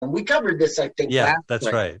We covered this, I think, Yeah, last that's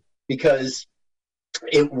time right. because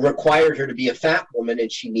it required her to be a fat woman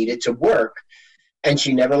and she needed to work and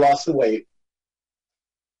she never lost the weight.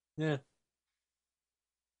 Yeah.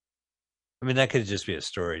 I mean, that could just be a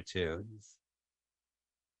story too.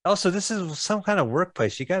 Also, this is some kind of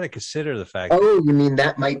workplace. You got to consider the fact. Oh, you mean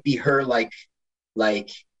that might be her like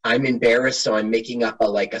I'm embarrassed, so I'm making up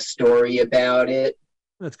a story about it.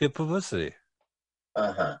 That's good publicity.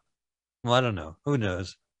 Uh-huh. Well, I don't know. Who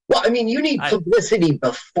knows? Well, I mean, you need I, publicity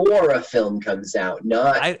before a film comes out,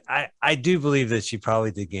 not. I do believe that she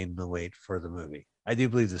probably did gain the weight for the movie. I do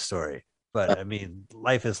believe the story, but I mean,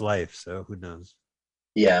 life is life, so who knows?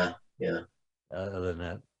 Yeah, yeah. Other than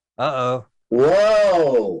that, uh-oh,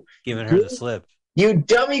 Whoa! giving her the slip. You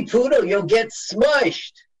dummy poodle, you'll get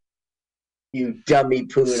smushed. You dummy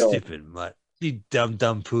poodle. Stupid mutt. You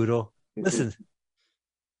dumb poodle. Listen.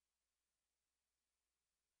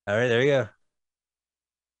 All right, there you go.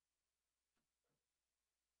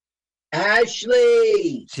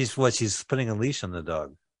 Ashley! She's putting a leash on the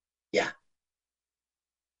dog. Yeah.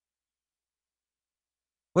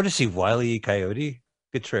 What is she, Wile E. Coyote?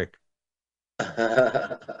 Good trick.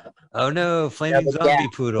 Oh no, flaming zombie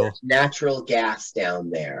poodle. There's natural gas down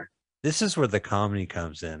there. This is where the comedy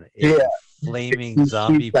comes in. Yeah. Flaming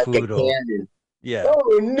zombie poodle. Yeah.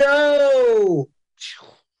 Oh no!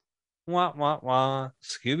 Wah wah wah.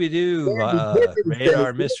 Scooby Doo.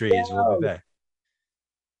 Radar Mysteries. We'll be back.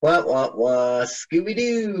 Wah wah wah. Scooby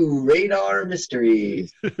Doo. Radar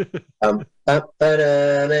Mysteries. Come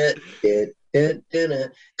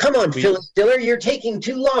on, Phyllis Diller, you're taking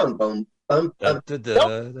too long.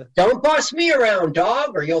 Don't boss me around,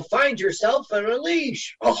 dog, or you'll find yourself on a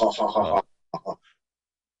leash.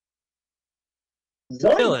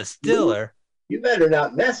 Phyllis Diller. You better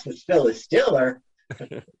not mess with Phyllis Diller.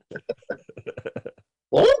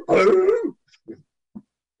 Or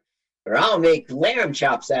I'll make lamb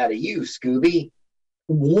chops out of you, Scooby.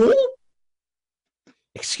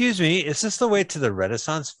 Excuse me, is this the way to the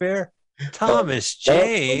Renaissance Fair? Thomas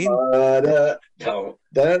Jane.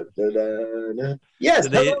 Yes.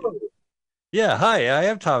 Yeah, hi, I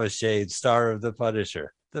am Thomas Jane, star of The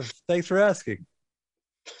Punisher. Thanks for asking.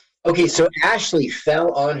 Okay, so Ashley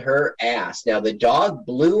fell on her ass. Now the dog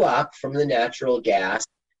blew up from the natural gas,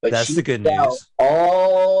 but that's she the good fell news.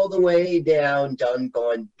 All the way down, done,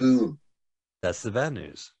 gone, boom. That's the bad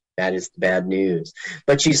news. That is the bad news.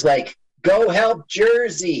 But she's like, "Go help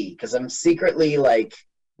Jersey," because I'm secretly like,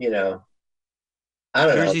 I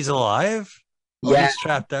don't know. Jersey's alive? Yeah, he's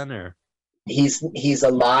trapped down there. He's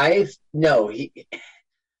alive. No,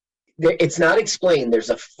 it's not explained. There's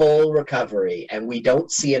a full recovery, and we don't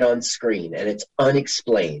see it on screen, and it's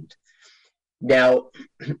unexplained. Now,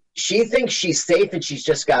 she thinks she's safe, and she's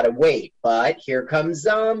just got to wait. But here comes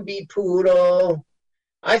Zombie Poodle.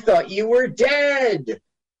 I thought you were dead.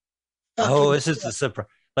 Oh, this is the surprise.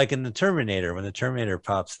 Like in the Terminator, when the Terminator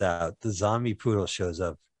pops out, the Zombie Poodle shows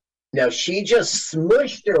up. Now, she just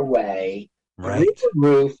smushed her way through the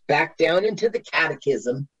roof, back down into the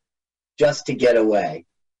catechism, just to get away.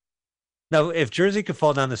 Now, if Jersey could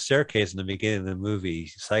fall down the staircase in the beginning of the movie,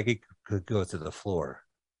 Psyche could go to the floor.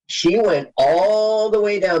 She went all the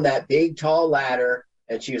way down that big, tall ladder,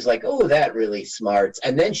 and she was like, oh, that really smarts.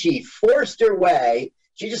 And then she forced her way.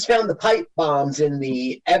 She just found the pipe bombs in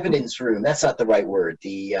the evidence room. That's not the right word.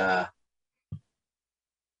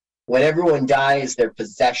 When everyone dies, their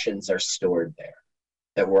possessions are stored there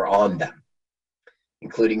that were on them,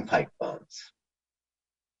 including pipe bombs.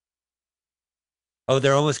 Oh,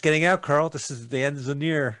 they're almost getting out, Carl. The end is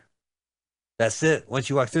near. That's it. Once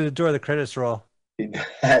you walk through the door, the credits roll.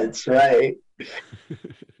 That's right.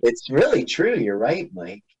 It's really true. You're right,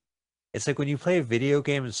 Mike. It's like when you play a video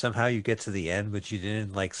game and somehow you get to the end, but you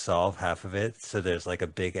didn't solve half of it. So there's a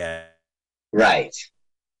big end. Right.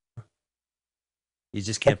 You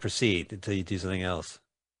just can't proceed until you do something else.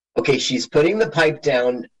 Okay, she's putting the pipe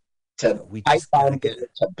down to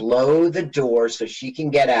blow the door so she can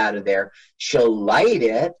get out of there. She'll light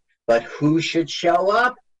it, but who should show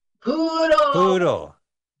up? Poodle.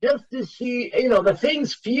 Just as the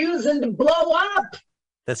things fuse and blow up.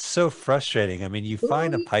 That's so frustrating. I mean, you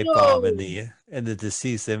find a pipe bomb in the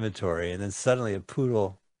deceased inventory, and then suddenly a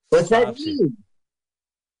poodle. What's that mean?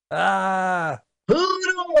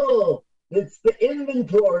 Poodle! It's the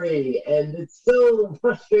inventory, and it's so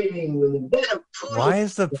frustrating when the poodle. Why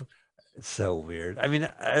is it's so weird? I mean,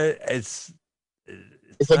 it's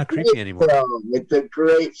not creepy anymore. It's a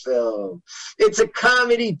great film. It's a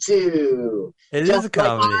comedy too. It is a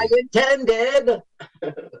comedy. Like I intended.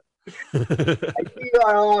 You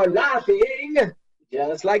are all laughing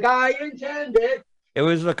just like I intended. It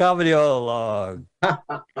was a comedy all along.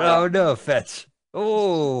 Oh no, Fetch.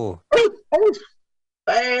 Oh.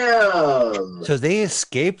 Bam! So they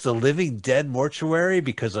escaped the living dead mortuary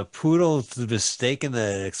because a poodle mistaken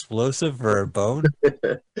the explosive for a bone?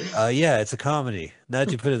 Yeah, it's a comedy. Now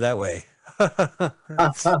that you put it that way.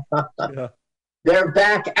 Yeah. They're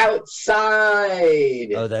back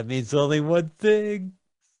outside. Oh, that means only one thing.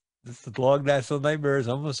 This long national nightmare is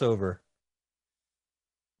almost over.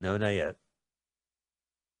 No, not yet.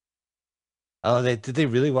 Oh, did they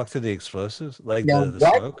really walk through the explosives? Like Now, the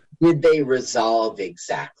what smoke? did they resolve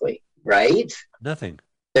exactly? Right? Nothing.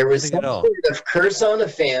 There was Nothing some at all. sort of curse on a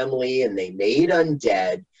family, and they made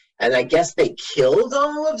undead. And I guess they killed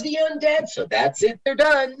all of the undead, so that's it. They're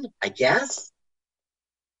done. I guess.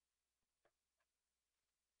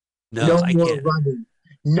 No, No I more can't. running.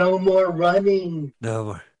 No more running. No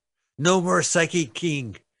more. No more Psychic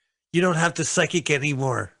King. You don't have to psychic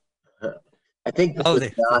anymore. I think this Oh, was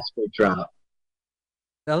an Oscar drop.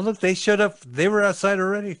 oh, look, they showed up. They were outside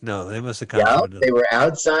already. No, they must have come Yeah, from they were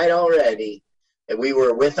outside already. And we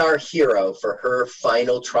were with our hero for her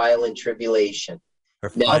final trial and tribulation.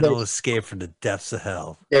 her Now final escape from the depths of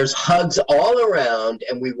hell. there's hugs all around,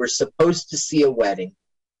 and we were supposed to see a wedding.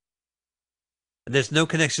 There's no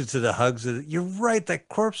connection to the hugs. You're right, that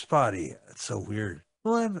corpse body. It's so weird.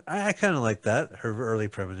 Well, I kind of like that. Her early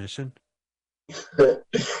premonition.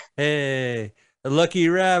 Hey, a lucky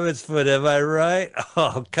rabbit's foot, am I right?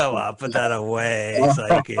 Oh, come on, put that away,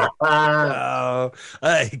 psychic. Oh,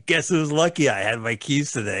 I guess it was lucky I had my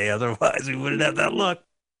keys today. Otherwise, we wouldn't have that luck.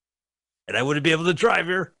 And I wouldn't be able to drive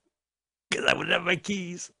here because I wouldn't have my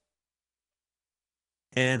keys.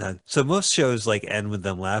 And so most shows like end with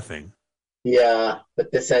them laughing. Yeah,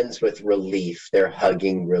 but this ends with relief. They're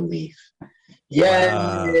hugging relief. Yay!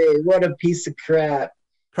 Wow. What a piece of crap.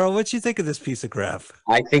 Carl, what'd you think of this piece of crap?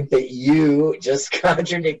 I think that you just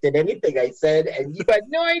contradicted anything I said, and you had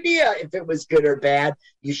no idea if it was good or bad.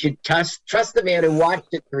 You should trust the man who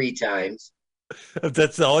watched it 3 times. If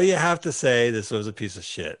that's all you have to say, this was a piece of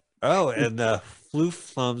shit. Oh, and Floof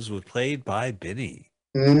Flums was played by Benny.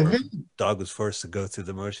 Or Mm-hmm. dog was forced to go through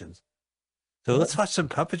the motions. So let's watch some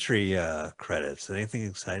puppetry credits. Anything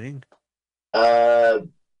exciting?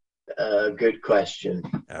 Good question.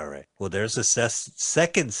 All right. Well, there's a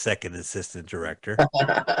second assistant director.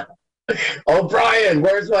 Oh, Brian,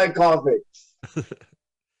 where's my coffee?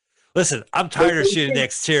 Listen, I'm tired of shooting the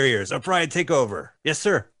exteriors. O'Brien, take over. Yes,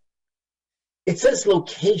 sir. It says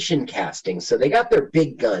location casting, so they got their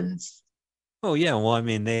big guns. Oh, yeah. Well, I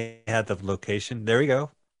mean, they had the location. There we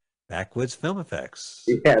go. Backwoods Film Effects.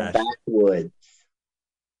 Yeah, backwoods.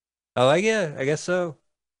 Oh, yeah, I guess so.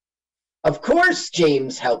 Of course,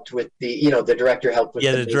 James helped with the director helped with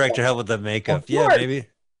the director helped with the makeup. Yeah, maybe.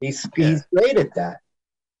 He's great at that.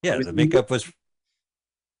 Yeah, the makeup was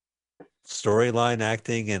storyline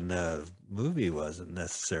acting, and the movie wasn't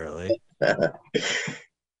necessarily.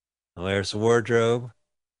 There's the wardrobe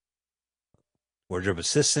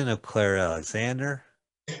assistant of Claire Alexander.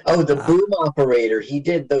 Oh, the boom operator. He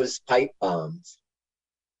did those pipe bombs.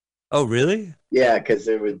 Oh, really? Yeah, because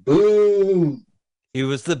there was boom. He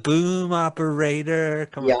was the boom operator.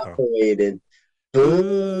 Come he on, operated.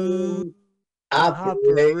 Boom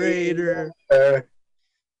operator.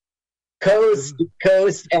 Coast to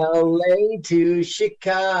coast, LA to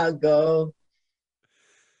Chicago.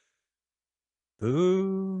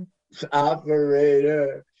 Boom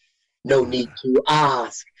operator. No need to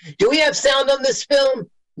ask. Do we have sound on this film?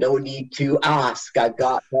 No need to ask. I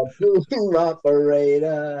got the boom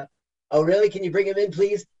operator. Oh, really? Can you bring him in,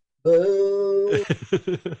 please? Boom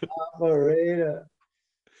operator.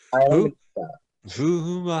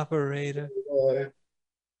 Boom operator.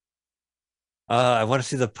 I want to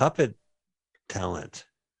see the puppet talent.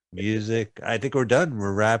 Music. I think we're done.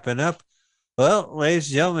 We're wrapping up. Well, ladies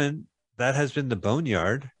and gentlemen, that has been the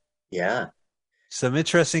Boneyard. Yeah. Some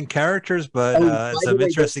interesting characters, but some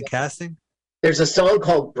interesting casting. There's a song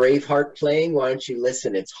called Braveheart playing. Why don't you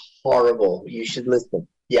listen? It's horrible. You should listen.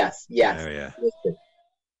 Yes. Oh, yeah. Listen.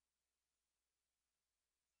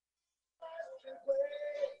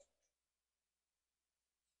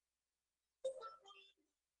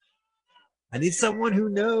 I need someone who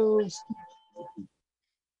knows.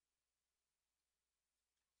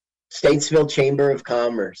 Statesville Chamber of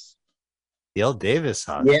Commerce. The old Davis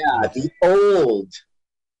Hospital. Yeah, the old.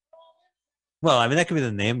 Well, I mean, that could be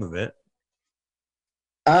the name of it.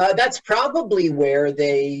 That's probably where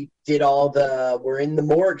they did were in the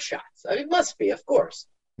morgue shots. I mean, it must be, of course.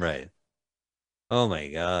 Right. Oh my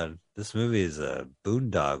God. This movie is a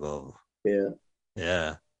boondoggle. Yeah.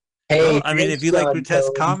 Yeah. Hey, well, I mean, if you like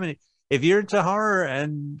grotesque comedy, if you're into horror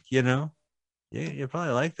and, You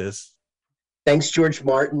probably like this. Thanks, George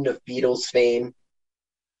Martin of Beatles fame.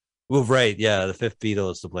 Well, right. Yeah, the fifth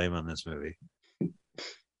Beatle is to blame on this movie.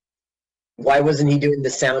 Why wasn't he doing the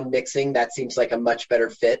sound mixing? That seems like a much better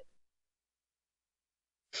fit.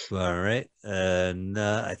 All right. And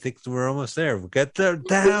I think we're almost there. We'll get there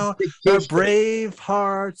now. Our brave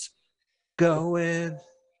hearts going.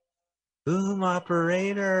 Boom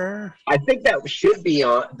operator. I think that should be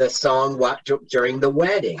on the song during the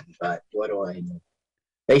wedding, but what do I know?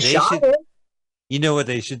 They shot it. You know what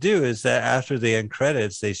they should do is that after the end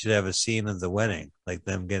credits, they should have a scene of the wedding, like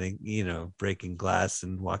them getting, breaking glass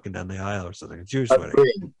and walking down the aisle or something. A Jewish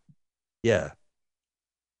wedding. Yeah.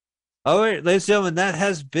 All right, ladies and gentlemen, that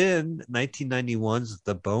has been 1991's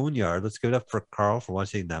The Boneyard. Let's give it up for Carl for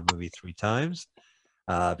watching that movie 3 times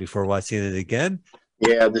before watching it again.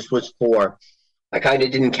 Yeah, this was 4. I kind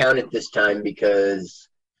of didn't count it this time because,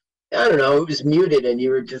 I don't know, it was muted and you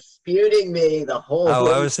were disputing me the whole time.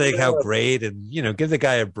 I was saying how great and, give the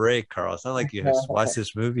guy a break, Carl. It's not like you watched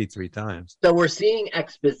this movie 3 times. So we're seeing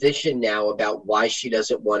exposition now about why she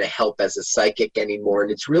doesn't want to help as a psychic anymore.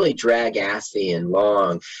 And it's really drag-assy and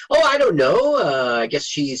long. Oh, I don't know. I guess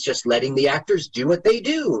she's just letting the actors do what they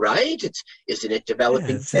do, right? Isn't it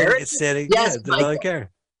developing character? Yes, developing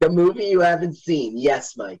character. The movie you haven't seen.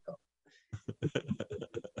 Yes, Michael.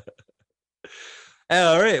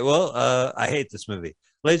 All right. Well, I hate this movie.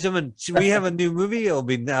 Ladies and gentlemen, we have a new movie. It'll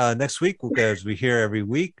be next week, as we hear every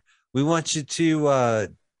week. We want you to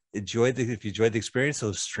if you enjoyed the experience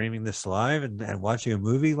of streaming this live and watching a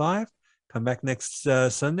movie live, come back next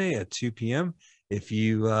Sunday at 2 p.m. If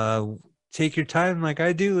you take your time like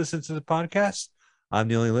I do, listen to the podcast. I'm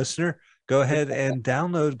the only listener. Go ahead and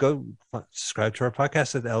go subscribe to our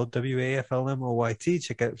podcast at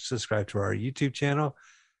LWAFLMOYT. Subscribe to our YouTube channel.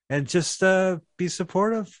 And just be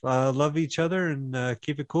supportive, love each other, and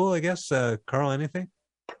keep it cool, I guess. Carl, anything?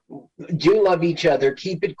 Do love each other,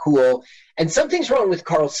 keep it cool. And something's wrong with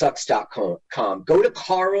carlsucks.com. Go to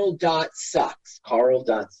carl.sucks.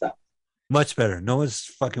 Carl.sucks. Much better. No one's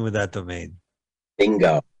fucking with that domain.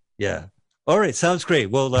 Bingo. Yeah. All right, sounds great.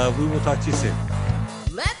 Well, we will talk to you soon.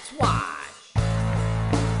 Let's watch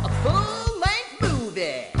a full-length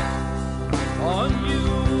movie on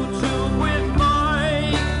YouTube with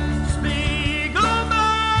Mike Spiegelman.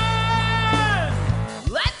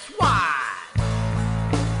 Let's watch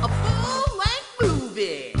a full-length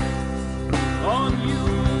movie on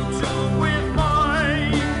YouTube with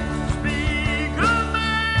Mike Spiegelman.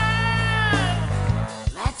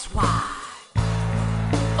 Let's watch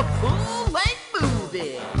a full-length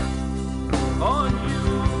movie on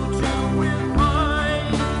YouTube with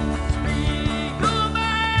Mike Spiegelman.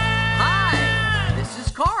 Hi, this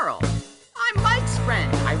is Carl. I'm Mike's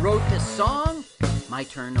friend. I wrote this song. My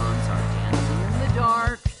turn-ons are dancing in the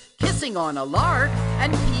dark, kissing on a lark,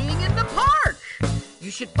 and peeing in the park.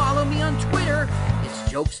 You should follow me on Twitter.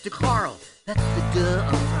 It's Jokes to Carl. That's the duh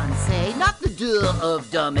of Francais, not the duh of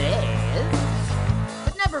dumbass.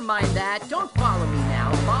 But never mind that. Don't follow me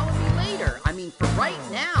now. Follow me later. I mean, for right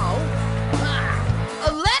now,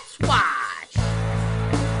 let's watch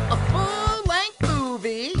a full-length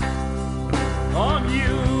movie on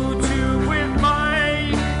YouTube with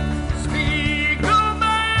Mike Spiegelman.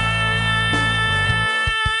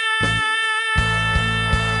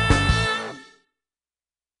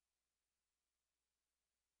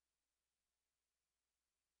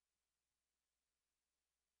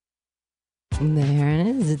 There it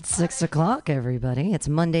is. It's 6 o'clock, everybody. It's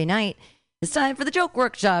Monday night. It's time for the Joke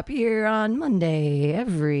Workshop here on Monday,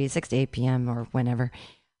 every 6 to 8 p.m. or whenever.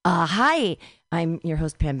 Hi, I'm your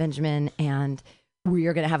host, Pam Benjamin, and we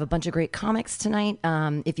are going to have a bunch of great comics tonight.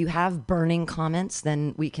 If you have burning comments,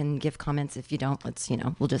 then we can give comments. If you don't,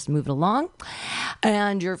 we'll just move it along.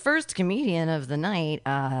 And your first comedian of the night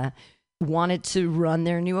wanted to run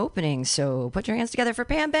their new opening, so put your hands together for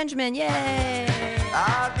Pam Benjamin. Yay!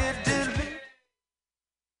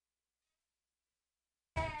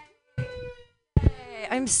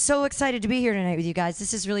 I'm so excited to be here tonight with you guys.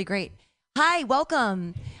 This is really great. Hi,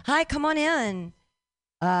 welcome. Hi, come on in.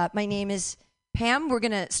 My name is Pam. We're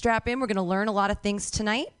going to strap in. We're going to learn a lot of things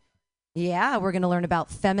tonight. Yeah, we're going to learn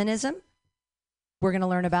about feminism. We're going to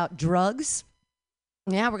learn about drugs.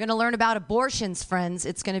 Yeah, we're going to learn about abortions, friends.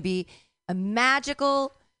 It's going to be a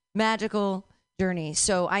magical, magical journey.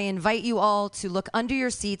 So I invite you all to look under your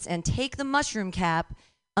seats and take the mushroom cap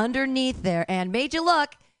underneath there. And made you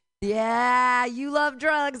look. Yeah, you love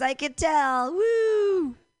drugs. I can tell.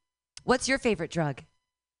 Woo! What's your favorite drug?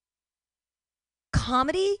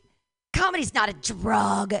 Comedy? Comedy's not a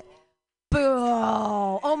drug.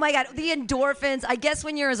 Oh my God, the endorphins. I guess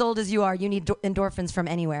when you're as old as you are, you need endorphins from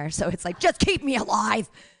anywhere. So it's like, just keep me alive.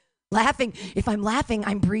 Laughing. If I'm laughing,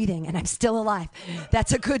 I'm breathing and I'm still alive.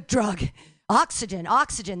 That's a good drug. Oxygen.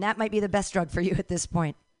 That might be the best drug for you at this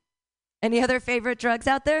point. Any other favorite drugs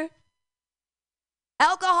out there?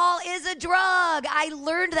 Alcohol is a drug. I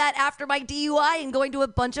learned that after my DUI and going to a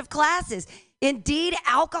bunch of classes. Indeed,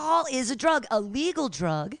 alcohol is a drug, a legal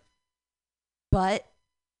drug, but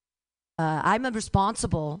I'm a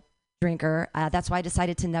responsible drinker. That's why I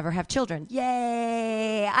decided to never have children.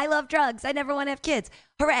 Yay! I love drugs. I never want to have kids.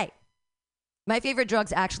 Hooray! My favorite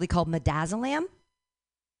drug's actually called midazolam.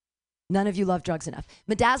 None of you love drugs enough.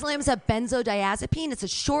 Midazolam is a benzodiazepine. It's a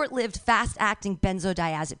short-lived, fast-acting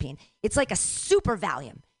benzodiazepine. It's like a super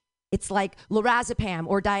Valium. It's like lorazepam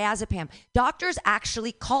or diazepam. Doctors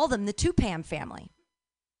actually call them the 2-Pam family.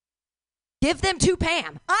 Give them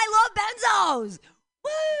 2-Pam. I love benzos.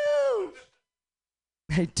 Woo!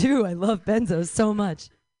 I do. I love benzos so much.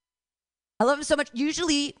 I love them so much.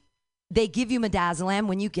 Usually, they give you midazolam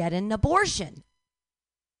when you get an abortion.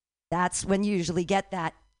 That's when you usually get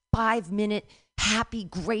that 5-minute, happy,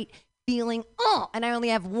 great feeling. And I only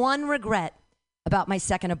have one regret about my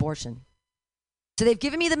second abortion. So they've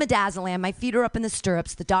given me the midazolam. My feet are up in the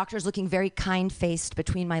stirrups. The doctor's looking very kind-faced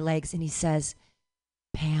between my legs, and he says,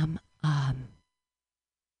 Pam,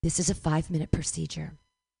 this is a 5-minute procedure.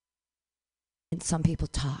 And some people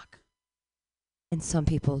talk, and some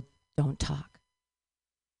people don't talk.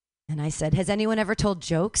 And I said, has anyone ever told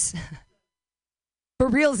jokes? For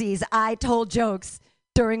realsies, I told jokes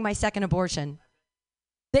during my second abortion.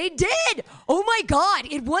 They did. Oh my God.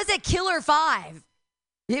 It was a killer 5.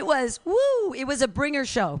 It was, it was a bringer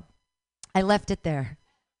show. I left it there.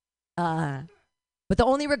 But the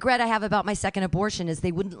only regret I have about my second abortion is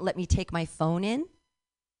they wouldn't let me take my phone in,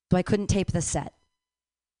 so I couldn't tape the set.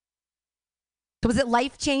 So was it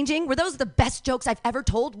life-changing? Were those the best jokes I've ever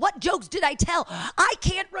told? What jokes did I tell? I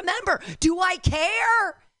can't remember. Do I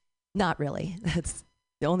care? Not really. That's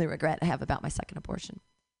the only regret I have about my second abortion.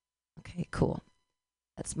 Okay, cool.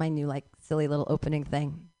 That's my new, silly little opening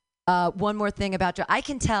thing. One more thing about I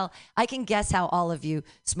can guess how all of you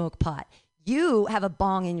smoke pot. You have a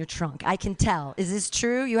bong in your trunk. I can tell. Is this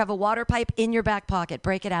true? You have a water pipe in your back pocket.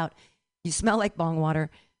 Break it out. You smell like bong water.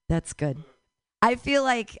 That's good. I feel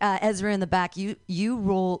like, Ezra in the back, you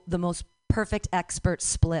roll the most perfect expert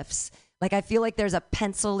spliffs. I feel like there's a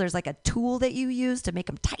pencil, there's a tool that you use to make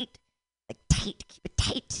them tight. Tight, keep it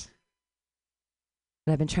tight.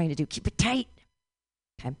 What I've been trying to do, keep it tight.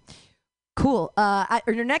 Okay, cool.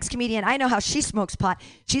 Your next comedian, I know how she smokes pot.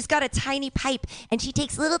 She's got a tiny pipe, and she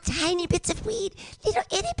takes little tiny bits of weed, little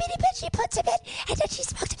itty bitty bits she puts in it, and then she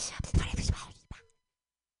smokes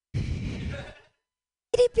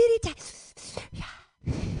itty bitty.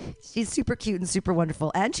 She's super cute and super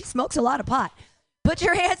wonderful, and she smokes a lot of pot. Put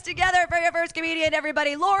your hands together for your first comedian,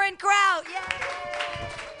 everybody. Lauren Kraut. Yay!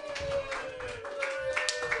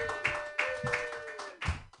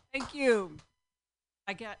 Thank you.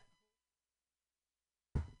 I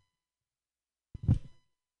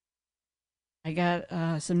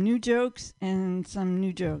got some new jokes and some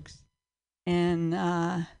new jokes. And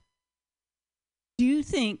do you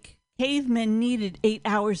think cavemen needed 8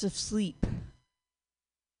 hours of sleep?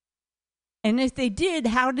 And if they did,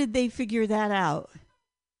 how did they figure that out?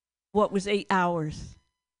 What was 8 hours?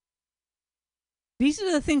 These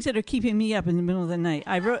are the things that are keeping me up in the middle of the night.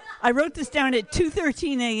 I wrote this down at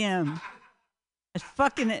 2:13 a.m. It's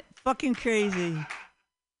fucking crazy.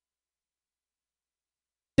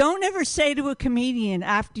 Don't ever say to a comedian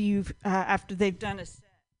after they've done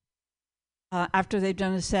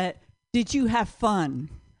a set, did you have fun?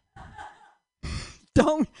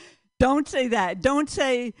 Don't say that. Don't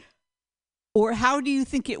say, or how do you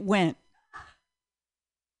think it went?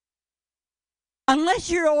 Unless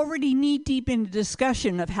you're already knee-deep in the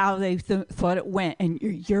discussion of how they thought it went, and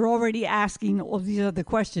you're already asking all these other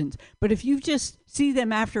questions. But if you just see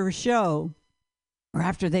them after a show, or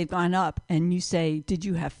after they've gone up, and you say, did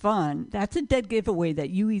you have fun? That's a dead giveaway that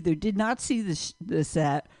you either did not see the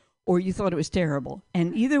set, or you thought it was terrible.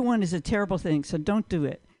 And either one is a terrible thing, so don't do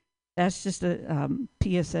it. That's just a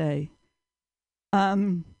PSA.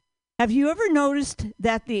 Have you ever noticed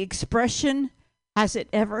that the expression, has it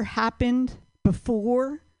ever happened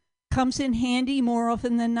before, comes in handy more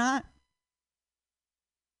often than not?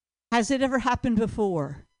 Has it ever happened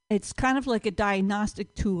before? It's kind of like a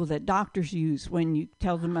diagnostic tool that doctors use when you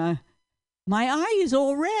tell them, my eye is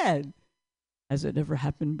all red. Has it ever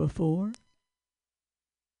happened before?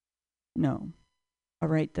 No. All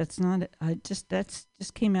right, that's not it. That's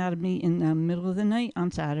just came out of me in the middle of the night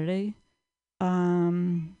on Saturday.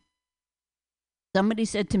 Somebody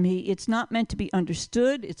said to me, it's not meant to be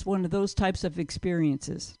understood. It's one of those types of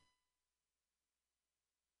experiences.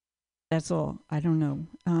 That's all. I don't know.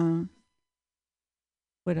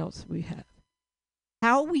 What else we have?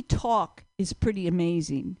 How we talk is pretty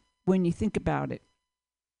amazing when you think about it.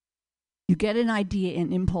 You get an idea,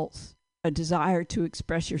 an impulse, a desire to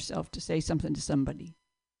express yourself, to say something to somebody.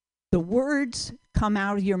 The words come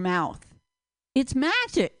out of your mouth. It's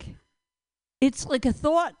magic. It's like a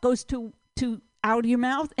thought goes to out of your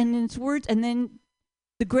mouth, and then it's words, and then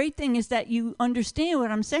the great thing is that you understand what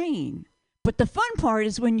I'm saying. But the fun part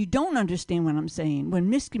is when you don't understand what I'm saying,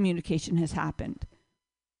 when miscommunication has happened.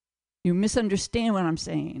 You misunderstand what I'm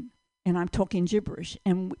saying, and I'm talking gibberish.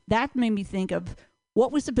 And that made me think of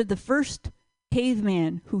what was the first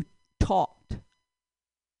caveman who talked.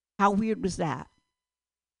 How weird was that?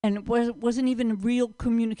 And it wasn't even real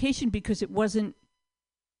communication because it wasn't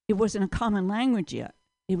a common language yet.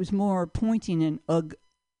 It was more pointing and ugh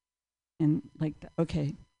and like that.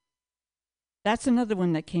 Okay. That's another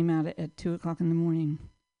one that came out at 2 o'clock in the morning.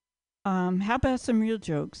 How about some real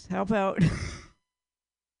jokes? How about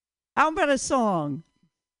a song?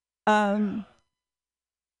 Oh,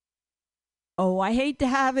 I hate to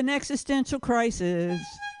have an existential crisis.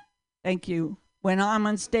 Thank you. When I'm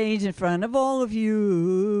on stage in front of all of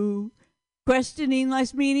you, questioning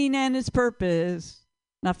life's meaning and its purpose,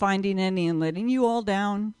 not finding any and letting you all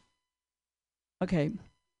down. Okay.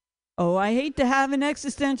 Oh, I hate to have an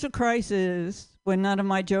existential crisis when none of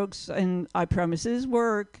my jokes and I promises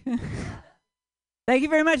work. Thank you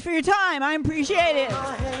very much for your time. I appreciate it.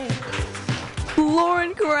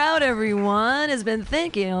 Lauren Crowd, everyone, has been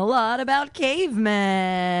thinking a lot about cavemen.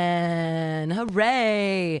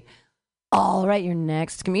 Hooray. All right, your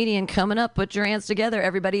next comedian coming up. Put your hands together,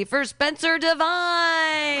 everybody, for Spencer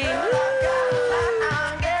Devine.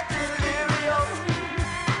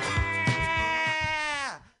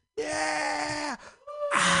 Yeah!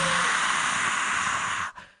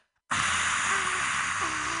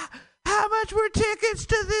 How much were tickets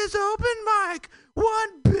to this open mic?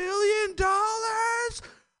 $1 billion?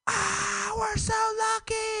 We're so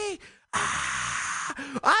lucky.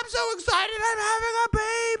 I'm so excited I'm having a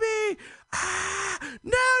baby.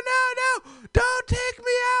 No. Don't take me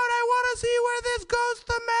out. I want to see where this goes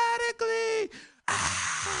thematically.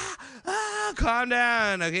 Calm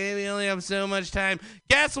down, okay? We only have so much time.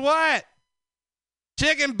 Guess what?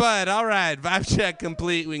 Chicken butt. All right, vibe check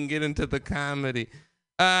complete. We can get into the comedy.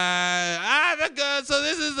 So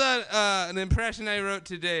this is an impression I wrote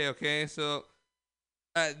today, okay? So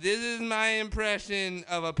this is my impression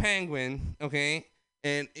of a penguin, okay?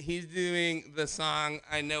 And he's doing the song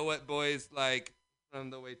I Know What Boys Like from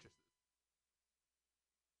The Waitresses.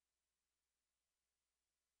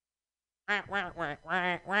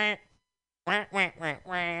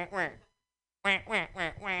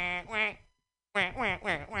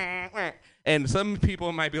 And some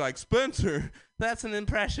people might be like, Spencer, that's an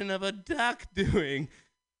impression of a duck doing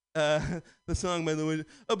the song by the way.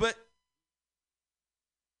 Oh, but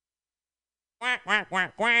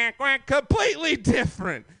completely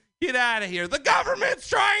different. Get out of here. The government's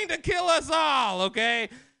trying to kill us all, okay?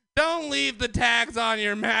 Don't leave the tags on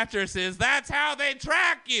your mattresses. That's how they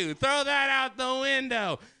track you. Throw that out the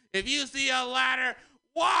window. If you see a ladder,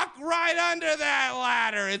 walk right under that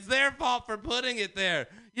ladder. It's their fault for putting it there.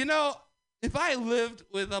 You know, if I lived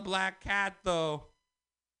with a black cat, though,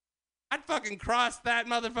 I'd fucking cross that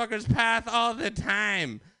motherfucker's path all the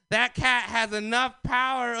time. That cat has enough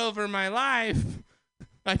power over my life.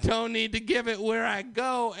 I don't need to give it where I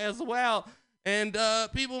go as well. And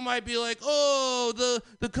people might be like, oh,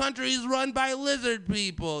 the country's run by lizard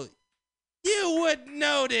people. You would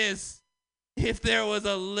notice if there was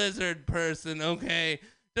a lizard person, okay?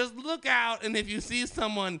 Just look out, and if you see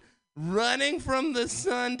someone running from the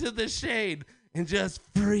sun to the shade and just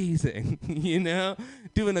freezing, you know,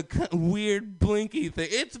 doing a weird blinky thing,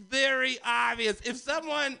 it's very obvious. If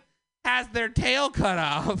someone has their tail cut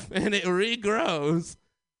off and it regrows,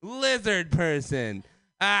 lizard person.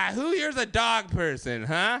 Who here's a dog person,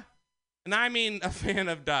 huh? And I mean a fan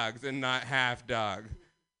of dogs and not half dog.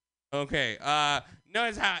 Okay.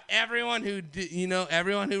 Notice how everyone who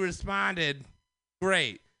everyone who responded,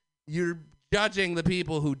 great. You're judging the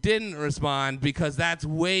people who didn't respond because that's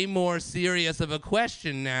way more serious of a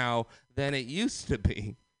question now than it used to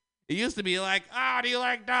be. It used to be like, oh, do you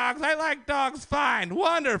like dogs? I like dogs. Fine.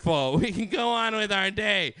 Wonderful. We can go on with our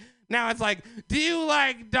day. Now it's like, do you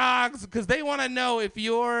like dogs? Because they want to know if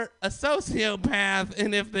you're a sociopath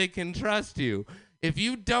and if they can trust you. If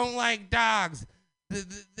you don't like dogs,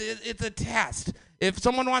 it's a test. If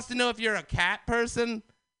someone wants to know if you're a cat person,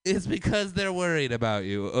 it's because they're worried about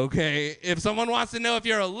you, okay? If someone wants to know if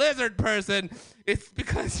you're a lizard person, it's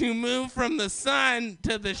because you move from the sun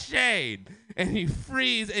to the shade and you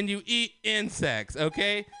freeze and you eat insects,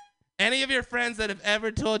 okay? Any of your friends that have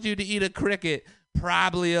ever told you to eat a cricket,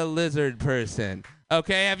 probably a lizard person,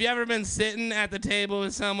 okay? Have you ever been sitting at the table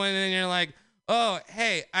with someone and you're like, oh,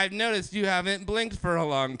 hey, I've noticed you haven't blinked for a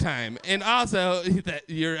long time. And also that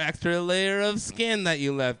your extra layer of skin that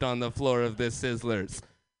you left on the floor of this Sizzlers.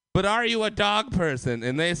 But are you a dog person?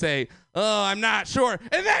 And they say, oh, I'm not sure.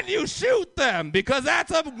 And then you shoot them because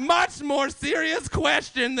that's a much more serious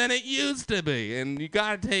question than it used to be. And you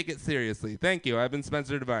got to take it seriously. Thank you. I've been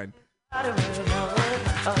Spencer Devine.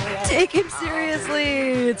 Take him seriously.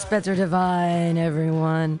 It's Spencer Devine,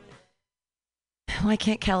 everyone. Why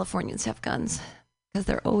can't Californians have guns? Because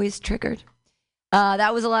they're always triggered.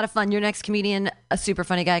 That was a lot of fun. Your next comedian, a super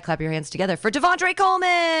funny guy. Clap your hands together for Devondre Coleman.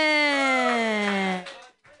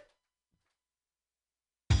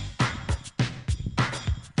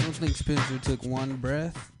 I don't think Spencer took one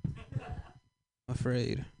breath. I'm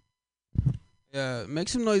afraid. Yeah, make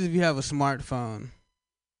some noise if you have a smartphone.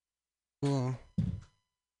 Cool.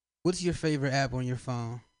 What's your favorite app on your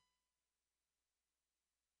phone?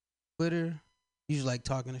 Twitter? You just like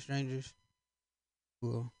talking to strangers?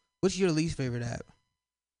 Cool. What's your least favorite app?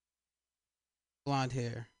 Blonde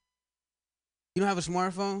hair. You don't have a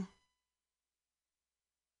smartphone?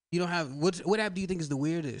 You don't have... What app do you think is the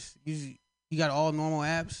weirdest? You got all normal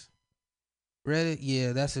apps? Reddit?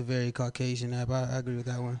 Yeah, that's a very Caucasian app. I agree with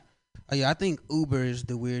that one. Yeah, I think Uber is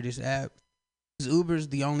the weirdest app. Because Uber's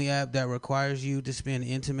the only app that requires you to spend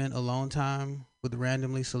intimate alone time with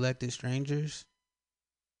randomly selected strangers.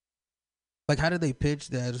 Like, how did they pitch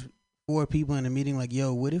that? 4 people in a meeting like,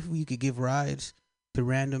 yo, what if we could give rides to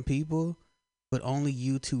random people, but only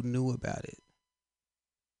you 2 knew about it?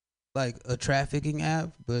 Like a trafficking app,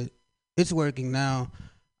 but it's working now.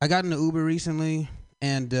 I got in an Uber recently,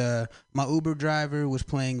 and my Uber driver was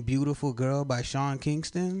playing Beautiful Girl by Sean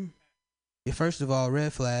Kingston. Yeah, first of all,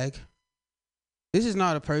 red flag. This is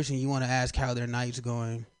not a person you want to ask how their night's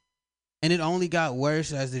going. And it only got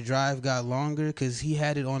worse as the drive got longer because he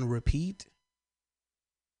had it on repeat.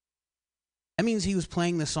 That means he was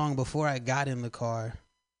playing the song before I got in the car.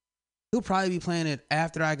 He'll probably be playing it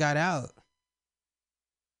after I got out.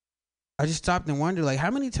 I just stopped and wondered, like,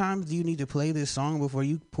 how many times do you need to play this song before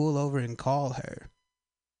you pull over and call her?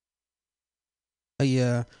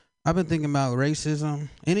 Yeah, I've been thinking about racism.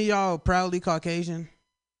 Any of y'all proudly Caucasian?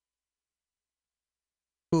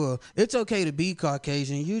 Cool. It's okay to be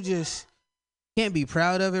Caucasian. You just can't be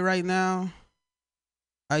proud of it right now.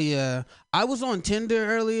 I was on Tinder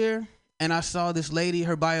earlier, and I saw this lady.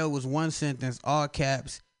 Her bio was one sentence, all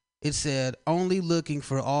caps. It said, only looking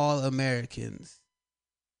for all Americans.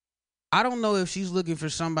 I don't know if she's looking for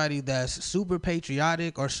somebody that's super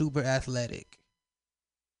patriotic or super athletic.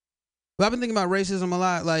 But I've been thinking about racism a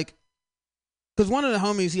lot, like, because one of the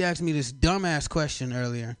homies, he asked me this dumbass question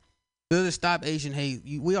earlier. Does it stop Asian hate?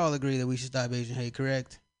 We all agree that we should stop Asian hate,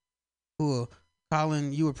 correct? Cool.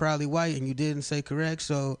 Colin, you were probably white and you didn't say correct,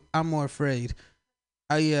 so I'm more afraid.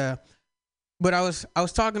 But I was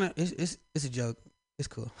talking to, it's a joke. It's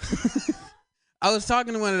cool. I was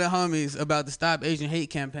talking to one of the homies about the Stop Asian Hate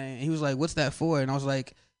campaign, and he was like, what's that for? And I was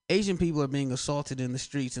like, Asian people are being assaulted in the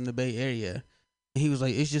streets in the Bay Area. And he was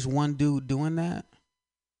like, it's just one dude doing that?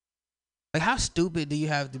 Like, how stupid do you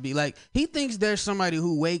have to be? Like, he thinks there's somebody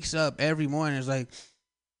who wakes up every morning and is like,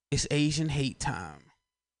 it's Asian hate time.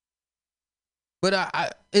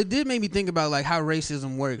 But it did make me think about, like, how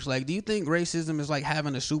racism works. Like, do you think racism is like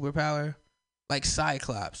having a superpower? Like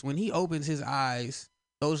Cyclops. When he opens his eyes,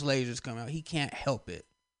 those lasers come out. He can't help it.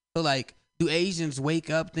 So, like, do Asians wake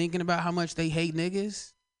up thinking about how much they hate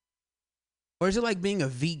niggas? Or is it like being a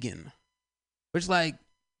vegan? Where it's like,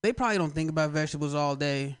 they probably don't think about vegetables all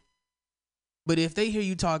day. But if they hear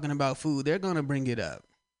you talking about food, they're going to bring it up.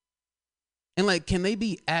 And, like, can they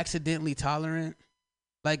be accidentally tolerant?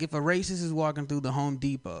 Like, if a racist is walking through the Home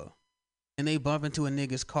Depot and they bump into a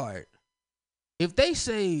nigga's cart, if they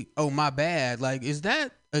say, oh, my bad, like, is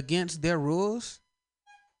that against their rules?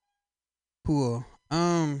 Cool.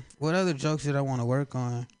 What other jokes did I want to work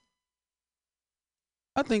on?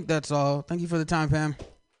 I think that's all. Thank you for the time, Pam.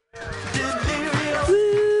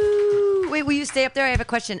 Woo! Wait, will you stay up there? I have a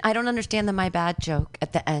question. I don't understand the my bad joke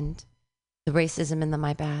at the end. The racism in the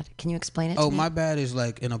my bad. Can you explain it to me? Oh, my bad is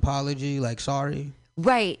like an apology, like sorry.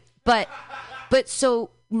 Right. But so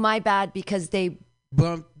my bad because they're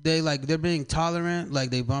being tolerant, like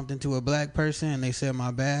they bumped into a black person and they said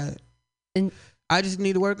my bad. And I just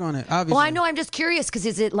need to work on it, obviously. Well, I know. I'm just curious because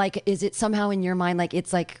is it somehow in your mind like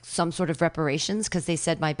it's like some sort of reparations because they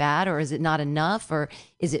said my bad, or is it not enough, or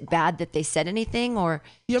is it bad that they said anything, or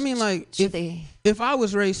Yeah, I mean, like, if I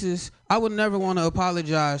was racist, I would never want to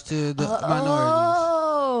apologize to the minorities.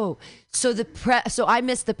 Oh, so so I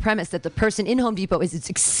missed the premise that the person in Home Depot is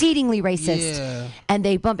exceedingly racist, Yeah. and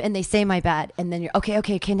they bump and they say my bad, and then you're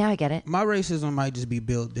okay. Now I get it. My racism might just be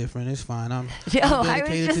built different. It's fine. I'm I was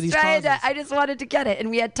dedicated just to these trying causes. to. I just wanted to get it, and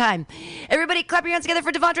we had time. Everybody, clap your hands together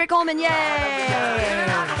for Devontae Coleman! Yay!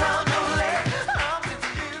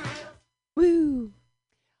 Woo!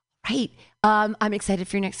 Right. I'm excited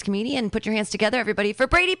for your next comedian. Put your hands together, everybody, for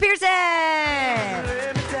Brady Pearson.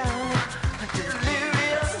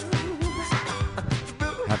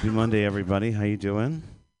 Happy Monday, everybody. How you doing?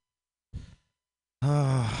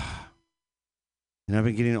 I've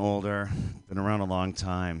been getting older. Been around a long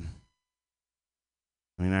time.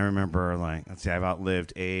 I mean, I remember, let's see, I've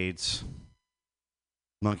outlived AIDS,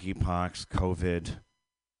 monkeypox, COVID,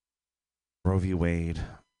 Roe v. Wade.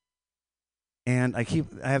 And I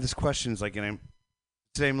have this question, today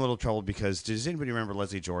I'm a little troubled because, does anybody remember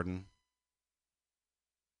Leslie Jordan?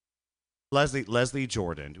 Leslie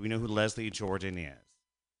Jordan. Do we know who Leslie Jordan is?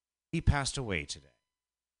 He passed away today.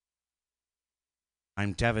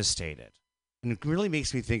 I'm devastated. And it really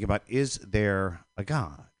makes me think about, is there a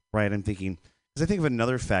God? Right? I'm thinking, because I think of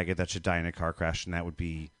another faggot that should die in a car crash, and that would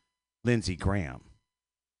be Lindsey Graham.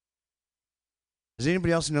 Does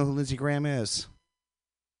anybody else know who Lindsey Graham is?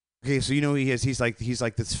 Okay, so you know who he is. He's like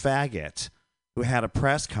this faggot who had a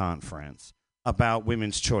press conference about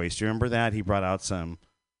women's choice. Do you remember that? He brought out some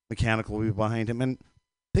mechanical people behind him. And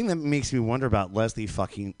the thing that makes me wonder about Lindsey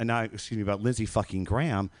fucking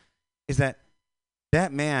Graham is that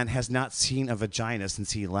man has not seen a vagina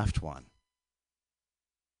since he left one.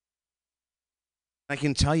 I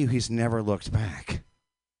can tell you he's never looked back.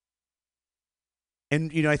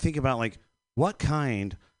 And, I think about,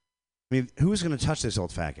 who's going to touch this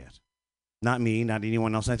old faggot? Not me, not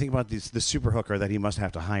anyone else. And I think about the super hooker that he must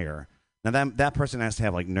have to hire. Now, that person has to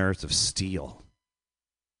have, nerves of steel.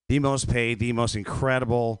 The most paid, the most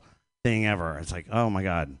incredible thing ever. It's like, oh, my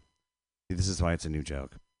God. This is why it's a new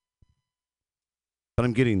joke. But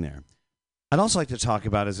I'm getting there. I'd also like to talk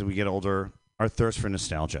about, as we get older, our thirst for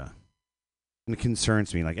nostalgia. And it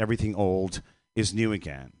concerns me. Everything old is new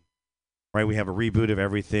again. Right? We have a reboot of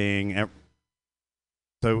everything.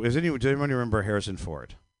 So, does anyone remember Harrison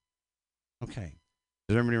Ford? Okay.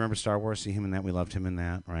 Does everybody remember Star Wars? See him in that? We loved him in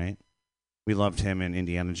that, right? We loved him in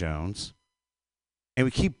Indiana Jones. And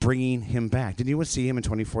we keep bringing him back. Did anyone see him in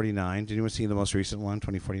 2049? Did anyone see the most recent one,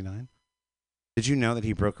 2049? Did you know that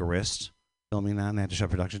he broke a wrist filming that and they had to shut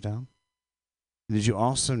production down? And did you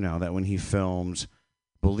also know that when he filmed,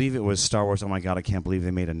 I believe it was Star Wars, oh my God, I can't believe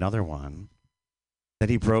they made another one, that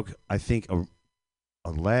he broke, I think, a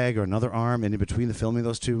leg or another arm, and in between the filming of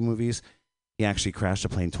those two movies, he actually crashed a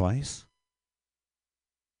plane twice?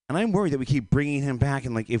 And I'm worried that we keep bringing him back,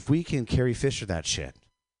 and if we can Carrie Fisher that shit,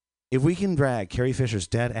 if we can drag Carrie Fisher's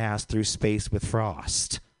dead ass through space with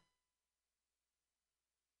frost,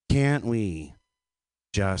 can't we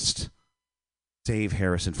just save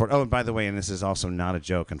Harrison Ford? Oh, and by the way, and this is also not a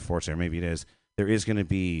joke, unfortunately, or maybe it is, there is going to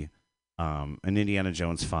be an Indiana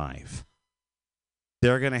Jones 5.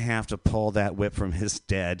 They're going to have to pull that whip from his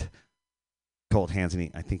dead cold hands, and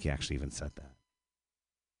I think he actually even said that.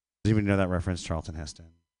 Does anybody know that reference, Charlton Heston?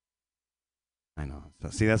 I know. So,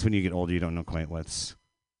 see, that's when you get older, you don't know quite what's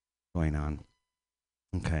going on.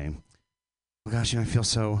 Okay. Well, gosh, I feel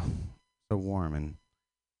so warm, and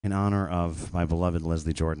in honor of my beloved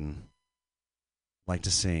Leslie Jordan, I'd like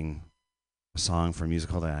to sing a song for a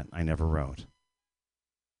musical that I never wrote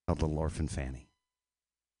called Little Orphan Fanny.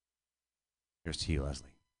 Here's to you,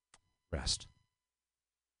 Leslie. Rest.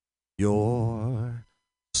 Your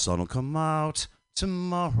sun'll come out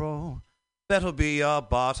tomorrow. That'll be a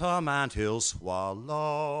bottom and he'll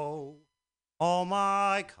swallow all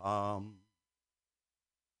my cum.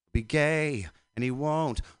 Be gay and he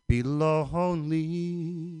won't be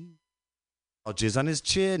lonely. I'll jizz on his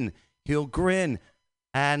chin, he'll grin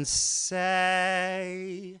and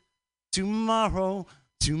say, tomorrow,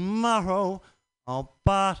 I'll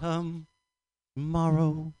bottom.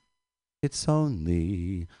 Tomorrow, it's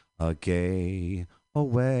only a gay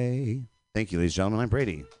away. Thank you, ladies and gentlemen. I'm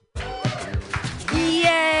Brady.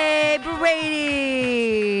 Yay, Brady!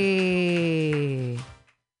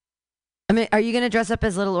 Are you going to dress up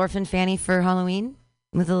as Little Orphan Fanny for Halloween?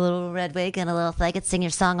 With a little red wig and a little flag and sing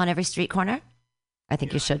your song on every street corner? I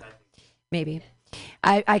think you should. Maybe.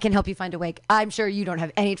 I can help you find a wig. I'm sure you don't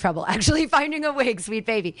have any trouble actually finding a wig, sweet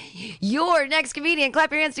baby. Your next comedian,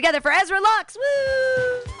 clap your hands together for Ezra Lux. Woo!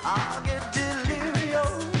 I'll get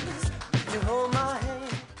delirious if you hold my hand.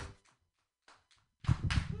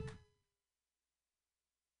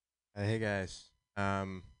 Hey guys,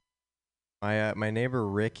 my neighbor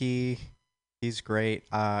Ricky, he's great.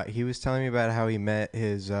 He was telling me about how he met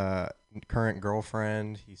his current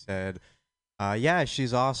girlfriend. He said, yeah,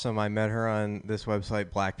 she's awesome. I met her on this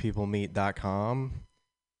website, blackpeoplemeet.com.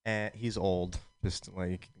 And he's old, just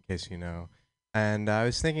like in case you know. And I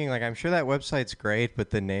was thinking, like, I'm sure that website's great, but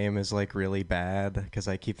the name is like really bad because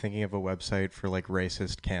I keep thinking of a website for like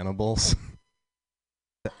racist cannibals.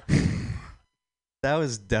 That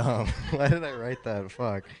was dumb. Why did I write that?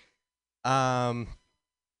 Fuck. I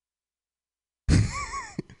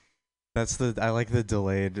like the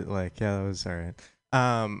delayed, like, yeah, that was all right.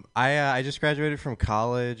 I just graduated from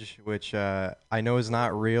college, which I know is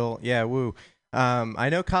not real. Yeah, woo. I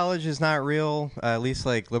know college is not real, at least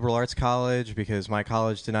like liberal arts college, because my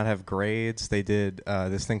college did not have grades. They did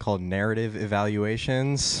this thing called narrative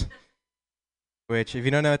evaluations, which, if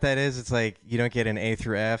you don't know what that is, it's like you don't get an A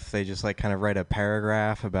through F. They just like kind of write a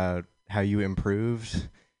paragraph about how you improved.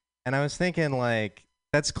 And I was thinking, like,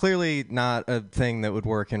 that's clearly not a thing that would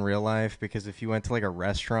work in real life, because if you went to like a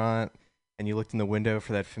restaurant and you looked in the window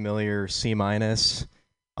for that familiar C-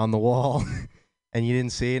 on the wall and you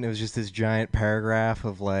didn't see it, and it was just this giant paragraph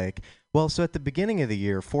of like, well, so at the beginning of the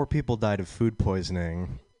year, 4 people died of food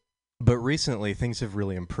poisoning, but recently things have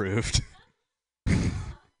really improved.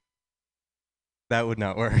 That would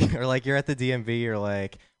not work. Or like you're at the DMV, you're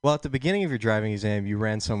like, well, at the beginning of your driving exam, you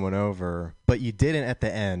ran someone over, but you didn't at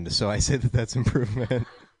the end, so I say that that's improvement.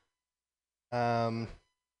 I'm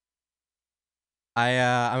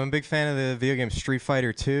a big fan of the video game Street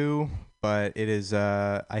Fighter 2, but it is,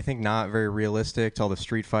 I think, not very realistic to all the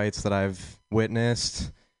street fights that I've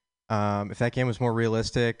witnessed. If that game was more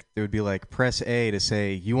realistic, it would be like, press A to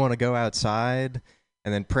say, you want to go outside,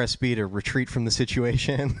 and then press B to retreat from the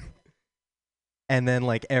situation. And then,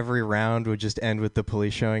 like, every round would just end with the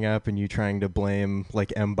police showing up and you trying to blame,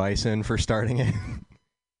 like, M. Bison for starting it.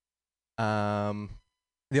 The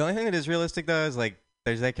only thing that is realistic, though, is, like,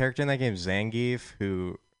 there's that character in that game, Zangief,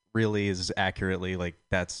 who really is accurately, like,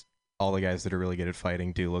 that's all the guys that are really good at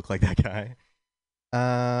fighting do look like that guy.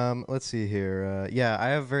 Let's see here. Yeah, I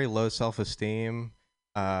have very low self-esteem.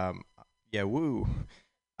 Yeah, woo.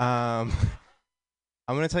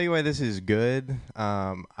 I'm going to tell you why this is good.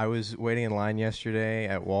 I was waiting in line yesterday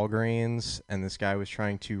at Walgreens, and this guy was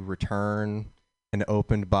trying to return an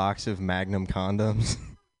opened box of Magnum condoms.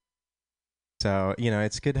 So, you know,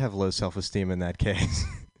 it's good to have low self-esteem in that case.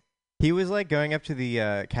 He was, like, going up to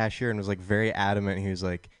the cashier and was, like, very adamant. He was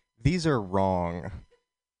like, these are wrong.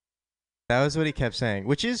 That was what he kept saying,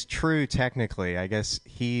 which is true technically. I guess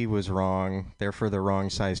he was wrong, therefore the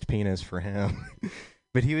wrong-sized penis for him.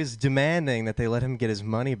 But he was demanding that they let him get his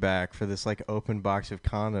money back for this, like, open box of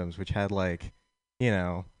condoms, which had, like, you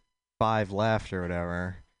know, 5 left or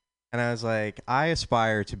whatever. And I was like, I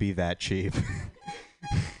aspire to be that cheap.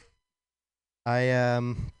 I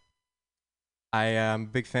am a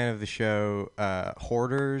big fan of the show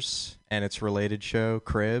Hoarders and its related show,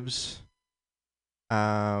 Cribs.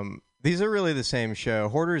 These are really the same show.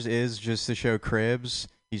 Hoarders is just the show Cribs.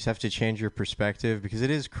 You just have to change your perspective, because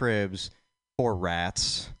it is Cribs for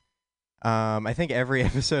rats. I think every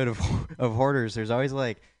episode of Hoarders, there's always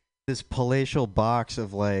like this palatial box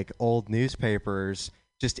of like old newspapers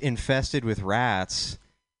just infested with rats,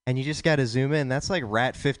 and you just got to zoom in. That's like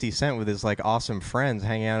Rat 50 Cent with his like awesome friends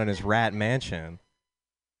hanging out in his rat mansion.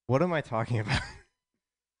 What am I talking about?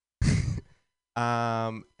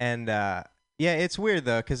 Yeah, it's weird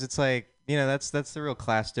though, because it's like, you know, that's the real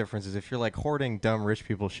class differences. If you're like hoarding dumb rich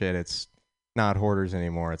people shit, it's not Hoarders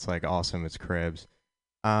anymore. It's like awesome. It's Cribs.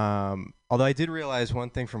 Although I did realize one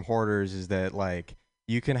thing from Hoarders is that like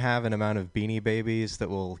you can have an amount of Beanie Babies that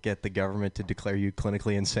will get the government to declare you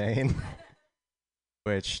clinically insane,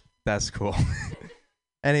 which that's cool.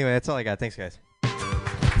 Anyway, that's all I got. Thanks, guys.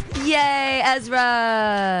 Yay,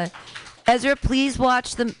 Ezra! Ezra, please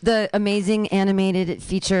watch the amazing animated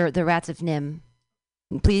feature, The Rats of Nim.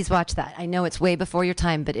 Please watch that. I know it's way before your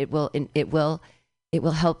time, but it will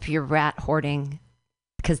help your rat hoarding,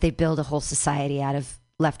 because they build a whole society out of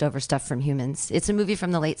leftover stuff from humans. It's a movie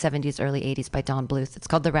from the late 70s, early 80s by Don Bluth. It's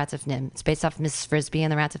called The Rats of Nim. It's based off Mrs. Frisbee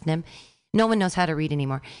and the Rats of Nim. No one knows how to read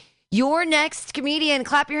anymore. Your next comedian,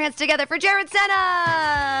 clap your hands together for Jared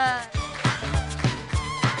Senna!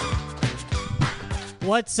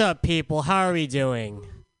 What's up, people? How are we doing?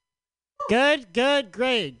 Good,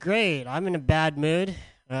 great. I'm in a bad mood.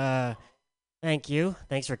 Thank you.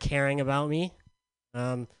 Thanks for caring about me.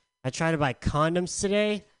 I tried to buy condoms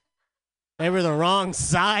today. They were the wrong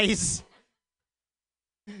size.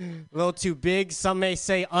 A little too big. Some may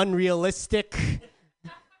say unrealistic.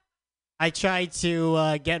 I tried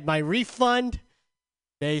to get my refund.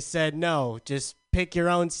 They said, no, just pick your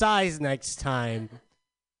own size next time.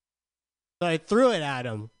 So I threw it at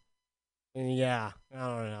them. And yeah, I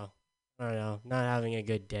don't know. Not having a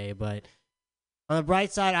good day, but on the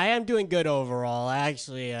bright side, I am doing good overall. I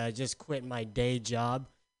actually just quit my day job.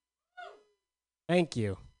 Thank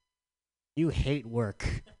you. You hate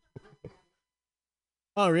work.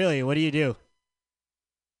 Oh, really? What do you do?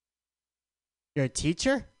 You're a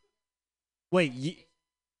teacher? Wait,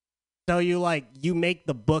 so you make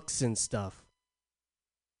the books and stuff?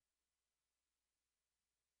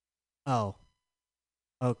 Oh.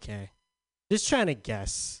 Okay. Just trying to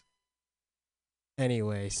guess.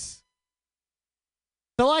 Anyways.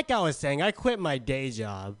 So like I was saying, I quit my day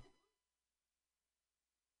job.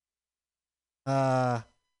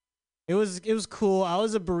 It was cool. I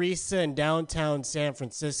was a barista in downtown San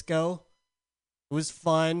Francisco. It was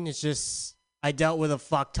fun. It's just I dealt with a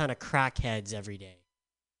fuck ton of crackheads every day.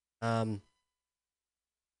 I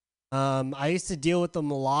used to deal with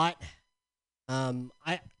them a lot. I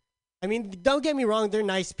mean, don't get me wrong, they're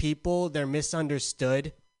nice people. They're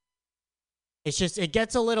misunderstood. It's just it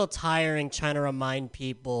gets a little tiring trying to remind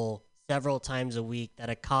people several times a week that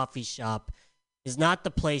a coffee shop is not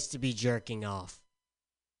the place to be jerking off.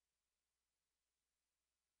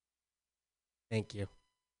 Thank you.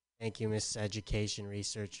 Thank you, Miss Education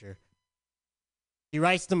Researcher. She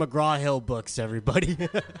writes the McGraw-Hill books, everybody.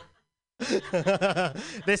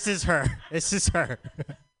 This is her. This is her.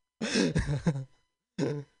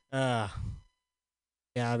 Yeah,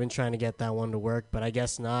 I've been trying to get that one to work, but I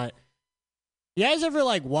guess not. You guys ever,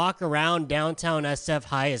 walk around downtown SF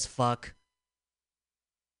high as fuck?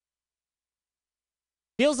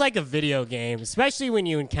 Feels like a video game, especially when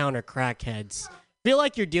you encounter crackheads. Feel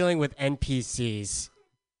like you're dealing with NPCs.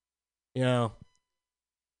 You know,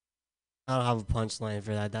 I don't have a punchline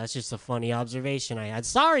for that. That's just a funny observation I had.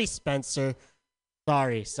 Sorry, Spencer.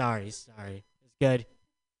 Sorry. It's good.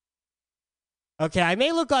 Okay, I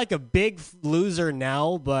may look like a big loser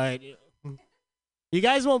now, but you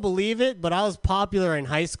guys won't believe it, but I was popular in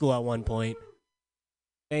high school at one point.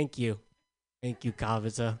 Thank you. Thank you,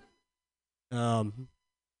 Kavita.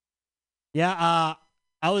 Yeah,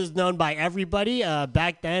 I was known by everybody.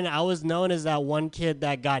 Back then, I was known as that one kid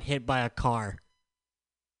that got hit by a car.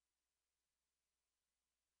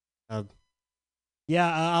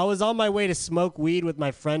 I was on my way to smoke weed with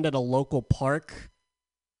my friend at a local park,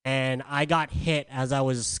 and I got hit as I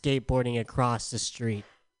was skateboarding across the street.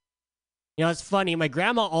 You know, it's funny. My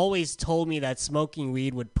grandma always told me that smoking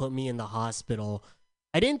weed would put me in the hospital.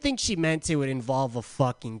 I didn't think she meant it would involve a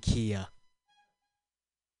fucking Kia.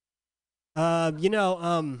 It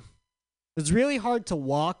was really hard to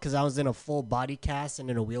walk because I was in a full body cast and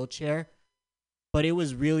in a wheelchair, but it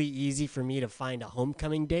was really easy for me to find a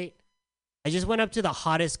homecoming date. I just went up to the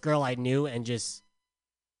hottest girl I knew and just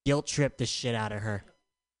guilt tripped the shit out of her.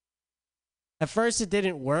 At first it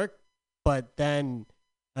didn't work, but then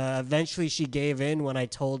eventually she gave in when I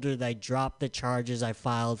told her that I dropped the charges I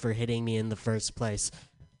filed for hitting me in the first place.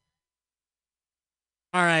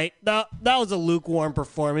 All right, that was a lukewarm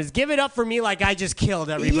performance. Give it up for me like I just killed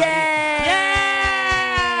everybody. Yeah!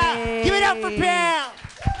 Give it up for Pam!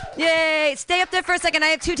 Yay! Stay up there for a second. I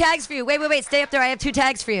have 2 tags for you. Wait. Stay up there. I have 2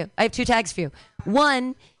 tags for you.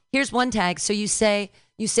 One, here's one tag. So you say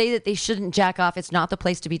that they shouldn't jack off. It's not the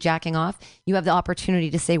place to be jacking off. You have the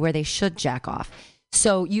opportunity to say where they should jack off.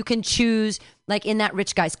 So you can choose, like in that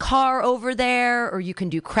rich guy's car over there, or you can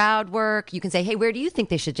do crowd work. You can say, hey, where do you think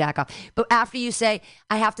they should jack off? But after you say,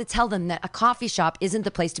 I have to tell them that a coffee shop isn't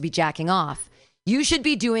the place to be jacking off. You should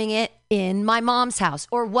be doing it in my mom's house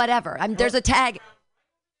or whatever. There's a tag.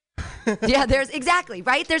 Yeah, there's exactly,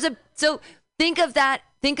 right? So think of that.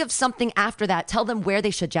 Think of something after that. Tell them where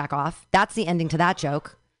they should jack off. That's the ending to that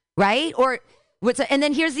joke, right? And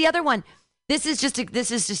then here's the other one. This is just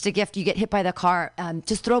a gift. You get hit by the car.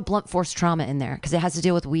 Just throw blunt force trauma in there because it has to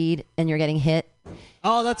deal with weed and you're getting hit.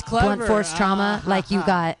 Oh, that's clever. Blunt force trauma, like you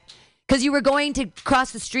got, because you were going to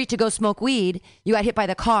cross the street to go smoke weed. You got hit by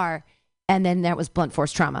the car, and then there was blunt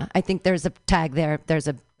force trauma. I think there's a tag there.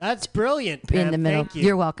 That's brilliant, Pam. In the middle. Thank you.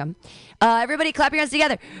 You're welcome. Everybody, clap your hands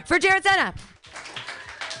together for Jared Senna.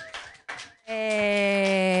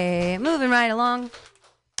 Hey, moving right along.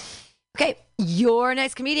 Okay, your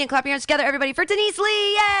next comedian. Clap your hands together, everybody, for Denise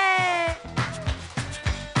Lee. Yay!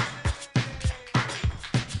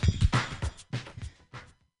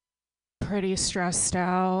 pretty stressed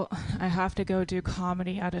out. I have to go do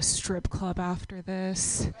comedy at a strip club after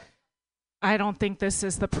this. I don't think this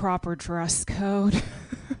is the proper dress code.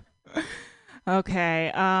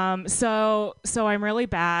 Okay. So I'm really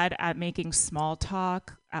bad at making small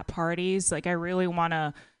talk at parties. Like I really want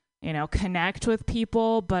to, connect with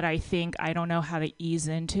people, but I think I don't know how to ease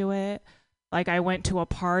into it. Like I went to a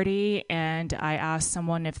party and I asked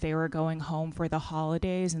someone if they were going home for the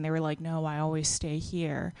holidays and they were like, "No, I always stay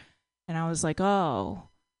here." And I was like, "Oh,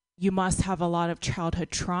 you must have a lot of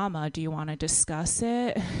childhood trauma. Do you want to discuss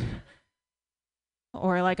it?"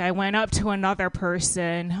 Or like I went up to another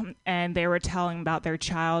person and they were telling about their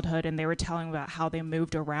childhood and they were telling about how they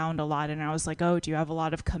moved around a lot. And I was like, "Oh, do you have a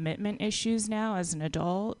lot of commitment issues now as an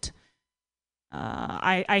adult?"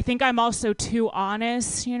 I think I'm also too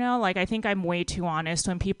honest, like I think I'm way too honest.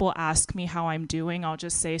 When people ask me how I'm doing, I'll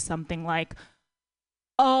just say something like,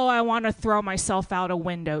 "Oh, I want to throw myself out a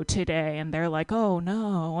window today." And they're like, "Oh,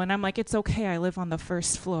 no." And I'm like, "It's okay. I live on the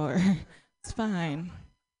first floor." It's fine.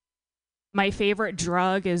 My favorite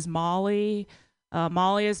drug is Molly.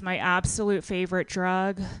 Molly is my absolute favorite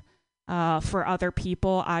drug. For other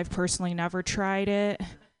people, I've personally never tried it.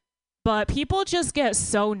 But people just get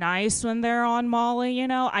so nice when they're on Molly,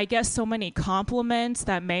 I get so many compliments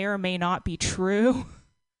that may or may not be true.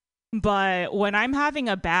 But when I'm having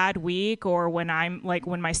a bad week or when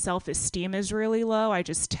my self-esteem is really low, I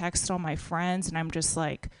just text all my friends and I'm just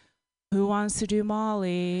like, "Who wants to do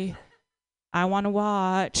Molly? I want to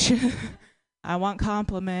watch." I want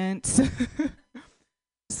compliments.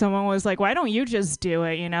 Someone was like, "Why don't you just do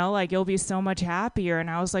it? Like you'll be so much happier." And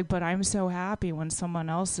I was like, "But I'm so happy when someone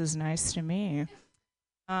else is nice to me."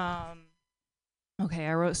 Okay,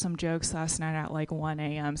 I wrote some jokes last night at like 1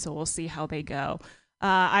 a.m., so we'll see how they go.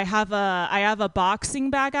 I have a boxing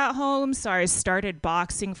bag at home, so I started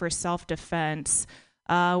boxing for self-defense,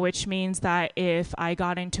 which means that if I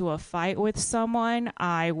got into a fight with someone,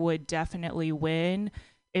 I would definitely win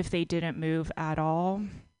if they didn't move at all.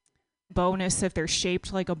 Bonus if they're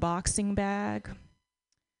shaped like a boxing bag.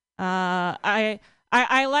 I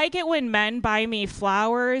like it when men buy me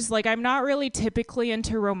flowers. Like I'm not really typically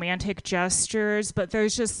into romantic gestures, but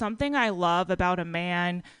there's just something I love about a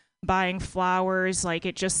man buying flowers. Like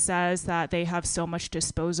it just says that they have so much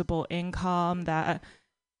disposable income that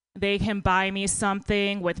they can buy me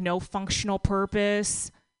something with no functional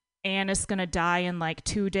purpose and it's gonna die in like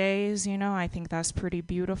 2 days. I think that's pretty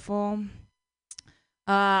beautiful.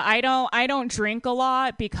 I don't drink a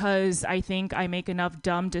lot because I think I make enough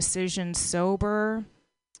dumb decisions sober,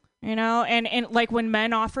 and like when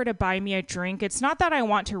men offer to buy me a drink, it's not that I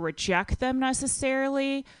want to reject them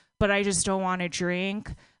necessarily, but I just don't want to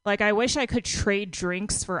drink. Like I wish I could trade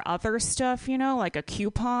drinks for other stuff, like a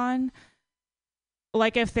coupon.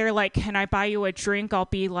 Like if they're like, "Can I buy you a drink?" I'll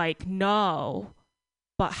be like, "No,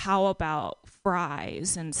 but how about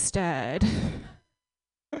fries instead?"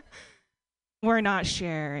 We're not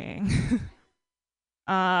sharing.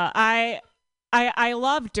 I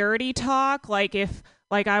love dirty talk. Like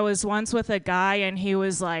I was once with a guy and he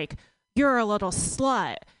was like, "You're a little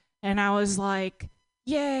slut." And I was like,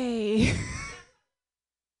 "Yay."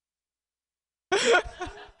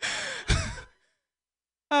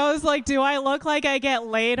 I was like, "Do I look like I get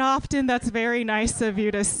laid often? That's very nice of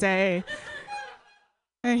you to say."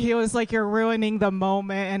 And he was like, "You're ruining the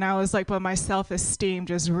moment." And I was like, "But my self-esteem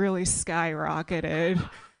just really skyrocketed.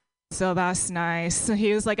 So that's nice." So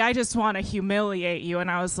he was like, "I just want to humiliate you."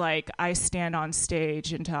 And I was like, "I stand on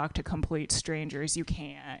stage and talk to complete strangers. You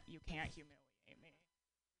can't humiliate me.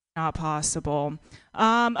 Not possible."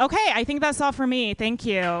 Okay, I think that's all for me. Thank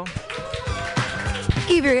you.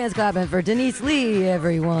 Keep your hands clapping for Denise Lee,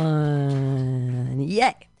 everyone.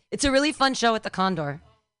 Yay. It's a really fun show at the Condor.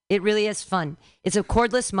 It really is fun. It's a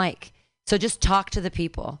cordless mic, so just talk to the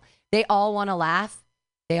people. They all want to laugh.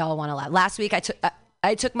 Last week I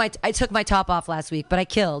took my top off last week, but I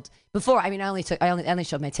killed. I only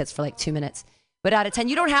showed my tits for like 2 minutes. But out of 10,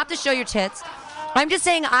 you don't have to show your tits. I'm just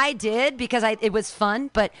saying I did because it was fun.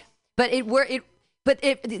 But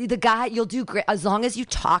the guy, you'll do great as long as you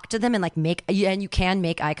talk to them and you can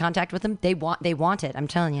make eye contact with them. They want it. I'm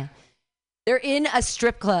telling you. They're in a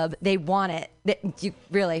strip club. They want it.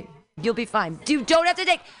 You'll be fine. You don't have to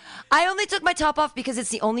take. I only took my top off because it's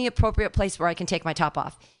the only appropriate place where I can take my top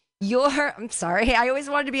off. I'm sorry. I always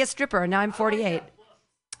wanted to be a stripper, and now I'm 48.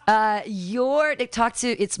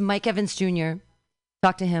 It's Mike Evans Jr.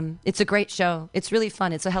 Talk to him. It's a great show. It's really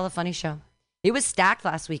fun. It's a hella funny show. It was stacked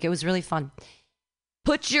last week. It was really fun.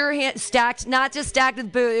 Put your hand stacked, not just stacked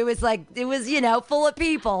with boo. It was full of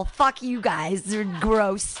people. Fuck you guys. They're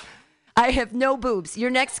gross. I have no boobs. Your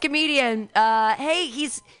next comedian, hey,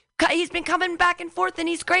 he's He's been coming back and forth, and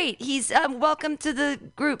he's great. He's welcome to the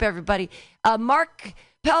group, everybody. Mark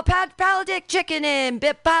Paladic Chicken in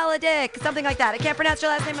Bip Paladic, something like that. I can't pronounce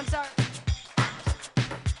your last name. I'm sorry.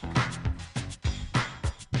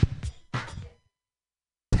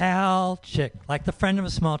 Pal Chick, like the friend of a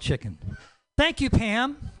small chicken. Thank you,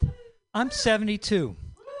 Pam. I'm 72.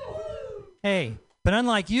 Hey, but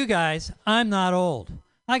unlike you guys, I'm not old.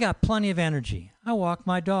 I got plenty of energy. I walk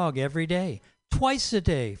my dog every day, twice a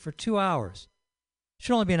day for 2 hours.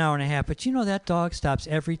 Should only be an hour and a half, but you know that dog stops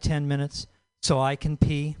every 10 minutes so I can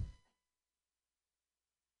pee.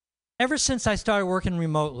 Ever since I started working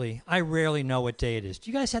remotely, I rarely know what day it is. Do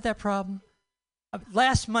you guys have that problem?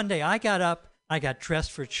 Last Monday, I got up, I got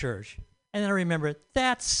dressed for church, and then I remembered,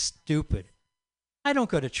 that's stupid. I don't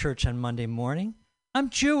go to church on Monday morning. I'm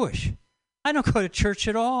Jewish. I don't go to church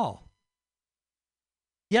at all.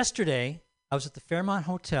 Yesterday, I was at the Fairmont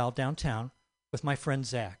Hotel downtown with my friend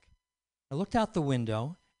Zach. I looked out the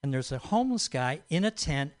window, and there's a homeless guy in a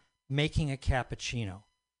tent making a cappuccino.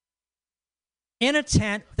 In a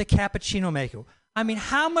tent with a cappuccino maker. I mean,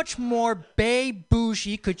 how much more bay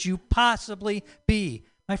bougie could you possibly be?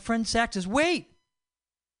 My friend Zach says, wait,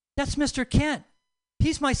 that's Mr. Kent.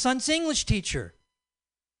 He's my son's English teacher.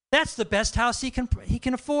 That's the best house he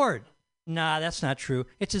can afford. Nah, that's not true.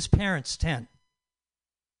 It's his parents' tent.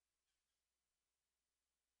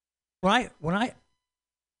 When I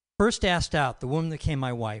first asked out the woman that became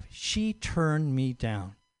my wife, she turned me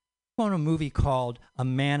down. I went on a movie called A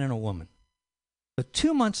Man and a Woman. But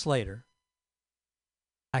 2 months later,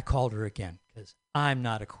 I called her again because I'm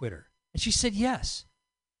not a quitter. And she said yes.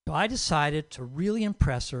 So I decided to really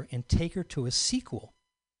impress her and take her to a sequel,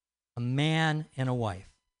 A Man and a Wife.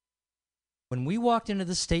 When we walked into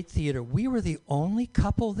the State Theater, we were the only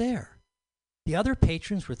couple there. The other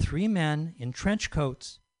patrons were 3 men in trench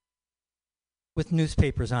coats with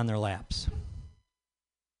newspapers on their laps.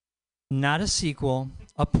 Not a sequel,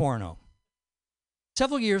 a porno.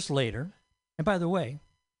 Several years later, and by the way,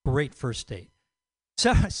 great first date.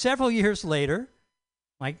 Several years later,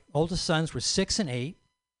 my oldest sons were 6 and 8.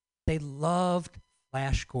 They loved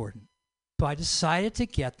Flash Gordon. So I decided to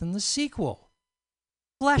get them the sequel,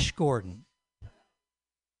 Flesh Gordon.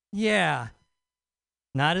 Yeah,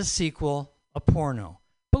 not a sequel, a porno.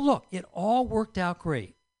 But look, it all worked out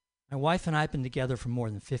great. My wife and I have been together for more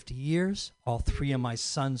than 50 years. All 3 of my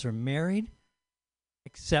sons are married,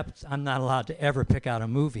 except I'm not allowed to ever pick out a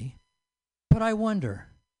movie. But I wonder,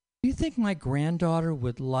 do you think my granddaughter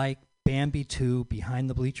would like Bambi 2 Behind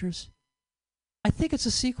the Bleachers? I think it's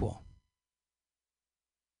a sequel.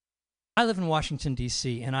 I live in Washington,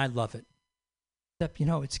 D.C., and I love it. Except,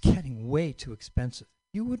 it's getting way too expensive.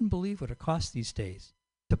 You wouldn't believe what it costs these days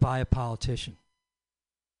to buy a politician.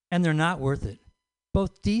 And they're not worth it.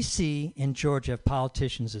 Both D.C. and Georgia have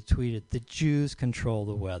politicians that tweeted, the Jews control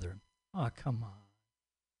the weather. Oh, come on.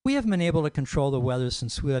 We haven't been able to control the weather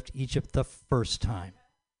since we left Egypt the first time.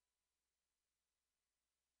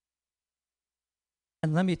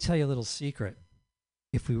 And let me tell you a little secret.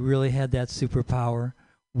 If we really had that superpower,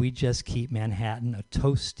 we'd just keep Manhattan a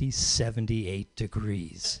toasty 78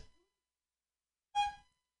 degrees.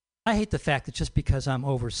 I hate the fact that just because I'm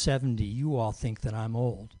over 70, you all think that I'm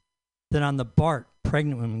old. That on the BART,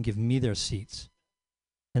 pregnant women give me their seats.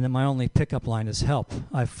 And that my only pickup line is help.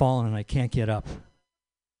 I've fallen and I can't get up.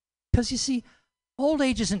 Because you see, old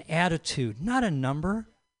age is an attitude, not a number.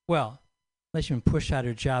 Well, unless you've been pushed out of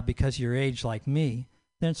your job because of your age like me,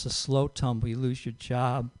 then it's a slow tumble. You lose your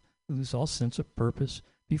job, you lose all sense of purpose.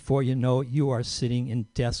 Before you know it, you are sitting in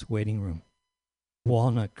death's waiting room.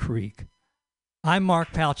 Walnut Creek. I'm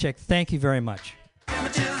Mark Palchik. Thank you very much.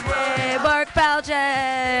 Hey, Mark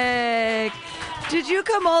Palchik. Did you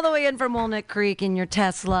come all the way in from Walnut Creek in your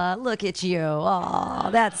Tesla? Look at you. Oh,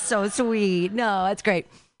 that's so sweet. No, that's great.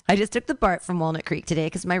 I just took the BART from Walnut Creek today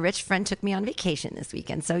because my rich friend took me on vacation this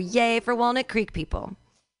weekend. So yay for Walnut Creek people.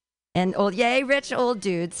 And yay, rich old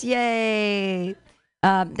dudes. Yay.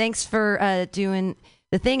 Thanks for doing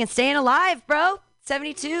the thing and staying alive, bro.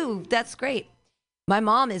 72. That's great. My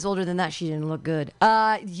mom is older than that. She didn't look good.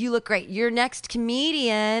 You look great. Your next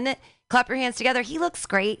comedian, clap your hands together. He looks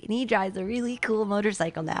great, and he drives a really cool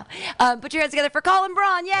motorcycle now. Put your hands together for Colin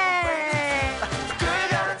Braun. Yay!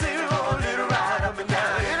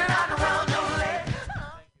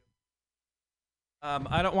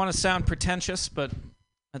 I don't want to sound pretentious, but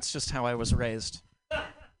that's just how I was raised.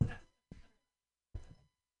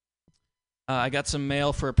 I got some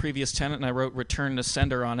mail for a previous tenant, and I wrote "Return to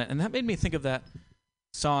Sender" on it, and that made me think of that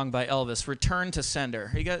song by Elvis, "Return to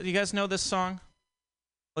Sender." You guys know this song?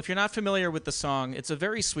 Well, if you're not familiar with the song, it's a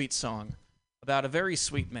very sweet song about a very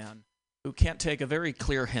sweet man who can't take a very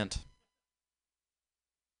clear hint.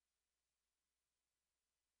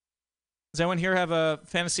 Does anyone here have a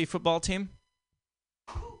fantasy football team?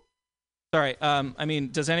 Sorry,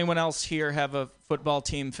 does anyone else here have a football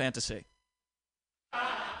team fantasy?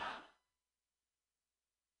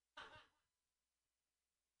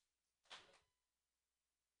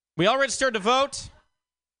 We all registered to vote.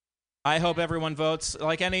 I hope everyone votes.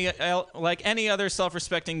 Like any other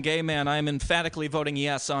self-respecting gay man, I am emphatically voting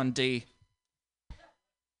yes on D.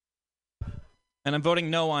 And I'm voting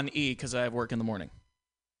no on E because I have work in the morning.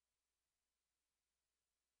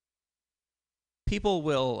 People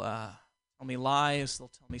will tell me lies. They'll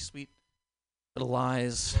tell me sweet little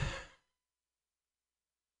lies.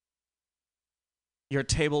 Your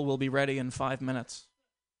table will be ready in 5 minutes.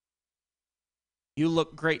 You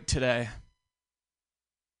look great today.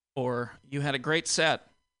 Or you had a great set.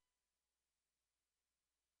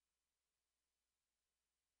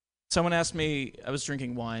 Someone asked me, I was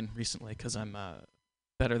drinking wine recently because I'm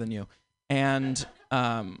better than you. And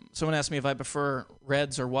someone asked me if I prefer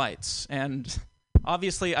reds or whites. And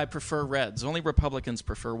obviously I prefer reds. Only Republicans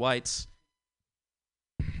prefer whites.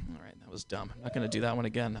 All right, that was dumb. I'm not going to do that one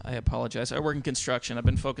again. I apologize. I work in construction. I've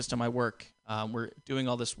been focused on my work. We're doing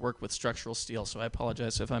all this work with structural steel, so I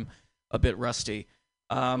apologize if I'm a bit rusty.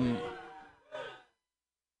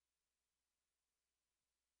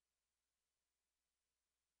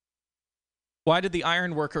 Why did the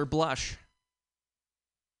iron worker blush?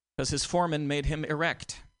 Because his foreman made him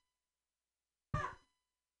erect.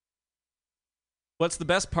 What's the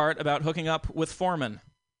best part about hooking up with foremen?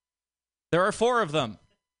 There are 4 of them.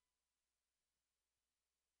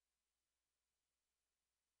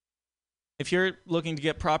 If you're looking to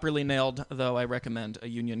get properly nailed, though, I recommend a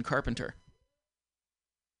union carpenter.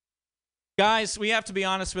 Guys, we have to be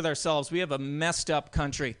honest with ourselves. We have a messed up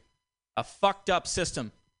country, a fucked up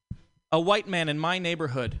system. A white man in my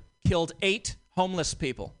neighborhood killed 8 homeless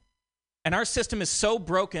people. And our system is so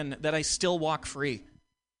broken that I still walk free.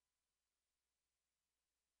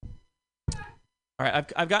 All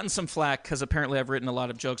right, I've gotten some flack because apparently I've written a lot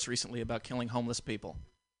of jokes recently about killing homeless people.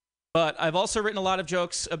 But I've also written a lot of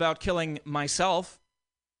jokes about killing myself.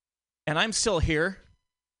 And I'm still here,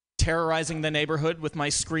 terrorizing the neighborhood with my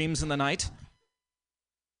screams in the night.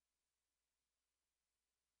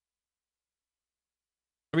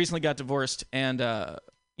 I recently got divorced, and a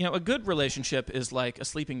good relationship is like a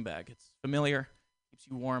sleeping bag. It's familiar, keeps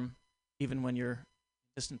you warm, even when you're in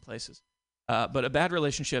distant places. But a bad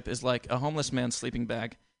relationship is like a homeless man's sleeping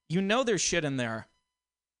bag. You know there's shit in there,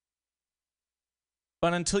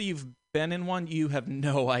 but until you've been in one, you have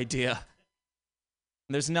no idea.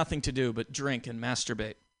 And there's nothing to do but drink and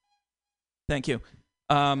masturbate. Thank you.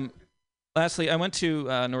 Lastly, I went to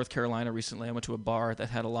North Carolina recently. I went to a bar that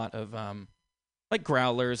had a lot of like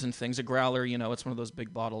growlers and things. A growler, it's one of those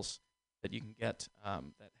big bottles that you can get that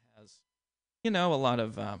has, a lot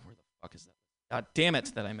of, where the fuck is that? God damn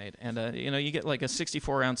it, that I made. And, you get like a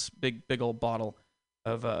 64-ounce big old bottle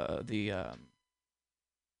of the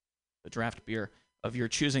draft beer of your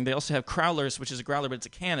choosing. They also have crowlers, which is a growler, but it's a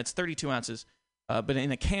can. It's 32 ounces, but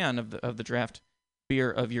in a can of the draft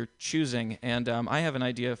beer of your choosing. And I have an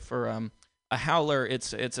idea for a howler.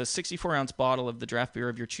 It's a 64-ounce bottle of the draft beer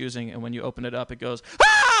of your choosing, and when you open it up, it goes,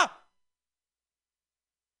 ah!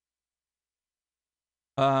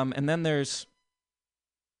 And then there's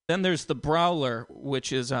the Browler,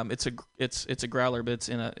 which is it's a growler, but it's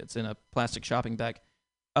in a plastic shopping bag.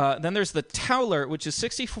 Then there's the Towler, which is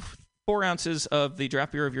 64 ounces of the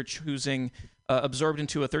draft beer of your choosing, absorbed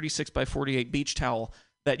into a 36 by 48 beach towel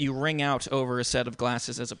that you wring out over a set of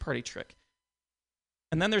glasses as a party trick.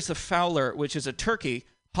 And then there's the Fowler, which is a turkey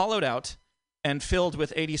hollowed out and filled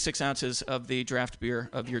with 86 ounces of the draft beer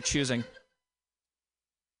of your choosing.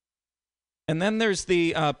 And then there's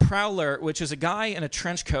the Prowler, which is a guy in a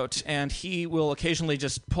trench coat, and he will occasionally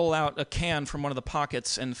just pull out a can from one of the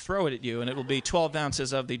pockets and throw it at you, and it will be 12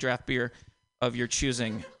 ounces of the draft beer of your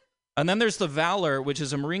choosing. And then there's the Valor, which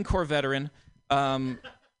is a Marine Corps veteran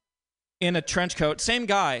in a trench coat. Same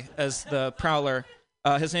guy as the Prowler.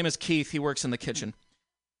 His name is Keith. He works in the kitchen.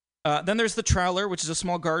 Then there's the Trowler, which is a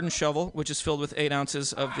small garden shovel, which is filled with 8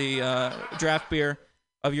 ounces of the draft beer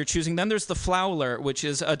of your choosing. Then there's the Flowler, which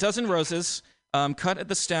is a dozen roses cut at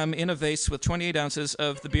the stem in a vase with 28 ounces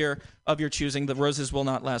of the beer of your choosing. The roses will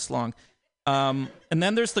not last long. And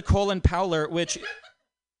then there's the Colin Powler, which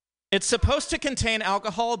it's supposed to contain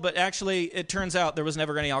alcohol, but actually it turns out there was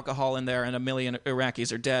never any alcohol in there, and 1 million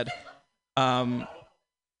Iraqis are dead. And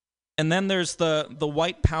then there's the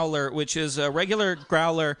White Powler, which is a regular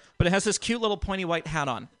growler, but it has this cute little pointy white hat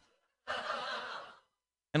on.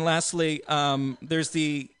 And lastly, there's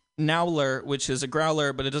the Nowler, which is a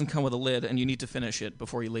growler, but it doesn't come with a lid, and you need to finish it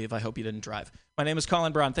before you leave. I hope you didn't drive. My name is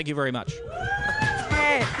Colin Braun. Thank you very much.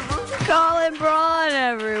 Hey, Colin Braun,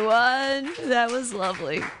 everyone. That was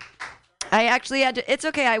lovely. I actually had to, it's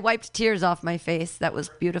okay. I wiped tears off my face. That was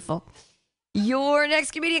beautiful. Your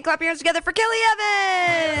next comedian, clap your hands together for Kelly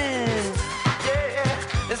Evans.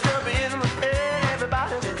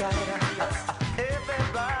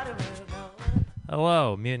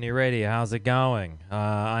 Hello, Mutiny Radio. How's it going?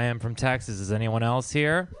 I am from Texas. Is anyone else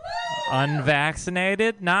here?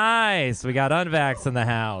 Unvaccinated? Nice. We got unvax in the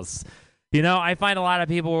house. You know, I find a lot of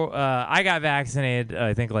people, I got vaccinated,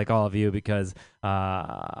 I think like all of you, because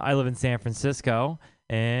I live in San Francisco,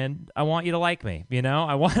 and I want you to like me, you know?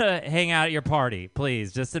 I want to hang out at your party.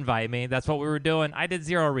 Please, just invite me. That's what we were doing. I did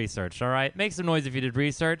zero research, all right? Make some noise if you did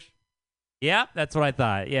research. Yeah, that's what I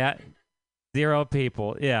thought. Yeah, 0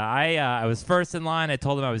 people. Yeah, I was first in line. I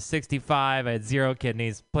told them I was 65. I had 0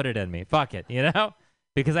 kidneys. Put it in me. Fuck it, you know?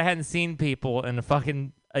 Because I hadn't seen people in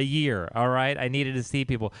a year, all right? I needed to see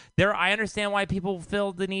people. I understand why people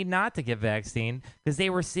feel the need not to get vaccine, because they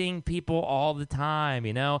were seeing people all the time,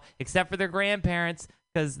 you know, except for their grandparents,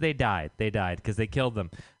 because they died. They died because they killed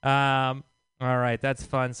them. All right, that's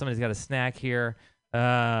fun. Somebody's got a snack here.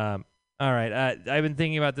 All right, I've been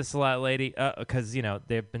thinking about this a lot lately, because, you know,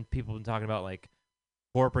 people been talking about, like,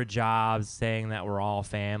 corporate jobs, saying that we're all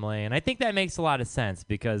family, and I think that makes a lot of sense,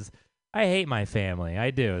 because I hate my family.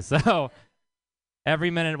 I do. So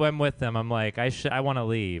every minute when I'm with them, I'm like, I want to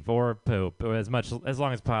leave or poop as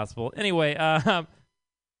long as possible. Anyway, I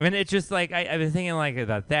mean, it's just like I've been thinking like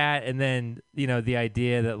about that, and then, you know, the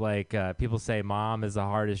idea that like people say mom is the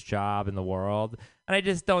hardest job in the world, and I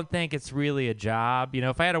just don't think it's really a job. You know,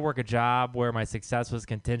 if I had to work a job where my success was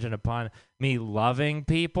contingent upon me loving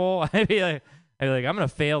people, I'd be like I'm gonna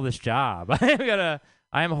fail this job.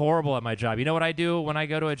 I'm horrible at my job. You know what I do when I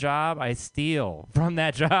go to a job? I steal from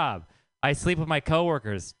that job. I sleep with my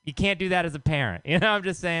coworkers. You can't do that as a parent. You know, I'm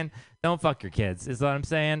just saying, don't fuck your kids, is what I'm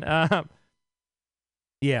saying.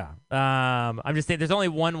 Yeah. I'm just saying there's only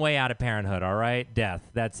one way out of parenthood, all right? Death.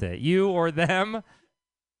 That's it. You or them,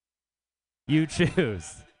 you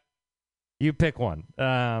choose. You pick one.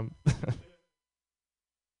 Oh,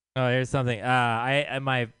 here's something.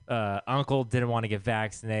 My uncle didn't want to get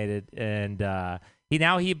vaccinated, and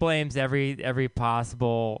he blames every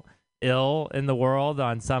possible ill in the world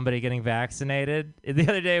on somebody getting vaccinated. The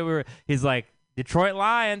other day he's like, Detroit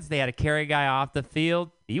Lions, they had to carry a guy off the field.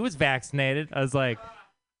 He was vaccinated. I was like,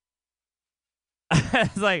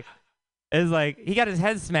 it's like he got his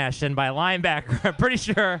head smashed in by a linebacker. I'm pretty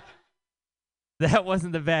sure that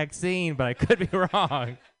wasn't the vaccine, but I could be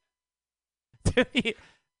wrong.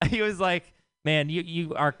 He was like, man,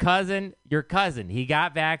 your cousin, he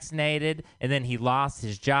got vaccinated, and then he lost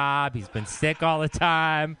his job. He's been sick all the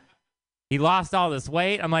time. He lost all this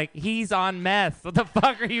weight. I'm like, he's on meth. What the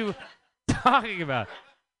fuck are you talking about?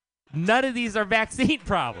 None of these are vaccine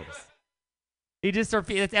problems.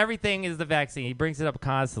 Everything is the vaccine. He brings it up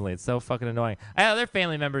constantly. It's so fucking annoying. I had other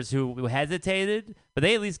family members who hesitated, but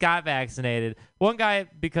they at least got vaccinated. One guy,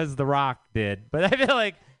 because The Rock did. But I feel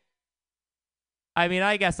like,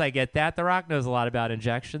 I guess I get that. The Rock knows a lot about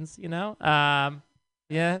injections, you know?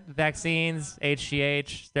 Yeah, vaccines,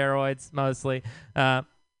 HGH, steroids, mostly.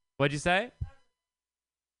 What'd you say?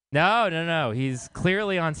 No. He's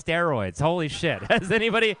clearly on steroids. Holy shit. Has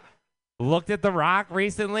anybody looked at The Rock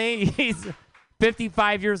recently? He's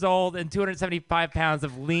 55 years old and 275 pounds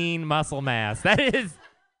of lean muscle mass.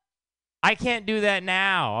 I can't do that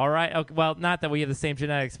now, all right? Okay, well, not that we have the same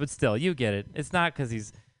genetics, but still, you get it. It's not because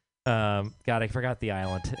he's, God, I forgot the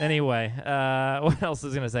island. Anyway, what else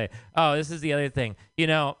was I going to say? Oh, this is the other thing. You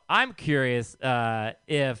know, I'm curious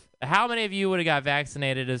how many of you would have got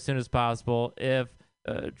vaccinated as soon as possible if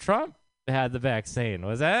Trump had the vaccine?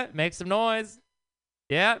 Was that? Make some noise.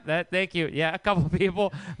 Yeah, thank you. Yeah, a couple of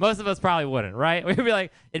people. Most of us probably wouldn't, right? We'd be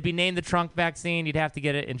like, it'd be named the trunk vaccine. You'd have to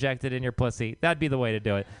get it injected in your pussy. That'd be the way to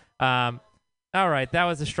do it. All right, that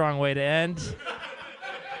was a strong way to end.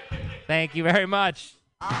 Thank you very much.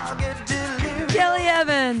 Kelly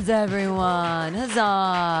Evans, everyone.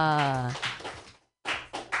 Huzzah.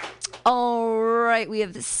 All right, we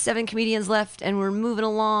have 7 comedians left, and we're moving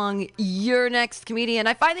along. Your next comedian.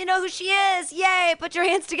 I finally know who she is. Yay! Put your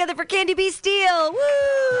hands together for Candy B. Steele. Woo!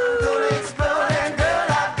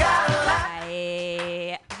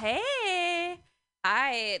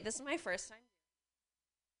 Hi. This is my first time.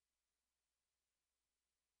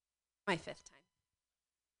 My 5th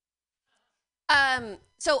time.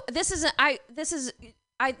 So this is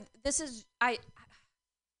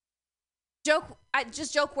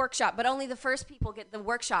just joke workshop, but only the first people get the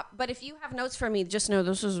workshop. But if you have notes for me, just know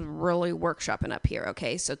this is really workshopping up here,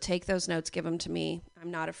 okay? So take those notes, give them to me. I'm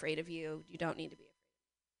not afraid of you. You don't need to be afraid.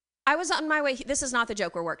 I was on my way. This is not the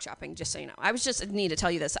joke we're workshopping, just so you know. I need to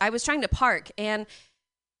tell you this. I was trying to park, and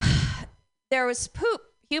there was poop,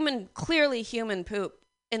 clearly human poop,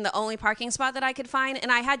 in the only parking spot that I could find.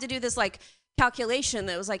 And I had to do this, like, calculation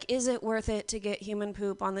that was like, is it worth it to get human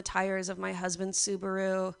poop on the tires of my husband's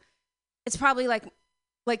Subaru? It's probably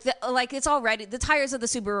it's already, the tires of the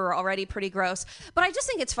Subaru are already pretty gross. But I just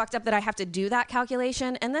think it's fucked up that I have to do that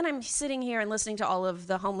calculation. And then I'm sitting here and listening to all of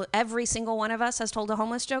the homeless, every single one of us has told a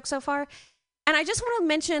homeless joke so far. And I just want to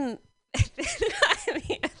mention,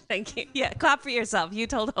 thank you. Yeah, clap for yourself. You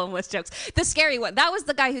told homeless jokes. The scary one. That was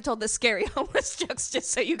the guy who told the scary homeless jokes,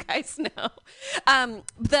 just so you guys know.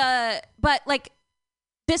 But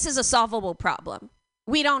this is a solvable problem.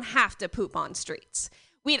 We don't have to poop on streets.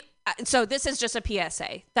 So this is just a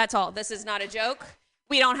PSA. That's all. This is not a joke.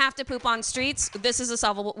 We don't have to poop on streets. This is a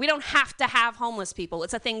solvable. We don't have to have homeless people.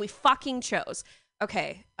 It's a thing we fucking chose.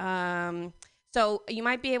 Okay. So you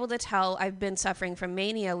might be able to tell I've been suffering from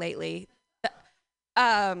mania lately.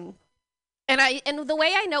 And the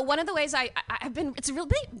way I know, one of the ways I've been, it's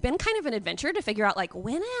really been kind of an adventure to figure out, like,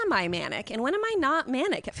 when am I manic and when am I not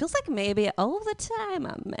manic? It feels like maybe all the time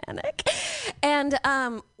I'm manic. And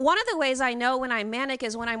one of the ways I know when I'm manic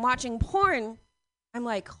is when I'm watching porn. I'm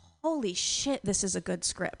like, holy shit, this is a good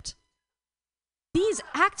script. These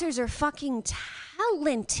actors are fucking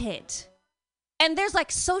talented. And there's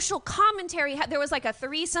like social commentary. There was like a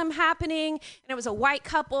threesome happening, and it was a white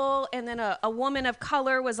couple, and then a woman of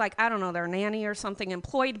color was like, I don't know, their nanny or something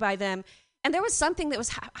employed by them. And there was something that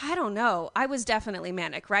was, I don't know. I was definitely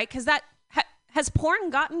manic, right? Because has porn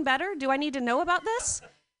gotten better? Do I need to know about this?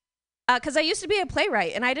 Because I used to be a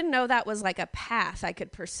playwright, and I didn't know that was like a path I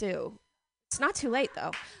could pursue. It's not too late,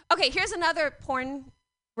 though. Okay, here's another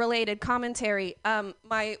porn-related commentary.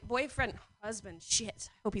 My husband, shit,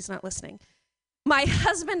 I hope he's not listening. My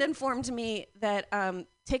husband informed me that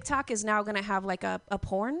TikTok is now going to have like a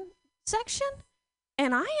porn section,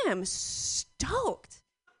 and I am stoked.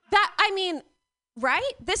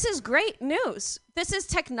 Right? This is great news. This is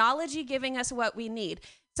technology giving us what we need.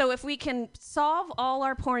 So if we can solve all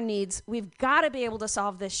our porn needs, we've got to be able to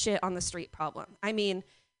solve this shit on the street problem. I mean,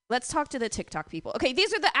 let's talk to the TikTok people. Okay,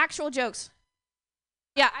 these are the actual jokes.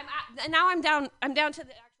 Yeah, I'm down to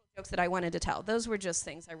the jokes that I wanted to tell. Those were just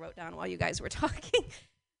things I wrote down while you guys were talking.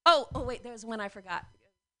 Oh wait, there's one I forgot.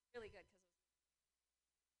 Really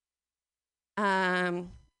good.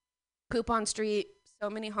 Poop on street, so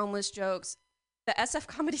many homeless jokes. The SF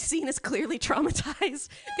comedy scene is clearly traumatized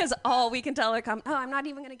because all we can tell are I'm not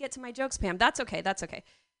even going to get to my jokes, Pam. That's okay.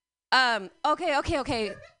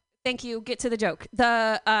 Okay. Thank you. Get to the joke.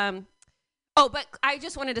 But I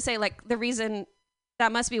just wanted to say, like, the reason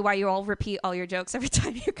that must be why you all repeat all your jokes every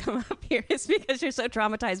time you come up here is because you're so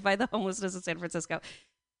traumatized by the homelessness of San Francisco.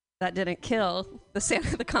 That didn't kill.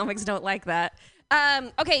 The comics don't like that.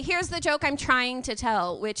 Okay, here's the joke I'm trying to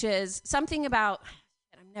tell, which is something about,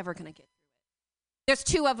 I'm never going to get through it. There's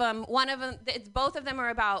two of them. One of them, both of them are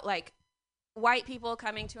about, like, white people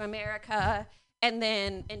coming to America and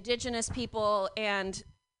then indigenous people. And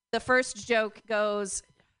the first joke goes,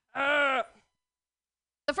 like,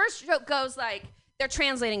 they're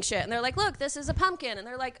translating shit, and they're like, look, this is a pumpkin. And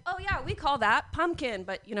they're like, oh, yeah, we call that pumpkin,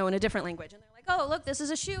 but, in a different language. And they're like, oh, look, this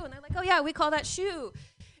is a shoe. And they're like, oh, yeah, we call that shoe.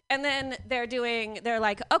 And then they're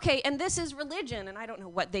like, okay, and this is religion. And I don't know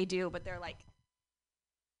what they do, but they're like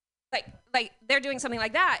they're doing something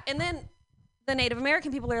like that. And then the Native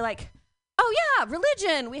American people are like, oh, yeah,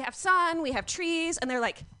 religion. We have sun, we have trees. And they're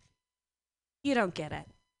like, you don't get it.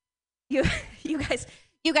 You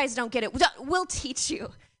guys don't get it. We'll teach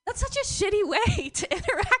you. That's such a shitty way to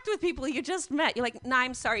interact with people you just met. You're like, nah,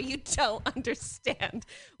 I'm sorry, you don't understand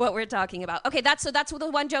what we're talking about. Okay, that's the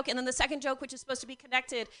one joke. And then the second joke, which is supposed to be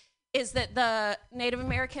connected, is that the Native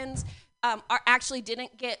Americans actually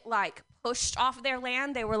didn't get, like, pushed off their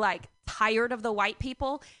land. They were, like, tired of the white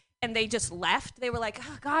people, and they just left. They were like,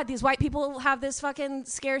 oh, God, these white people have this fucking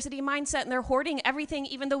scarcity mindset, and they're hoarding everything,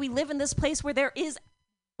 even though we live in this place where there is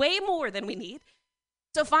way more than we need.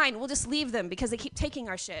 So fine, we'll just leave them because they keep taking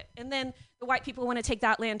our shit. And then the white people want to take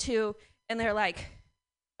that land too, and they're like,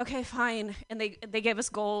 okay, fine. And they gave us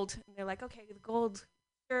gold, and they're like, okay, the gold,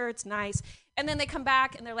 sure, it's nice. And then they come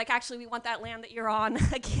back, and they're like, actually, we want that land that you're on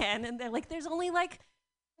again. And they're like, there's only like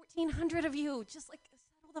 1,400 of you. Just like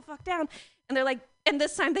settle the fuck down. And they're like, and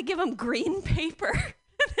this time they give them green paper.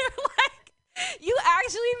 And they're like, you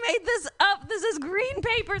actually made this up. This is green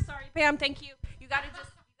paper. Sorry, Pam. Thank you. You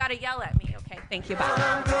gotta yell at me, okay? Okay, thank you.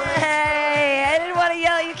 Bye. Hey, I didn't want to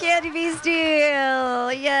yell at you, Candy Bee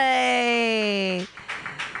Steele. Yay.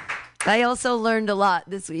 I also learned a lot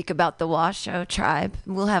this week about the Washoe tribe.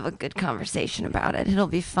 We'll have a good conversation about it. It'll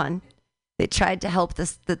be fun. They tried to help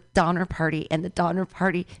the Donner Party, and the Donner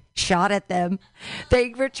Party shot at them.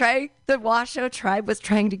 The Washoe tribe was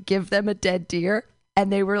trying to give them a dead deer,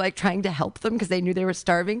 and they were like trying to help them because they knew they were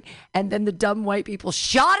starving. And then the dumb white people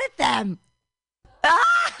shot at them.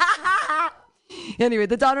 Anyway,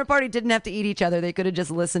 the Donner Party didn't have to eat each other. They could have just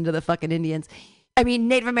listened to the fucking Indians. I mean,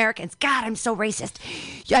 Native Americans. God, I'm so racist.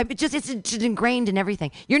 Yeah, it's just ingrained in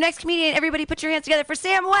everything. Your next comedian, everybody put your hands together for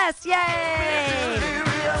Sam West. Yay!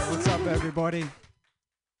 What's up, everybody?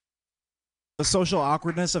 The social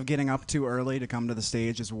awkwardness of getting up too early to come to the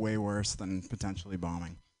stage is way worse than potentially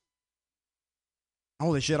bombing.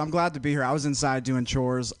 Holy shit, I'm glad to be here. I was inside doing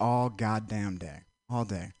chores all goddamn day. All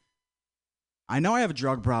day. I know I have a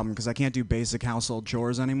drug problem because I can't do basic household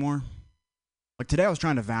chores anymore. Like today I was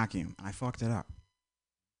trying to vacuum, and I fucked it up.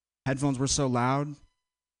 Headphones were so loud,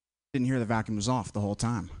 didn't hear the vacuum was off the whole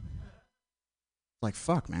time. Like,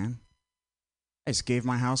 fuck, man. I just gave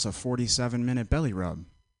my house a 47-minute belly rub.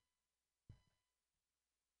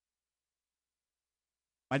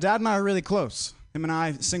 My dad and I are really close. Him and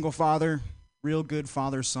I, single father, real good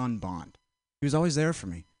father-son bond. He was always there for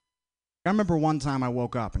me. I remember one time I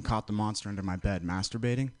woke up and caught the monster under my bed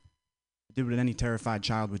masturbating. I did what any terrified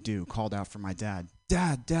child would do, called out for my dad.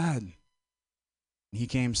 Dad, Dad. And he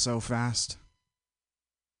came so fast.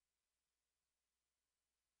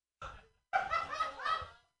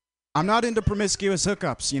 I'm not into promiscuous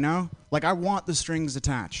hookups, you know? Like, I want the strings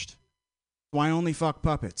attached. So I only fuck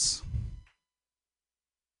puppets.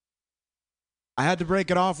 I had to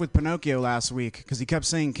break it off with Pinocchio last week because he kept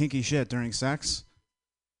saying kinky shit during sex.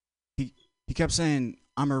 He kept saying,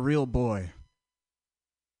 I'm a real boy.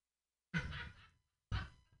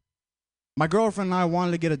 My girlfriend and I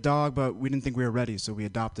wanted to get a dog, but we didn't think we were ready, so we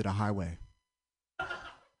adopted a highway.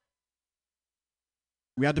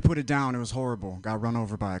 We had to put it down. It was horrible. Got run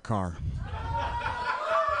over by a car.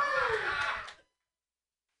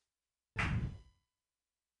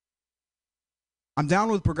 I'm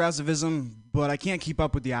down with progressivism, but I can't keep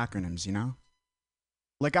up with the acronyms, you know?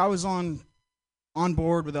 Like, I was on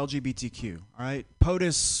board with LGBTQ, all right?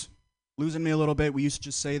 POTUS, losing me a little bit. We used to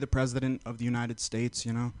just say the President of the United States,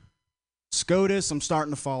 you know? SCOTUS, I'm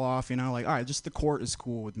starting to fall off, you know? Like, all right, just the court is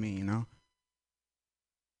cool with me, you know?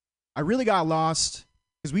 I really got lost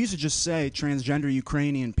because we used to just say transgender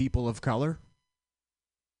Ukrainian people of color.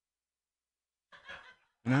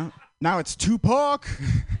 You know? Now it's Tupac.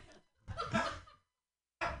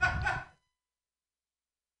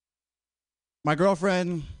 My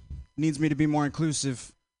girlfriend needs me to be more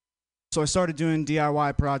inclusive, so I started doing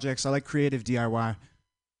DIY projects. I like creative DIY.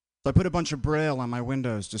 So I put a bunch of braille on my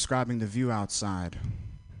windows describing the view outside.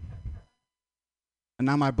 And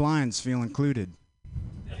now my blinds feel included.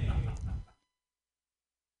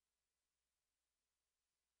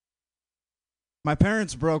 My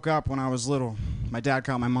parents broke up when I was little. My dad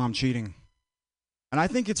caught my mom cheating. And I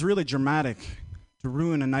think it's really dramatic to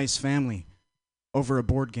ruin a nice family over a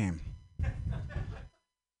board game.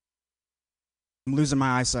 I'm losing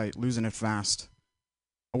my eyesight, losing it fast.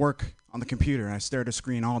 I work on the computer, I stare at a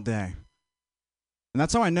screen all day. And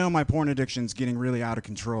that's how I know my porn addiction's getting really out of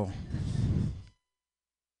control.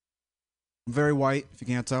 I'm very white, if you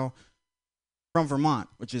can't tell. From Vermont,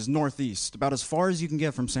 which is northeast, about as far as you can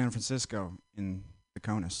get from San Francisco in the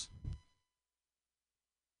CONUS.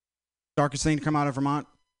 Darkest thing to come out of Vermont,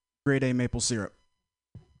 grade A maple syrup.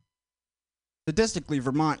 Statistically,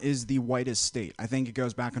 Vermont is the whitest state. I think it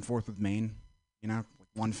goes back and forth with Maine. You know,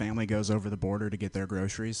 one family goes over the border to get their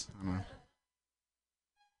groceries. I don't know.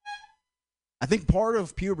 I think part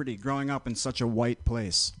of puberty, growing up in such a white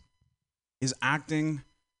place, is acting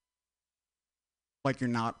like you're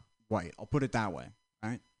not white. I'll put it that way,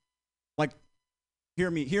 right? Like, hear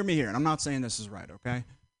me here, and I'm not saying this is right, okay?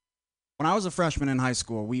 When I was a freshman in high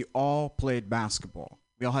school, we all played basketball.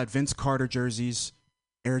 We all had Vince Carter jerseys,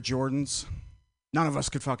 Air Jordans. None of us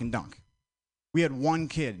could fucking dunk. We had one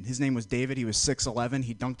kid. His name was David. He was 6'11".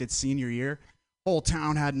 He dunked it senior year. Whole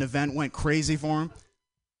town had an event, went crazy for him.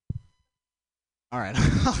 All right,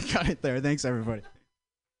 I'll cut it there. Thanks, everybody.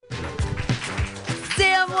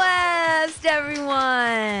 Sam West,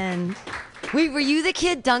 everyone. Wait, were you the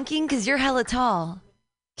kid dunking? Because you're hella tall.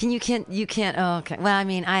 You can't, oh, okay. Well, I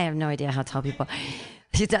mean, I have no idea how tall people are.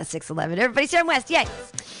 He's not 6'11". Everybody, Sam West, yay.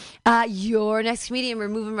 Your next comedian, we're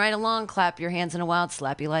moving right along. Clap your hands in a wild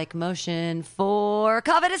slappy-like motion for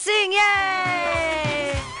Kaveh to sing.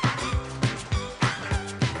 Yay!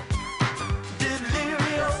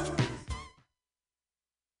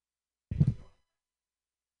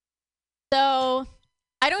 So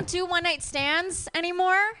I don't do one night stands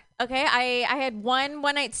anymore. Okay, I had one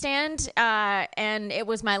night stand, and it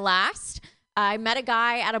was my last. I met a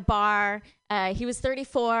guy at a bar. He was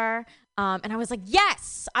 34, and I was like,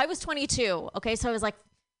 yes. I was 22. Okay, so I was like,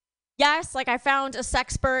 yes. Like I found a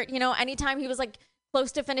sexpert. You know, anytime he was like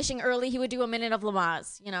close to finishing early, he would do a minute of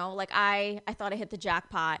Lamaze. You know, like I thought I hit the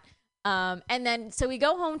jackpot. And then so we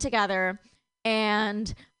go home together,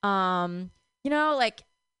 and you know, like.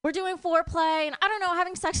 We're doing foreplay, and I don't know,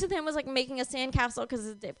 having sex with him was like making a sandcastle because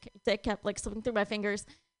his dick kept like slipping through my fingers,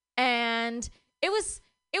 and it was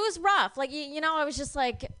rough. Like you know, I was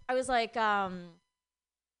like, what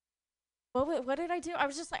did I do? I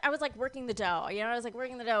was like working the dough. You know, I was like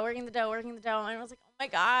working the dough, and I was like, oh my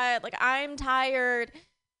god, like I'm tired.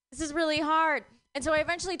 This is really hard. And so I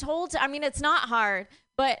eventually told him. I mean, it's not hard,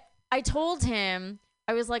 but I told him.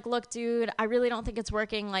 I was like, look, dude, I really don't think it's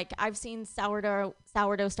working. Like, I've seen sourdough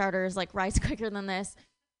starters like rise quicker than this.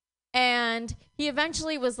 And he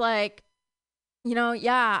eventually was like, you know,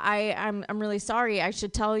 yeah, I'm really sorry. I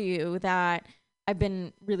should tell you that I've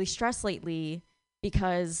been really stressed lately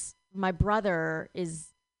because my brother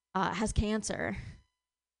has cancer.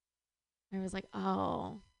 I was like,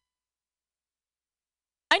 oh.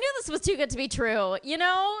 I knew this was too good to be true. You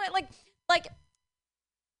know, like.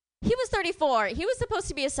 He was 34. He was supposed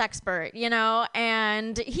to be a sexpert, you know,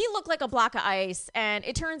 and he looked like a block of ice. And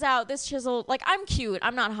it turns out this chiseled, like, I'm cute,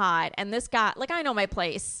 I'm not hot, and this guy, like, I know my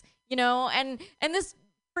place, you know, and this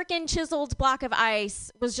freaking chiseled block of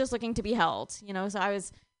ice was just looking to be held, you know. So I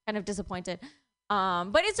was kind of disappointed,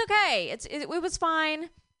 but it's okay. It was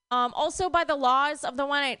fine. Also, by the laws of the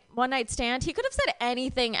one night stand, he could have said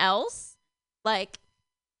anything else, like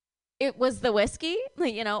it was the whiskey,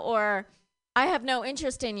 you know, or I have no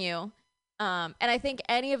interest in you. And I think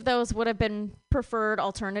any of those would have been preferred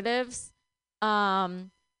alternatives. But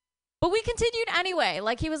we continued anyway.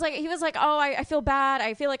 Like he was like, oh, I feel bad.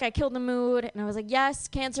 I feel like I killed the mood. And I was like, yes,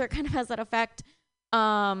 cancer kind of has that effect.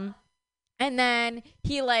 And then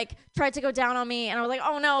he like tried to go down on me, and I was like,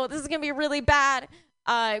 oh no, this is going to be really bad.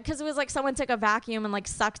 Cause it was like someone took a vacuum and like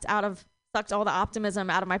sucked all the optimism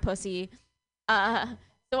out of my pussy.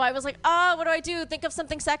 So I was like, oh, what do I do? Think of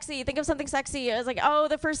something sexy. I was like, oh,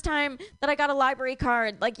 the first time that I got a library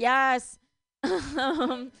card. Like, yes.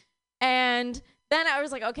 And then I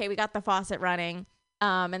was like, okay, we got the faucet running.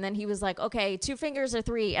 And then he was like, okay, 2 fingers or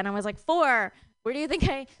 3. And I was like, 4. Where do you think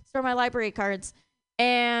I store my library cards?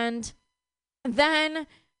 And then,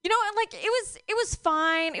 you know, like it was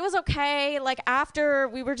fine. It was okay. Like after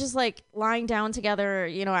we were just like lying down together,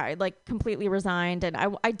 you know, I like completely resigned, and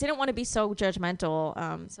I didn't want to be so judgmental.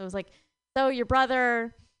 So I was like, so your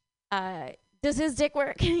brother, does his dick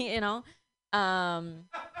work? You know? And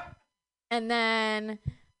then,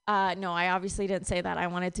 no, I obviously didn't say that. I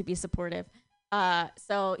wanted to be supportive.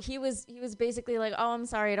 So he was basically like, oh, I'm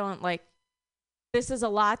sorry. I don't like, this is a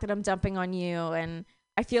lot that I'm dumping on you. And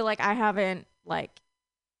I feel like I haven't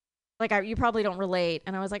you probably don't relate.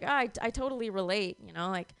 And I was like, oh, I totally relate. You know,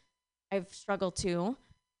 like I've struggled too.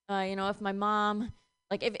 You know, if my mom,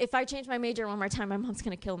 like if I change my major one more time, my mom's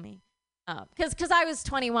going to kill me. Cause I was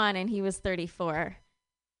 21 and he was 34.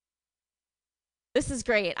 This is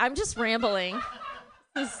great. I'm just rambling.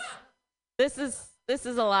 This is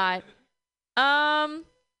a lot.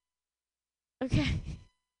 Okay.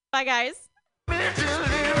 Bye guys.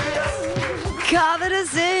 Kavita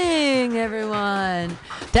Singh, everyone.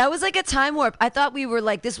 That was like a time warp. I thought we were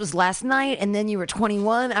like, this was last night, and then you were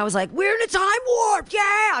 21. I was like, we're in a time warp.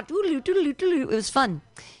 Yeah. It was fun.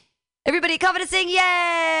 Everybody, Kavita Singh,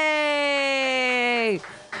 yay!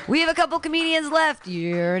 We have a couple comedians left.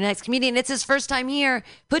 Your next comedian, it's his first time here.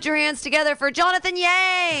 Put your hands together for Jonathan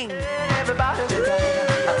Yang. Everybody will know.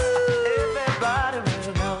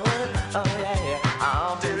 Oh, yeah.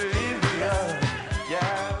 I'll believe you.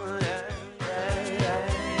 Yeah.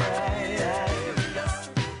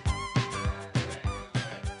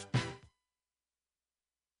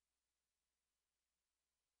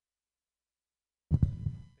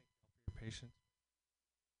 Patience.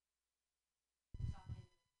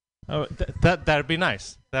 Oh, that'd be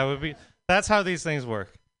nice. That's how these things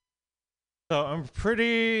work. So I'm a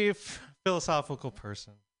pretty philosophical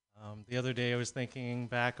person. The other day I was thinking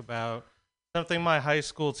back about something my high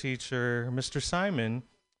school teacher, Mr. Simon,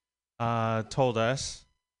 told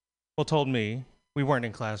me. We weren't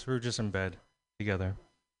in class. We were just in bed together.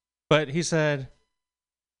 But he said,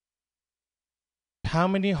 how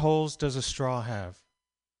many holes does a straw have?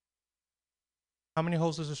 How many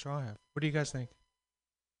holes does a straw have? What do you guys think?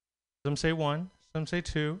 Some say 1, some say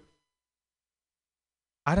 2.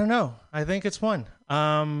 I don't know. I think it's 1.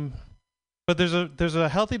 But but there's a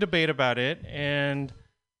healthy debate about it, and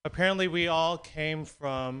apparently we all came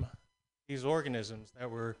from these organisms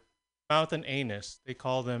that were mouth and anus. They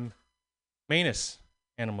call them manus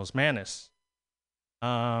animals, manus.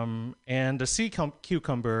 And the sea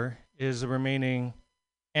cucumber is a remaining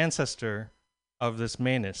ancestor of this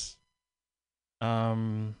manus.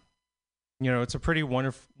 It's a pretty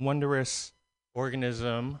wondrous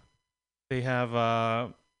organism. They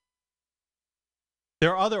have there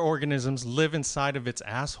are other organisms live inside of its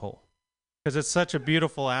asshole because it's such a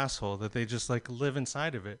beautiful asshole that they just like live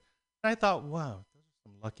inside of it. And I thought, wow, those are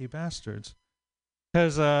some lucky bastards.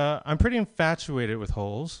 Because I'm pretty infatuated with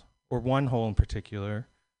holes, or one hole in particular.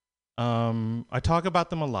 I talk about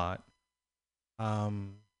them a lot,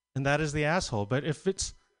 and that is the asshole. But if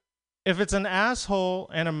it's an asshole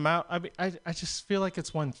and a mouth, I just feel like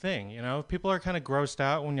it's one thing. People are kind of grossed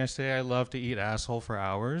out when I say I love to eat asshole for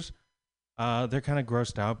hours. They're kind of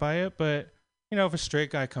grossed out by it. But if a straight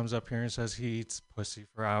guy comes up here and says he eats pussy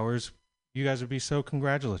for hours, you guys would be so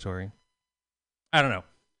congratulatory. I don't know.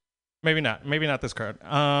 Maybe not. Maybe not this card.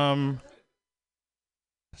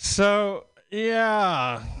 So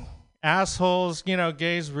yeah, assholes.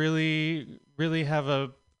 Gays really have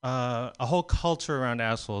a whole culture around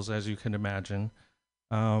assholes, as you can imagine.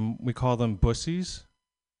 We call them bussies.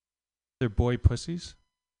 They're boy pussies.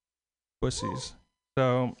 Pussies.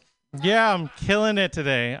 So yeah, I'm killing it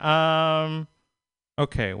today.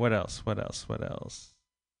 Okay, what else?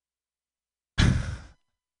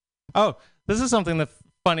 Oh, this is something that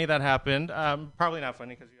funny that happened. Probably not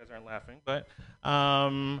funny because you guys aren't laughing, but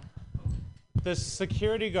the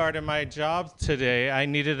security guard at my job today, I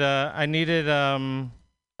needed a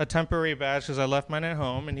temporary badge because I left mine at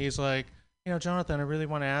home, and he's like, Jonathan, I really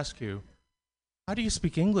want to ask you, how do you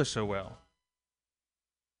speak English so well?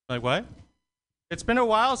 Like, what? It's been a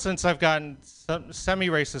while since I've gotten some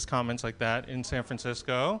semi-racist comments like that in San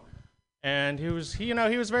Francisco, and he was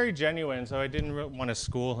very genuine, so I didn't really want to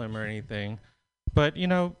school him or anything. But,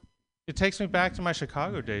 it takes me back to my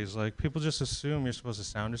Chicago days. Like, people just assume you're supposed to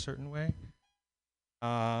sound a certain way.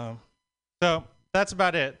 So that's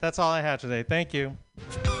about it. That's all I had today. Thank you.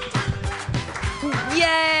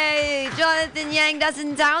 Yay! Jonathan Yang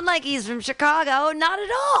doesn't sound like he's from Chicago. Not at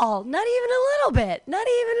all. Not even a little bit. Not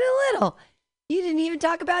even a little. You didn't even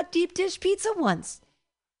talk about deep dish pizza once.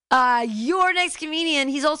 Your next comedian,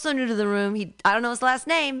 he's also new to the room. I don't know his last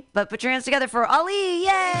name, but put your hands together for Ali.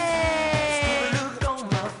 Yay!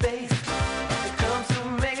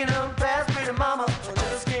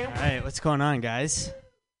 All right, what's going on, guys?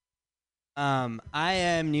 I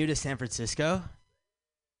am new to San Francisco.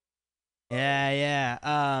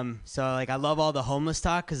 Yeah. So I love all the homeless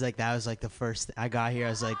talk because that was the first I got here. I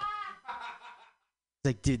was like,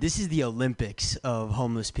 dude, this is the Olympics of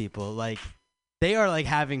homeless people. They are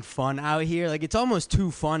having fun out here. It's almost too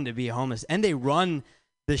fun to be homeless, and they run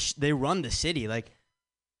the city.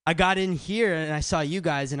 I got in here and I saw you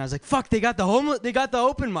guys, and I was like, fuck, they got the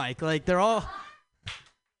open mic. They're all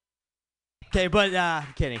okay, but I'm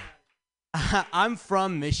kidding. I'm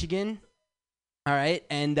from Michigan, all right,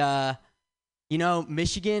 and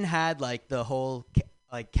Michigan had the whole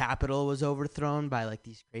capital was overthrown by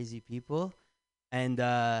these crazy people, and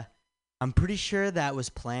I'm pretty sure that was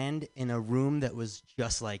planned in a room that was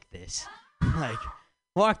just like this.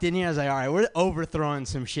 Walked in here, I was like, all right, we're overthrowing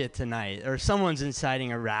some shit tonight, or someone's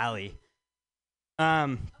inciting a rally.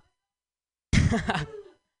 No,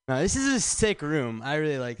 this is a sick room. I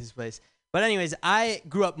really like this place. But anyways, I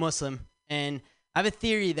grew up Muslim, and I have a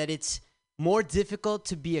theory that it's more difficult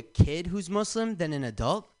to be a kid who's Muslim than an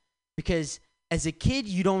adult, because as a kid,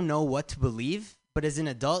 you don't know what to believe, but as an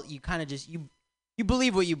adult, you kind of just, you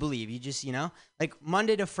believe what you believe. You just,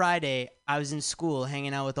 Monday to Friday, I was in school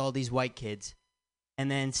hanging out with all these white kids. And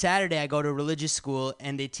then Saturday, I go to religious school,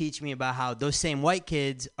 and they teach me about how those same white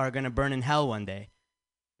kids are going to burn in hell one day.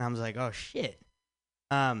 And I was like, oh, shit.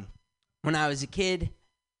 When I was a kid,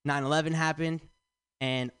 9/11 happened,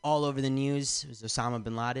 and all over the news, it was Osama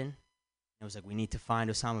bin Laden. It was we need to find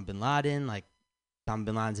Osama bin Laden. Osama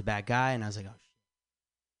bin Laden's a bad guy. And I was like, oh, shit.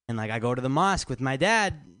 And, I go to the mosque with my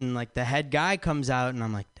dad, and, the head guy comes out, and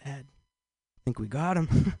I'm like, Dad, I think we got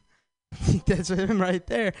him. That's him right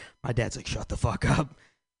there. My dad's like, shut the fuck up.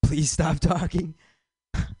 Please stop talking.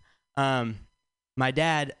 My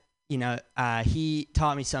dad, he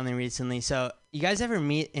taught me something recently. So you guys ever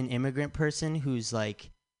meet an immigrant person who's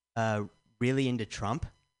really into Trump?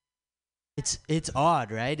 It's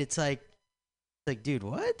odd, right? It's like, dude,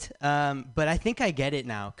 what? But I think I get it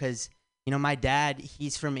now because, my dad,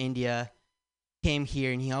 he's from India, came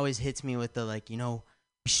here, and he always hits me with the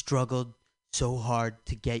we struggled so hard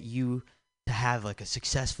to get you to have like a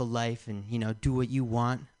successful life and, you know, do what you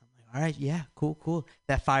want. I'm like, all right, yeah, cool.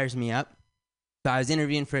 That fires me up. So I was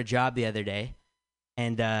interviewing for a job the other day,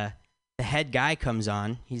 and the head guy comes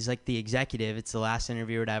on. He's like the executive. It's the last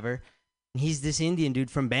interview or whatever. And he's this Indian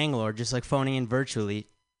dude from Bangalore, just like phoning in virtually.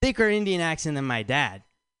 Thicker Indian accent than my dad.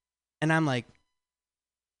 And I'm like,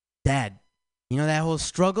 Dad, you know that whole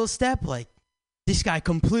struggle step? Like, this guy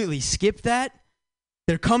completely skipped that.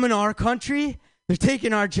 They're coming to our country. They're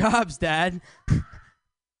taking our jobs, Dad.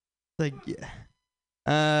 Like,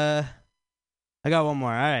 yeah. I got one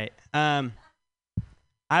more. All right. I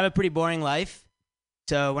have a pretty boring life.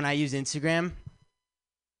 So when I use Instagram,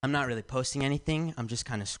 I'm not really posting anything. I'm just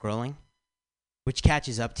kind of scrolling, which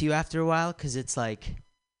catches up to you after a while because it's like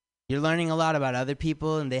you're learning a lot about other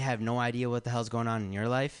people and they have no idea what the hell's going on in your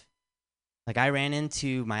life. Like, I ran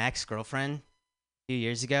into my ex-girlfriend a few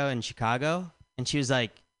years ago in Chicago, and she was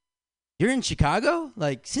like, "You're in Chicago?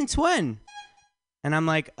 Like, since when?" And I'm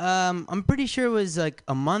like, I'm pretty sure it was like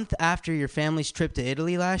a month after your family's trip to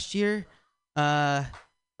Italy last year.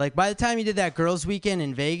 Like, by the time you did that girls' weekend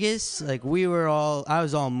in Vegas, like, I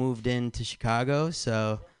was all moved into Chicago,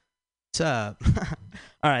 so what's up?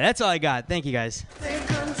 All right, that's all I got. Thank you, guys.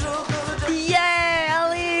 Yay,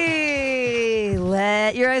 Ali!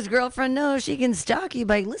 Let your ex-girlfriend know she can stalk you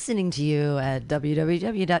by listening to you at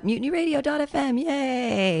www.mutinyradio.fm.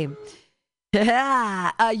 Yay!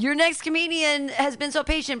 Your next comedian has been so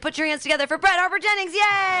patient. Put your hands together for Brett Harper Jennings. Yay!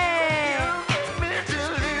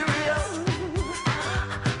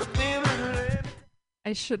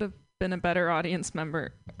 I should have been a better audience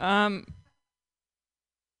member. I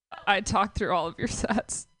talked through all of your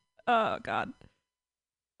sets. Oh God.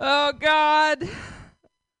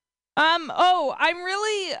 I'm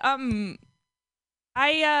really I'm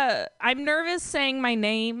nervous saying my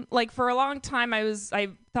name. Like, for a long time I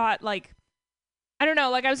thought, like, I don't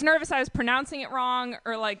know, like, I was nervous I was pronouncing it wrong,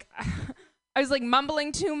 or like I was like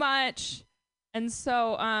mumbling too much. And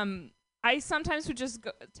so I sometimes would just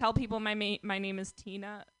tell people my name is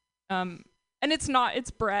Tina. And it's not,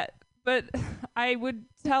 it's Brett. But I would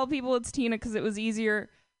tell people it's Tina because it was easier.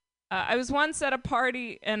 I was once at a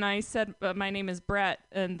party and I said, my name is Brett.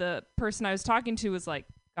 And the person I was talking to was like,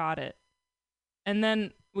 got it. And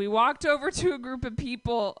then we walked over to a group of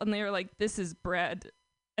people and they were like, this is bread.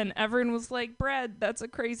 And everyone was like, bread, that's a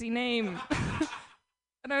crazy name.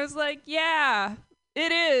 And I was like, yeah,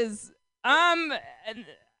 it is. And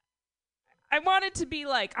I wanted to be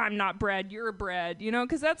like, I'm not bread, you're bread, you know,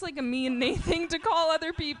 because that's like a mean thing to call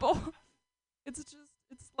other people. It's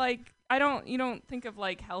like, you don't think of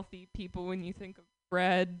like healthy people when you think of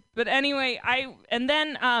bread. But anyway, I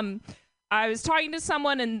was talking to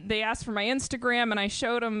someone and they asked for my Instagram and I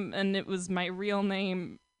showed them and it was my real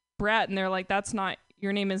name, Brett. And they're like, that's not,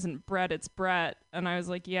 your name isn't Brett, it's Brett. And I was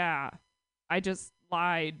like, yeah, I just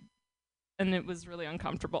lied. And it was really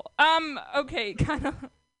uncomfortable. Okay, kind of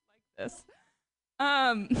like this.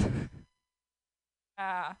 I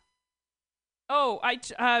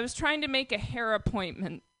was trying to make a hair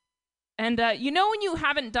appointment. And you know when you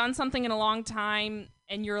haven't done something in a long time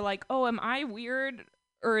and you're like, oh, am I weird?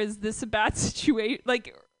 Or is this a bad situation?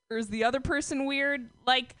 Like, or is the other person weird?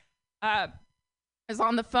 Like, I was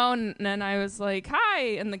on the phone and I was like, hi.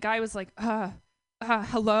 And the guy was like,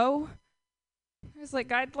 hello? I was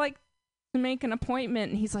like, I'd like to make an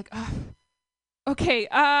appointment. And he's like, okay,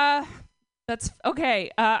 that's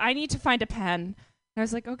okay. I need to find a pen. And I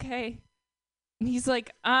was like, okay. And he's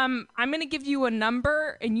like, I'm going to give you a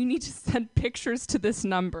number and you need to send pictures to this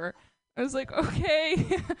number. I was like,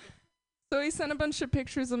 okay. So he sent a bunch of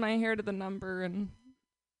pictures of my hair to the number, and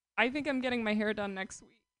I think I'm getting my hair done next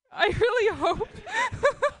week. I really hope.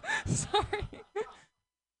 Sorry.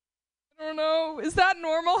 I don't know. Is that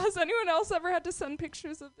normal? Has anyone else ever had to send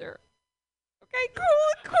pictures of their... Okay, cool.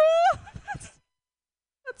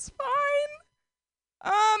 That's fine.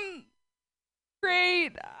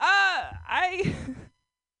 Great.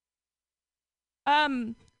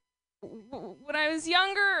 When I was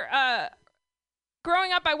younger,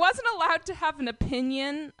 growing up, I wasn't allowed to have an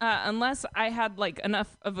opinion unless I had like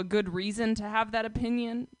enough of a good reason to have that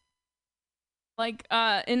opinion. Like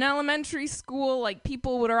in elementary school, like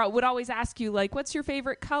people would always ask you like, "What's your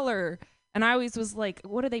favorite color?" And I always was like,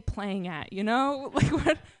 "What are they playing at?" You know, like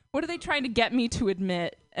what are they trying to get me to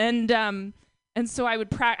admit? And so I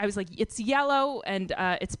was like, "It's yellow, and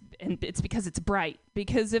it's because it's bright."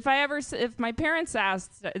 Because if my parents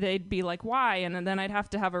asked, they'd be like, "Why?" And then I'd have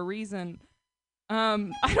to have a reason.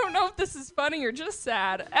 I don't know if this is funny or just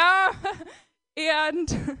sad.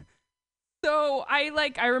 And so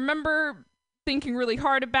I remember thinking really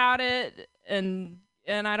hard about it, and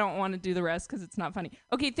and I don't want to do the rest because it's not funny.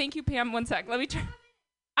 Okay, thank you, Pam. 1 sec. Let me try.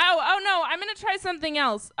 Oh no, I'm gonna try something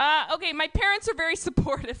else. Okay, my parents are very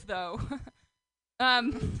supportive though.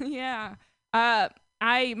 Yeah.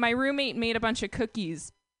 My roommate made a bunch of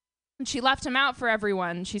cookies, and she left them out for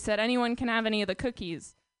everyone. She said anyone can have any of the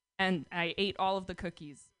cookies, and I ate all of the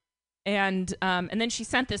cookies. And then she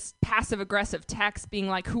sent this passive-aggressive text being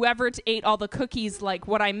like, whoever ate all the cookies, like,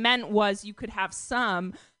 what I meant was you could have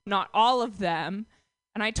some, not all of them.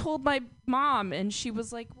 And I told my mom, and she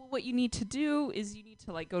was like, well, what you need to do is you need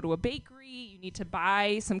to, like, go to a bakery, you need to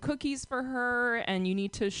buy some cookies for her, and you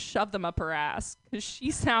need to shove them up her ass, because she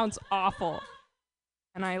sounds awful.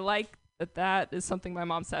 And I like that is something my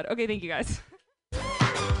mom said. Okay, thank you, guys.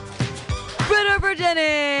 Britta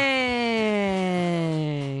Jennings.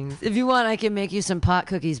 If you want, I can make you some pot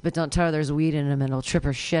cookies, but don't tell her there's weed in them and it'll trip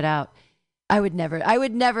her shit out. I would never.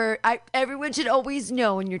 Everyone should always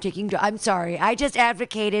know when you're taking drugs. I'm sorry. I just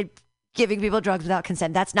advocated giving people drugs without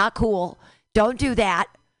consent. That's not cool. Don't do that.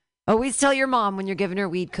 Always tell your mom when you're giving her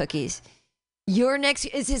weed cookies. Your next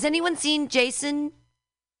has anyone seen Jason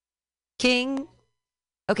King?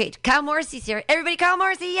 Okay, Kyle Morrissey's here. Everybody, Kyle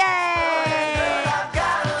Morrissey, yay!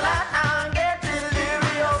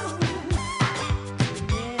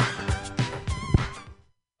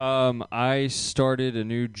 I started a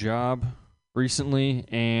new job recently,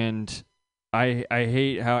 and I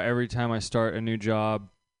hate how every time I start a new job,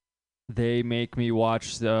 they make me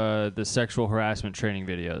watch the sexual harassment training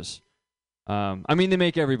videos. I mean, they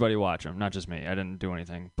make everybody watch them, not just me. I didn't do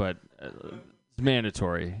anything, but it's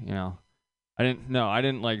mandatory, you know. I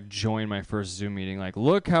didn't like join my first Zoom meeting like,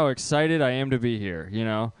 look how excited I am to be here, you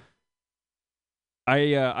know.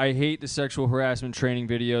 I hate the sexual harassment training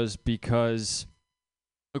videos because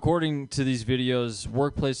according to these videos,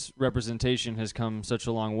 workplace representation has come such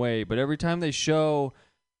a long way, but every time they show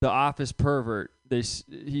the office pervert, they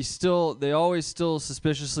always still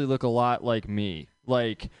suspiciously look a lot like me,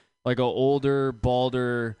 like an older,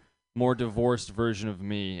 balder, more divorced version of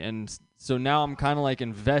me. And so now I'm kind of like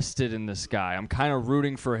invested in this guy. I'm kind of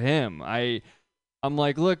rooting for him. I'm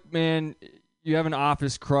like, look, man, you have an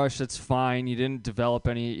office crush. That's fine. You didn't develop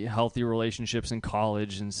any healthy relationships in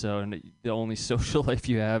college, and so the only social life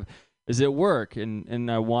you have is at work.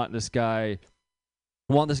 And I want this guy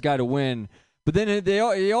to win. But then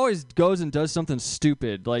he always goes and does something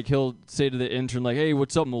stupid. Like he'll say to the intern, like, "Hey,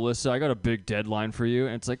 what's up, Melissa? I got a big deadline for you."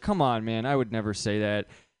 And it's like, come on, man. I would never say that.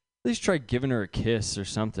 At least try giving her a kiss or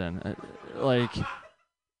something. Like,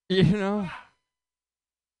 you know.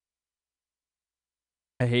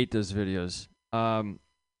 I hate those videos.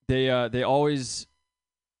 They always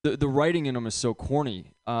the writing in them is so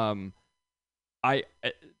corny. They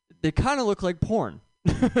kind of look like porn.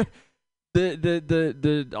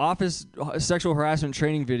 The office sexual harassment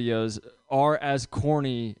training videos are as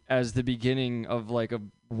corny as the beginning of like a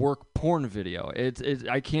work porn video. It's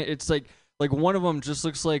like one of them just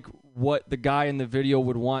looks like what the guy in the video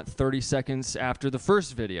would want 30 seconds after the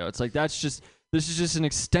first video. It's like this is just an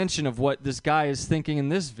extension of what this guy is thinking in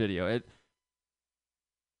this video.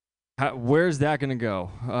 Where's that gonna go?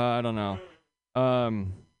 I don't know.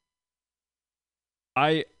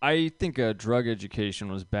 I think drug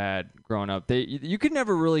education was bad growing up. You could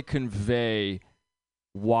never really convey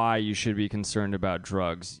why you should be concerned about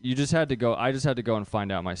drugs. I just had to go and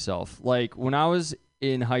find out myself. Like when I was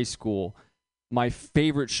in high school, my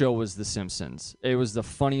favorite show was The Simpsons. It was the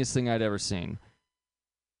funniest thing I'd ever seen.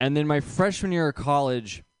 And then my freshman year of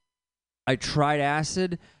college, I tried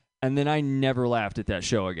acid, and then I never laughed at that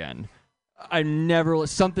show again.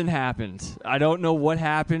 Something happened. I don't know what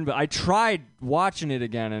happened, but I tried watching it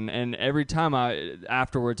again, and every time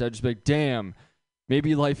afterwards, I'd just be like, damn,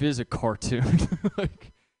 maybe life is a cartoon.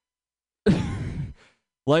 Like,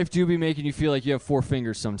 life do be making you feel like you have four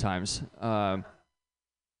fingers sometimes.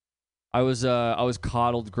 I was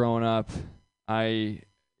coddled growing up.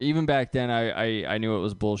 Even back then, I knew it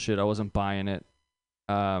was bullshit. I wasn't buying it.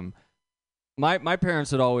 My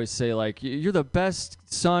parents would always say, like, you're the best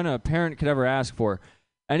son a parent could ever ask for.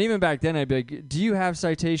 And even back then, I'd be like, do you have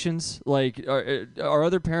citations? Like, are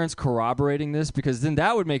other parents corroborating this? Because then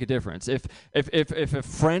that would make a difference. If a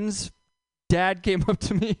friend's dad came up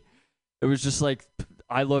to me, it was just like,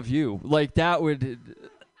 I love you. Like, that would...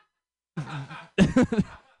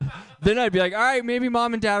 Then I'd be like, all right, maybe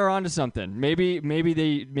mom and dad are onto something. Maybe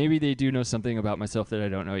they do know something about myself that I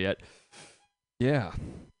don't know yet. Yeah.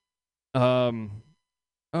 Oh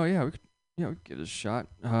yeah, we could give it a shot.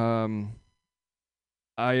 I'm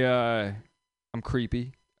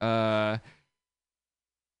creepy.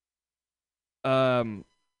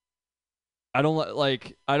 I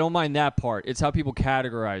don't mind that part. It's how people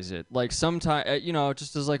categorize it. Like sometimes,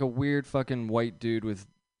 just as like a weird fucking white dude with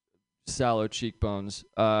sallow cheekbones.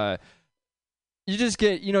 You just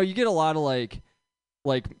get, you get a lot of like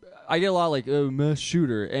I get a lot of like, oh, mass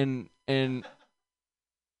shooter, and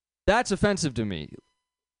that's offensive to me.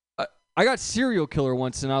 I got serial killer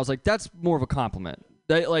once, and I was like, that's more of a compliment.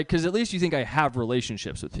 Because at least you think I have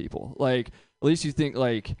relationships with people. Like, at least you think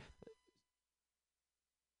like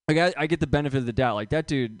I get the benefit of the doubt. Like that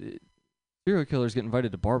dude, serial killers get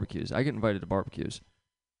invited to barbecues. I get invited to barbecues.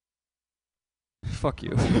 Fuck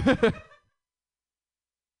you.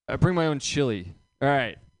 I bring my own chili. All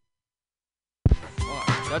right.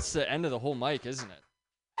 Fuck, that's the end of the whole mic, isn't it?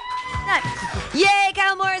 Yay,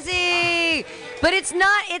 Kyle Morrissey! But it's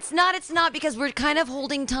not because we're kind of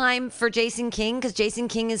holding time for Jason King because Jason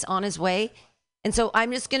King is on his way. And so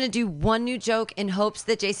I'm just going to do one new joke in hopes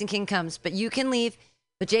that Jason King comes. But you can leave.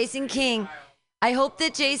 But Jason King, I hope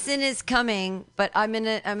that Jason is coming, but I'm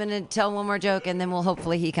gonna tell one more joke and then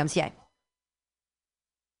hopefully he comes. Yay.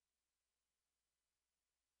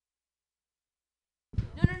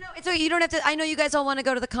 No, it's okay. You don't have to. I know you guys all want to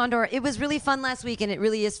go to the Condor. It was really fun last week, and it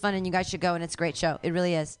really is fun, and you guys should go, and it's a great show. It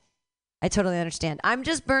really is. I totally understand. I'm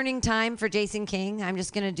just burning time for Jason King. I'm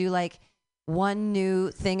just going to do like one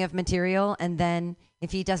new thing of material, and then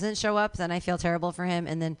if he doesn't show up, then I feel terrible for him.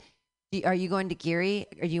 And then, are you going to Geary,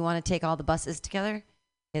 or do you want to take all the buses together?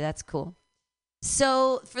 Okay, that's cool.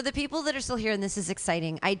 So for the people that are still here, and this is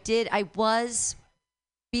exciting, I was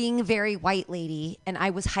being a very white lady, and I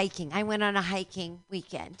was hiking. I went on a hiking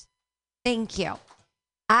weekend. Thank you.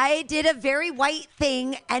 I did a very white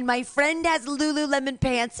thing, and my friend has Lululemon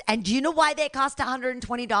pants, and do you know why they cost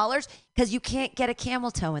 $120? Because you can't get a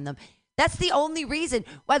camel toe in them. That's the only reason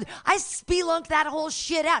why I spelunked that whole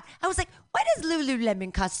shit out. I was like, why does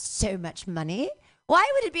Lululemon cost so much money? Why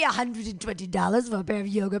would it be $120 for a pair of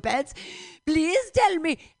yoga pants? Please tell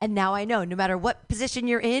me. And now I know, no matter what position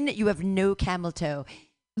you're in, you have no camel toe.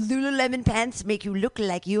 Lululemon pants make you look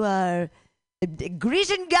like you are a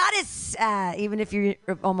Grecian goddess, even if you're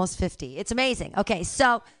almost 50. It's amazing. Okay,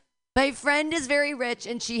 so my friend is very rich,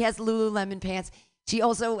 and she has Lululemon pants. She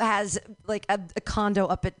also has like a condo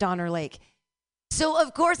up at Donner Lake. So,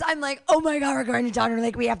 of course, I'm like, oh, my God, we're going to Donner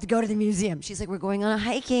Lake. We have to go to the museum. She's like, we're going on a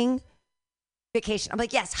hiking vacation. I'm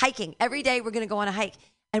like, yes, hiking. Every day we're going to go on a hike.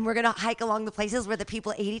 And we're going to hike along the places where the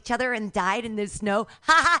people ate each other and died in the snow.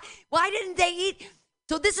 Ha ha. Why didn't they eat?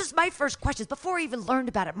 So this is my first questions. Before I even learned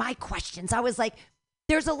about it, my questions. I was like,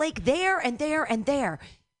 there's a lake there and there and there.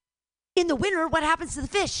 In the winter, what happens to the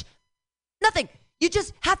fish? Nothing. You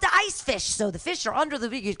just have to ice fish. So the fish are under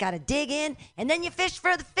the, you got to dig in, and then you fish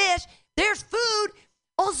for the fish. There's food.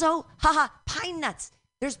 Also, pine nuts.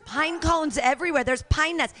 There's pine cones everywhere. There's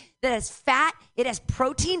pine nuts that has fat. It has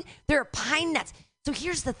protein. There are pine nuts. So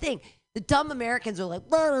here's the thing. The dumb Americans are like,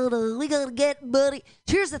 we got to get money.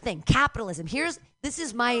 Here's the thing. Capitalism.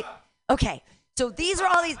 Okay. So these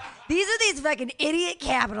are these fucking idiot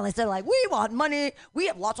capitalists that are like, we want money. We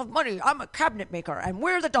have lots of money. I'm a cabinet maker, and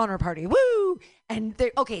we're the Donner Party. Woo! And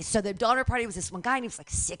so the Donner Party was this one guy, and he was like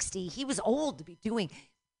 60. He was old to be doing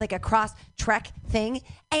like a cross trek thing.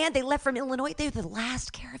 And they left from Illinois. They were the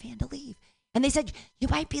last caravan to leave. And they said, you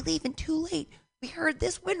might be leaving too late. We heard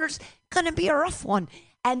this winter's going to be a rough one.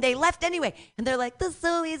 And they left anyway. And they're like, this is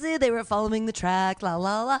so easy. They were following the track, la,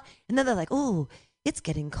 la, la. And then they're like, oh, it's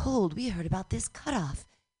getting cold. We heard about this cutoff.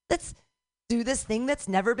 Let's do this thing that's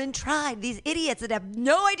never been tried. These idiots that have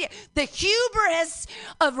no idea. The hubris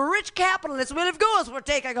of rich capitalists. Well, of course, we're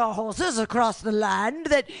taking our horses across the land.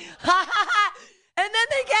 And then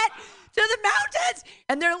they get to the mountains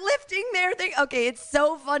and they're lifting their thing. Okay, it's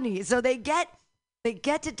so funny. So they get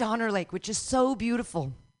to Donner Lake, which is so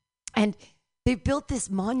beautiful. And they built this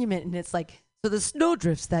monument, and it's like, so the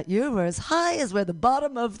snowdrifts that year were as high as where the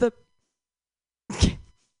bottom of the...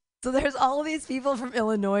 So there's all these people from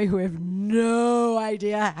Illinois who have no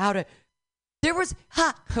idea how to...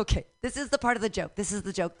 Okay, this is the part of the joke. This is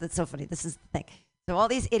the joke that's so funny. This is the thing. So all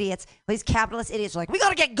these idiots, all these capitalist idiots are like, we got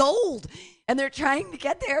to get gold. And they're trying to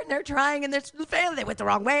get there, and they're trying, and they're failing. They went the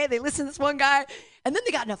wrong way. They listened to this one guy, and then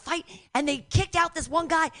they got in a fight, and they kicked out this one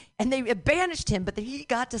guy, and they banished him. But then he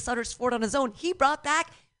got to Sutter's Fort on his own. He brought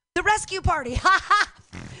back the rescue party.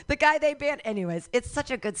 The guy they banned. Anyways, it's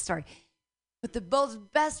such a good story. But the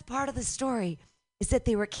best part of the story is that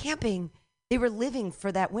they were camping. They were living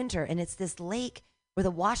for that winter, and it's this lake where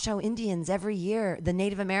the Washoe Indians every year, the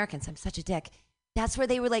Native Americans, I'm such a dick, that's where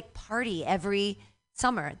they would like party every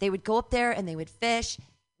summer. They would go up there and they would fish, and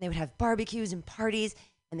they would have barbecues and parties,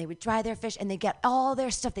 and they would dry their fish, and they'd get all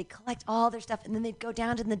their stuff. They'd collect all their stuff, and then they'd go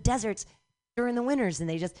down to the deserts during the winters, and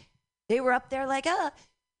they just They were up there like,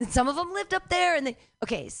 and some of them lived up there. And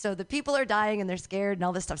so the people are dying and they're scared and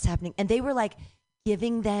all this stuff's happening. And they were like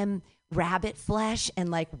giving them rabbit flesh and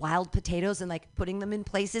like wild potatoes and like putting them in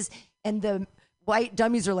places. And the white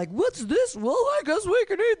dummies are like, what's this? Well, I guess we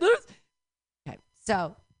can eat this. Okay.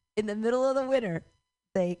 So in the middle of the winter,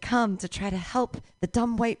 they come to try to help the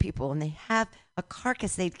dumb white people, and they have a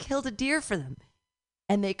carcass. They'd killed a deer for them.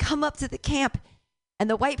 And they come up to the camp, and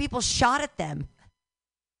the white people shot at them,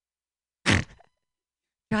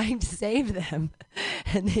 trying to save them.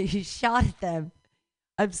 And they shot at them.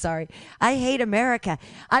 I'm sorry. I hate America.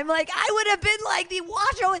 I'm like, I would have been like the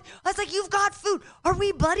Washoe. I was like, you've got food. Are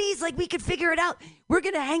we buddies? Like, we could figure it out. We're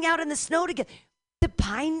going to hang out in the snow together. The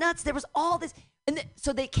pine nuts, there was all this. And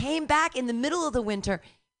so they came back in the middle of the winter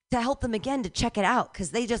to help them again to check it out because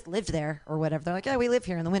they just lived there or whatever. They're like, yeah, we live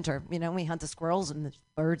here in the winter. You know, we hunt the squirrels and the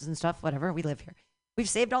birds and stuff, whatever. We live here. We've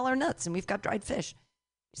saved all our nuts and we've got dried fish.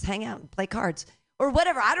 Just hang out and play cards or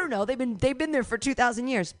whatever. I don't know. They've been there for 2,000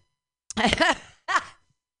 years.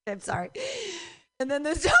 I'm sorry. And then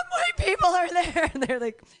the dumb white people are there and they're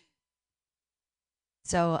like,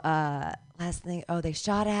 so last thing, they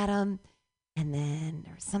shot at him. And then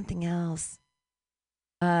there was something else.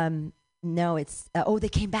 No, it's, they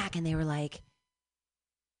came back and they were like,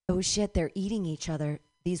 oh shit, they're eating each other.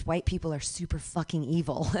 These white people are super fucking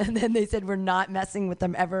evil. And then they said, we're not messing with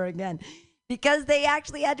them ever again because they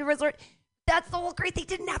actually had to resort. That's the whole great. They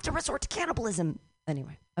didn't have to resort to cannibalism.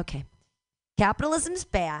 Anyway, okay. Capitalism's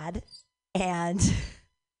bad. And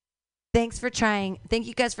thanks for trying. Thank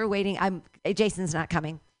you guys for waiting. Jason's not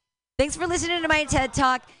coming. Thanks for listening to my TED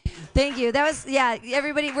Talk. Thank you. That was,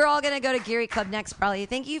 everybody, we're all going to go to Geary Club next probably.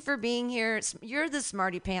 Thank you for being here. You're the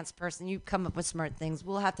smarty pants person. You come up with smart things.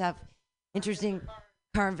 We'll have to have interesting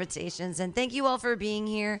conversations. And thank you all for being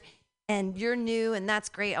here. And you're new, and that's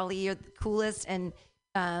great, Ali. You're the coolest. And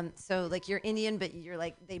so, like, you're Indian, but you're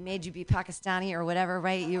like, they made you be Pakistani or whatever,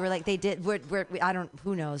 right? You were like, they did,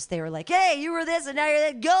 who knows? They were like, hey, you were this, and now you're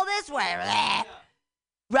that. Go this way.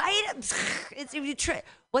 Right?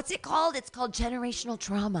 What's it called? It's called generational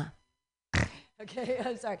trauma. Okay,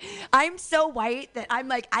 I'm sorry. I'm so white that I'm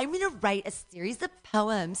like, I'm going to write a series of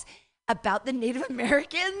poems about the Native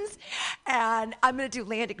Americans, and I'm going to do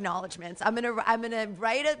land acknowledgments. I'm going to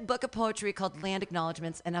write a book of poetry called Land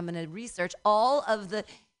Acknowledgments, and I'm going to research all of the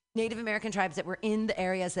Native American tribes that were in the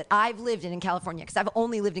areas that I've lived in California, because I've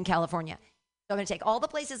only lived in California. So I'm going to take all the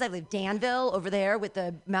places I've lived, Danville over there with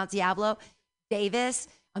the Mount Diablo, Davis.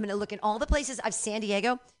 I'm going to look in all the places San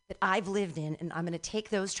Diego that I've lived in, and I'm going to take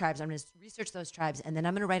those tribes. I'm going to research those tribes, and then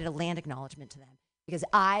I'm going to write a land acknowledgement to them because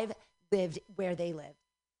I've lived where they live.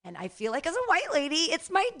 And I feel like as a white lady, it's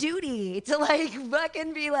my duty to like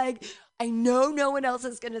fucking be like, I know no one else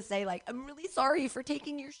is going to say like, I'm really sorry for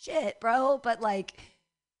taking your shit, bro. But like,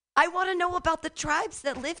 I want to know about the tribes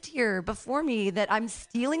that lived here before me, that I'm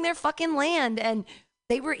stealing their fucking land and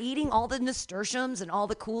they were eating all the nasturtiums and all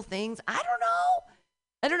the cool things. I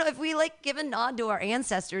don't know if we like give a nod to our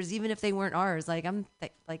ancestors, even if they weren't ours. Like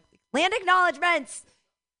like land acknowledgments.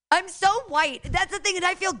 I'm so white. That's the thing, and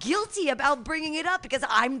I feel guilty about bringing it up because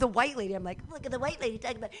I'm the white lady. I'm like, look at the white lady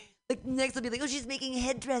talking about. Like next will be like, oh, she's making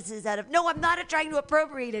headdresses out of. No, I'm not trying to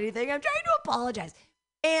appropriate anything. I'm trying to apologize.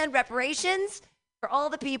 And reparations for all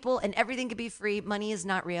the people, and everything could be free. Money is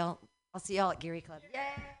not real. I'll see y'all at Geary Club. Yay!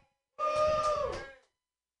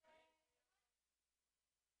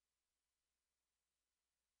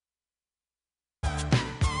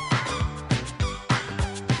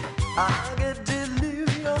 I get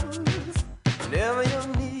delirious whenever you're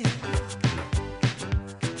near.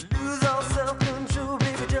 Lose all self-control,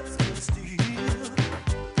 baby, just can't steal.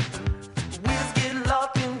 Wheels get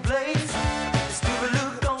locked in place, stupid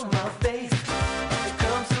look on my face. It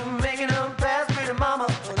comes to making them pass, pretty mama,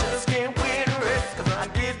 I just can't wait to rest, 'cause I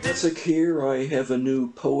get That's like here I have a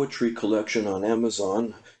new poetry collection on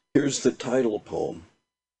Amazon. Here's the title poem,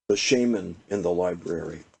 The Shaman in the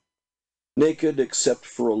Library. Naked except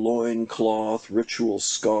for a loin cloth, ritual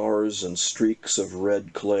scars, and streaks of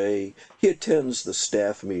red clay, he attends the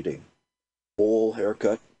staff meeting. Bowl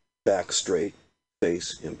haircut, back straight,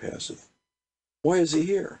 face impassive. Why is he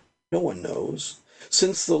here? No one knows.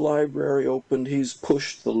 Since the library opened, he's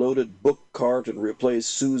pushed the loaded book cart and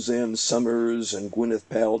replaced Suzanne Summers and Gwyneth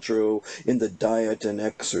Paltrow in the diet and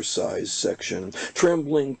exercise section.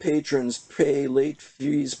 Trembling patrons pay late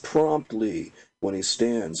fees promptly when he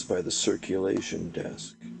stands by the circulation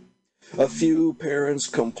desk. A few parents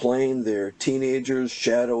complain their teenagers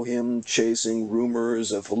shadow him chasing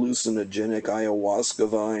rumors of hallucinogenic ayahuasca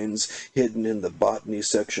vines hidden in the botany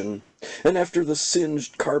section. And after the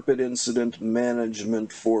singed carpet incident,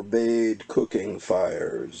 management forbade cooking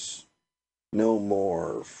fires. No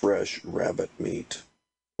more fresh rabbit meat,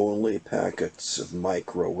 only packets of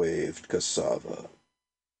microwaved cassava.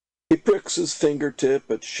 He pricks his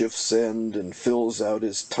fingertip at shift's end and fills out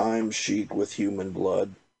his timesheet with human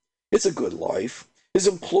blood. It's a good life. His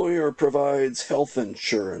employer provides health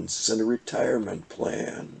insurance and a retirement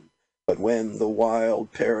plan. But when the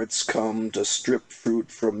wild parrots come to strip fruit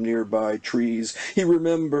from nearby trees, he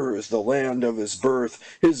remembers the land of his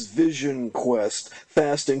birth, his vision quest,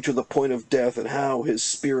 fasting to the point of death, and how his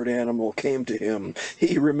spirit animal came to him.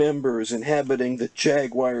 He remembers inhabiting the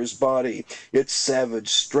jaguar's body, its savage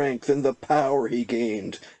strength, and the power he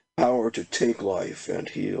gained, power to take life and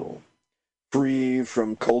heal. Free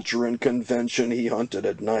from culture and convention, he hunted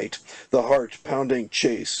at night, the heart-pounding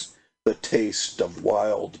chase, the taste of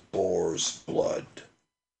wild boar's blood.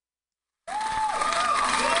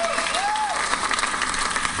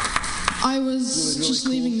 I was just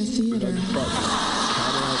leaving the theater.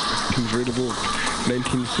 Convertible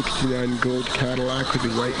 1969 gold Cadillac with the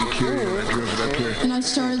white interior. I drove it up here. And I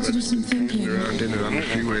started to do some thinking. Around in it on the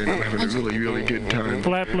freeway and having a really, really good time.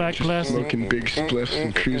 Flat black plastic. Smoking big spliffs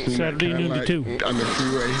and cruising Saturday noon to 2 on the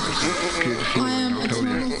freeway. Good I am a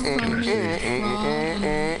total phony, fraud,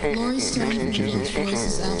 and Laurie Stone's voice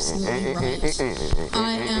is absolutely right.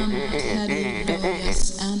 I am petty,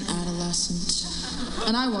 rebellious, and adolescent.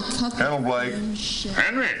 And I will cut the Blake.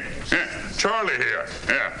 Henry! Yeah, Charlie here.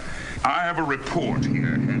 Yeah. I have a report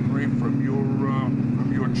here, Henry, from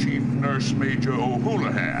your chief nurse, Major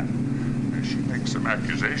O'Houlihan. She makes some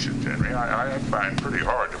accusations, Henry, I find pretty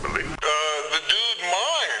hard to believe. The dude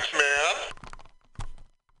minds, man.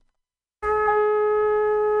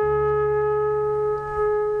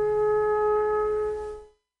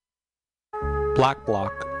 Black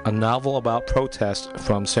Bloc, a novel about protest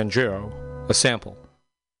from Sanjuro, a sample.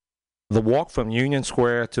 The walk from Union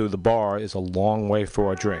Square to the bar is a long way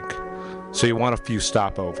for a drink, so you want a few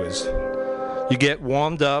stopovers. You get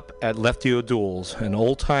warmed up at Lefty O'Doul's, an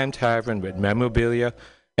old-time tavern with memorabilia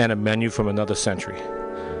and a menu from another century.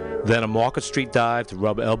 Then a Market Street dive to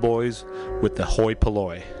rub elbows with the hoi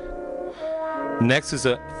polloi. Next is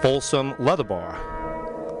a fulsome leather bar.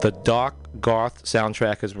 The dark goth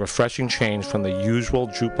soundtrack is a refreshing change from the usual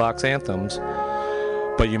jukebox anthems,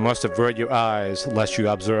 but you must avert your eyes lest you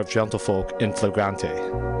observe gentlefolk in flagrante.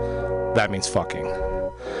 That means fucking.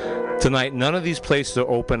 Tonight, none of these places are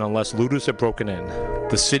open unless looters are broken in.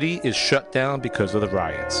 The city is shut down because of the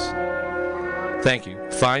riots. Thank you.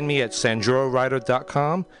 Find me at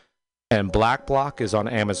sanjurowriter.com, and Black Bloc is on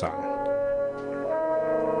Amazon.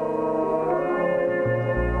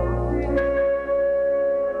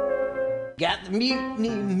 Got the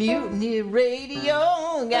mutiny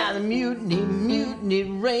radio. Got the mutiny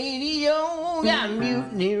radio. Got the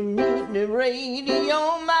mutiny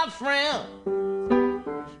radio, my friend.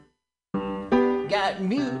 Got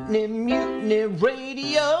mutiny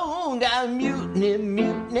radio. Got mutiny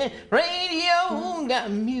radio. Got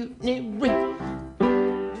mutiny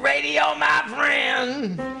radio, my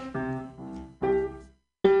friend.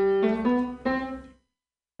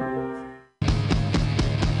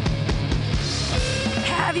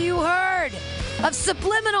 Have you heard of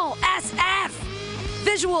subliminal SF?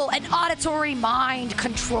 Visual and auditory mind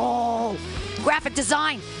control. Graphic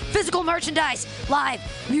design, physical merchandise, live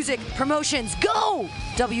music promotions. Go!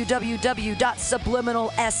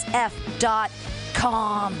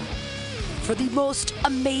 www.subliminalsf.com for the most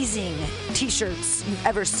amazing t-shirts you've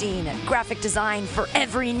ever seen. Graphic design for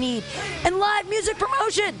every need. And live music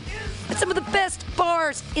promotion at some of the best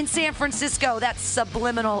bars in San Francisco. That's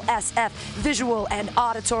Subliminal SF, visual and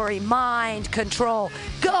auditory mind control.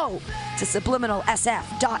 Go to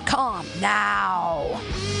subliminalsf.com now.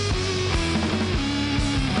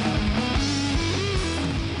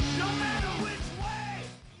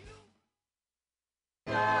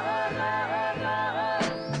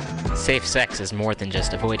 Safe sex is more than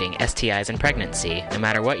just avoiding STIs and pregnancy. No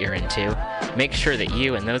matter what you're into, make sure that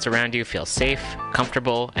you and those around you feel safe,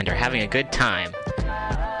 comfortable, and are having a good time.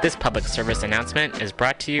 This public service announcement is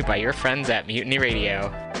brought to you by your friends at Mutiny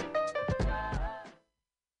Radio.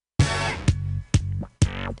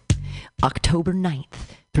 October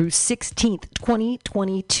 9th through 16th,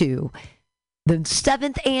 2022. The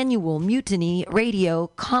 7th annual Mutiny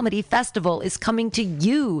Radio Comedy Festival is coming to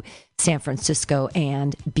you, San Francisco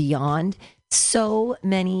and beyond. So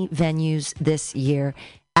many venues this year.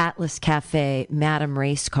 Atlas Cafe, Madame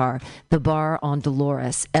Race Car, The Bar on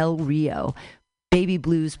Dolores, El Rio, Baby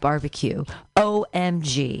Blues Barbecue,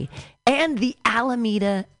 OMG, and the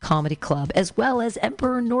Alameda Comedy Club, as well as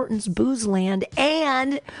Emperor Norton's Booze Land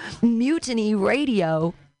and Mutiny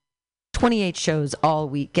Radio. 28 shows all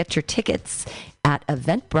week. Get your tickets at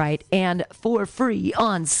Eventbrite and for free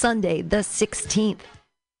on Sunday the 16th.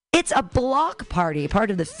 It's a block party,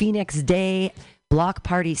 part of the Phoenix Day Block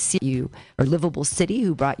Party or Livable City,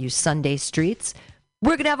 who brought you Sunday Streets.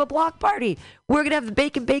 We're going to have a block party. We're going to have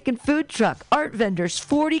the Bacon food truck, art vendors,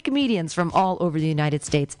 40 comedians from all over the United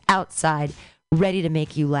States outside, ready to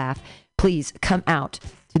make you laugh. Please come out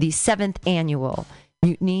to the 7th annual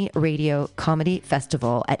Mutiny Radio Comedy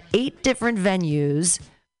Festival at 8 different venues,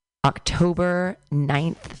 October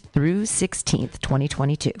 9th through 16th,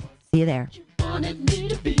 2022. See you there.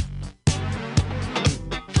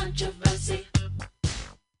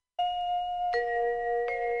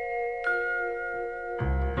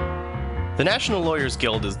 The National Lawyers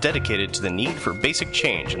Guild is dedicated to the need for basic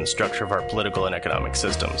change in the structure of our political and economic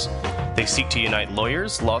systems. They seek to unite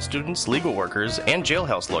lawyers, law students, legal workers, and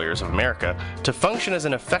jailhouse lawyers of America to function as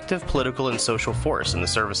an effective political and social force in the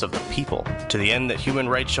service of the people, to the end that human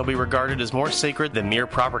rights shall be regarded as more sacred than mere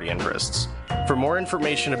property interests. For more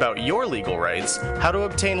information about your legal rights, how to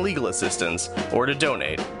obtain legal assistance, or to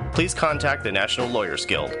donate, please contact the National Lawyers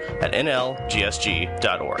Guild at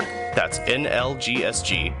nlgsg.org. That's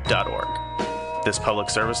nlgsg.org. This public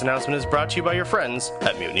service announcement is brought to you by your friends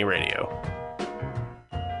at Mutiny Radio.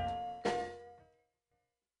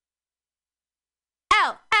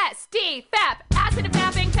 LSD, FAP, acid and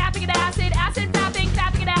fapping, fapping and acid, acid, fapping,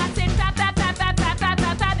 fapping and acid, fap, fap, fap, fap, fap, fap,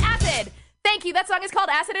 fap, fap, acid. Thank you, that song is called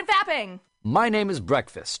Acid and Fapping. My name is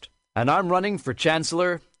Breakfast, and I'm running for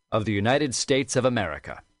Chancellor of the United States of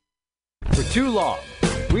America. For too long,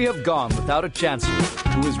 we have gone without a chancellor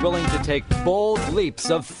who is willing to take bold leaps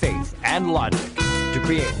of faith and logic to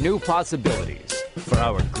create new possibilities for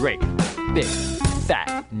our great, big,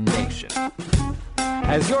 fat nation.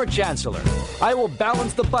 As your chancellor, I will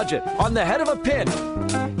balance the budget on the head of a pin,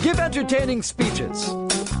 give entertaining speeches,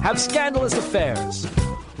 have scandalous affairs,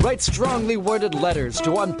 write strongly worded letters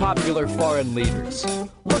to unpopular foreign leaders,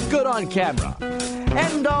 look good on camera,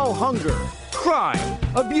 end all hunger, crime,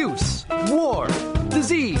 abuse, war,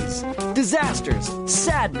 disease, disasters,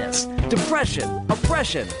 sadness, depression,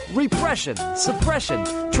 oppression, repression, suppression,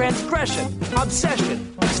 transgression,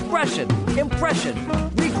 obsession, expression, impression,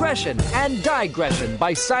 regression, and digression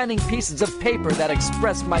by signing pieces of paper that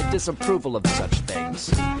express my disapproval of such things.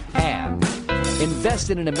 And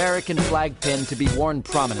invest in an American flag pin to be worn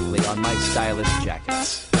prominently on my stylish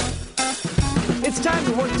jackets. It's time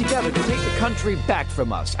to work together to take the country back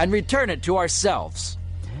from us and return it to ourselves.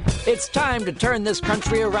 It's time to turn this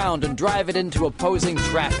country around and drive it into opposing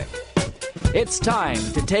traffic. It's time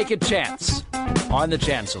to take a chance on the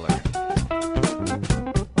Chancellor.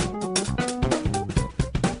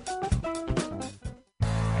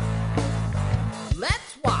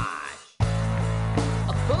 Let's watch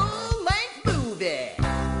a full-length movie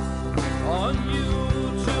on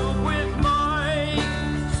YouTube with Mike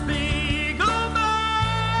Spiegelman.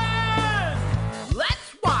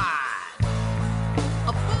 Let's watch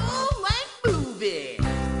a full-length movie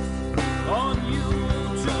on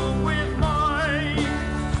YouTube with Mike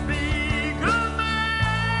Spiegelman.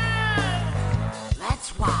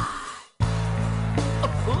 Let's watch a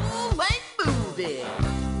full-length movie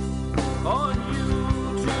on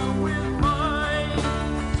YouTube with Mike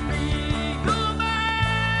Spiegelman.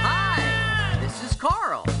 Hi, this is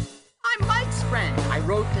Carl. I'm Mike's friend. I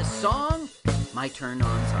wrote this song. My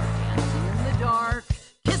turn-ons are dancing in the dark,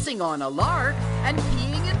 kissing on a lark, and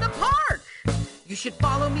peeing in the park. You should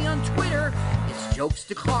follow me on Twitter. It's Jokes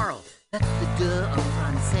to Carl. That's the duh of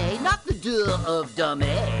Francais, not the duh of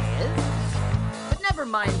dumbass. But never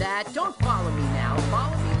mind that. Don't follow me now.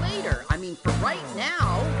 Follow me later. I mean, for right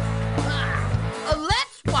now.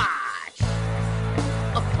 Let's watch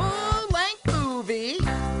a full-length movie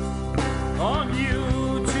on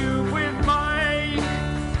YouTube with Mike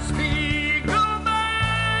Spiegelman.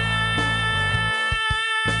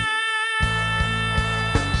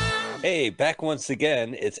 Hey, back once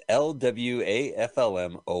again. It's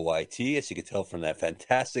LWAFLMOYT. As you can tell from that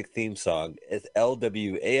fantastic theme song, it's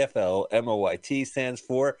LWAFLMOYT stands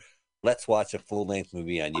for Let's Watch a Full-Length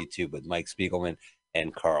Movie on YouTube with Mike Spiegelman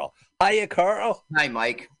and Carl. Hiya, Carl. Hi,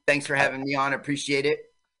 Mike. Thanks for having me on. Appreciate it.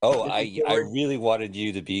 Oh, I really wanted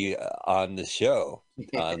you to be on the show.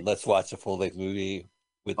 Let's Watch a Full-Length Movie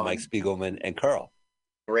with Mike Spiegelman and Carl.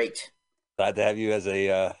 Great. Glad to have you as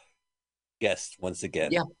a guest once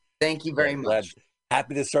again. Yeah, thank you very much.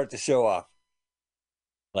 Happy to start the show off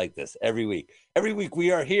like this every week. Every week we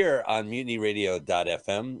are here on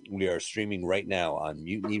MutinyRadio.fm. We are streaming right now on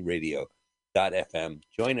MutinyRadio.fm.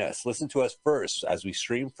 Join us. Listen to us first as we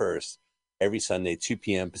stream first every Sunday, 2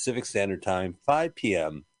 p.m. Pacific Standard Time, 5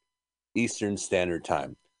 p.m. Eastern Standard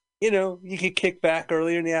Time. you could kick back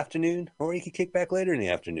earlier in the afternoon, or you could kick back later in the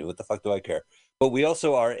afternoon. What the fuck do I care? But we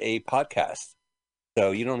also are a podcast,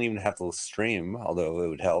 so you don't even have to stream, although it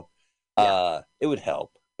would help. It would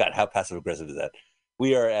help. God, how passive aggressive is that?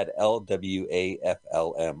 We are at LWAFLMOYT.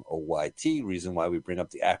 Reason why we bring up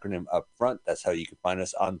the acronym up front. That's how you can find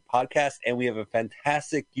us on podcast. And we have a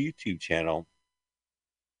fantastic YouTube channel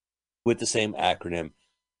with the same acronym,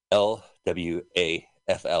 LWAFLMOYT.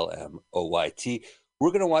 We're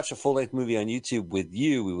going to watch a full-length movie on YouTube with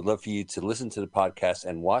you. We would love for you to listen to the podcast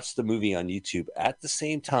and watch the movie on YouTube at the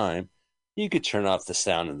same time. You could turn off the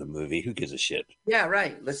sound of the movie. Who gives a shit? Yeah,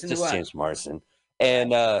 right. Listen Just to us. James Marsden.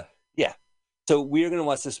 And, yeah. So we are going to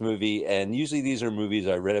watch this movie, and usually these are movies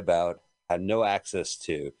I read about, had no access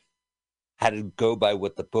to, had to go by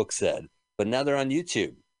what the book said. But now they're on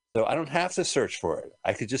YouTube, so I don't have to search for it.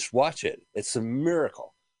 I could just watch it. It's a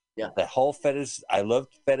miracle. Yeah. The whole I love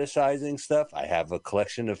fetishizing stuff. I have a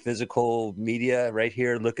collection of physical media right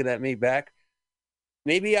here looking at me back.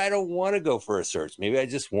 Maybe I don't want to go for a search. Maybe I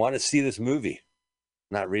just want to see this movie,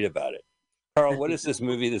 not read about it. Carl, what is this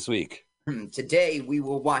movie this week? Today, we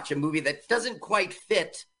will watch a movie that doesn't quite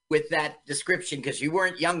fit with that description because you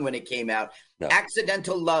weren't young when it came out. No.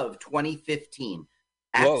 Accidental Love 2015.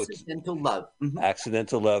 Whoa, Accidental Love.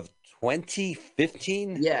 Accidental Love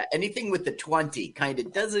 2015? Yeah, anything with the 20 kind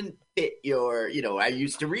of doesn't fit your, I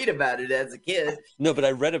used to read about it as a kid. No, but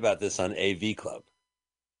I read about this on AV Club.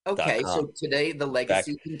 Okay, so today the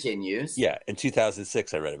legacy continues. Yeah, in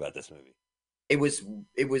 2006 I read about this movie. It was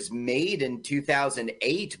made in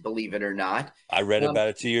 2008, believe it or not. I read about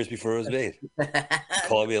it 2 years before it was made.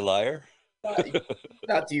 Call me a liar?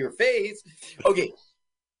 Not to your face. Okay,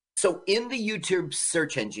 so in the YouTube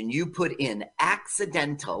search engine, you put in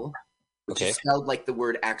accidental, which is spelled like the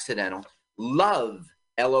word accidental, love,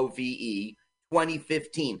 Love,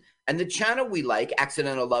 2015. And the channel we like,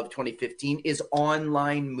 Accidental Love 2015, is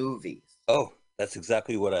online movies. Oh, that's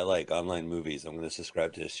exactly what I like, online movies. I'm going to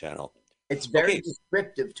subscribe to this channel. It's very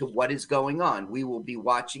descriptive to what is going on. We will be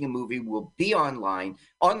watching a movie. We'll be online.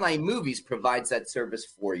 Online Movies provides that service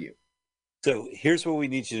for you. So here's what we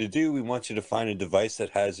need you to do. We want you to find a device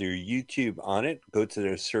that has your YouTube on it. Go to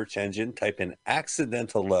their search engine, type in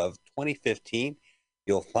Accidental Love 2015.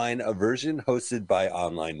 You'll find a version hosted by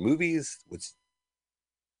Online Movies, which is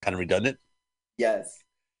kind of redundant. Yes.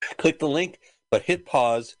 Click the link, but hit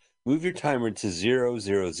pause. Move your timer to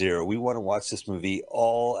 000. We want to watch this movie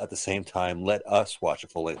all at the same time. Let us watch a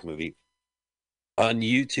full-length movie on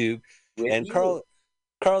YouTube. And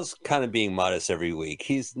Carl's kind of being modest every week.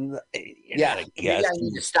 He's not a guest. Maybe I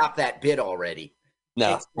need to stop that bit already.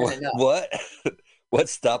 No. What? What?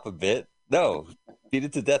 Stop a bit? No. Beat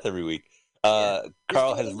it to death every week. Carl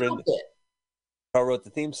has written. Carl wrote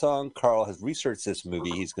the theme song. Carl has researched this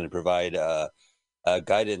movie. He's going to provide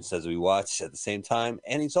guidance as we watch at the same time.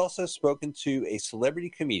 And he's also spoken to a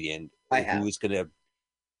celebrity comedian who is going to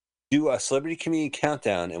do a celebrity comedian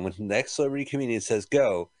countdown. And when the next celebrity comedian says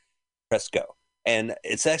go, press go. And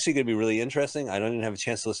it's actually going to be really interesting. I don't even have a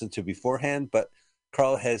chance to listen to it beforehand, but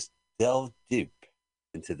Carl has delved deep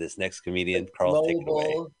into this next comedian. Carl, take it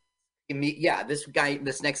away. Yeah, this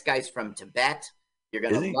next guy's from Tibet. You're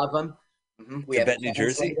going to love him. Mm-hmm. Tibet, New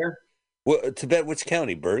Jersey? Well, Tibet, which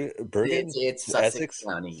county? Bergen? It's Sussex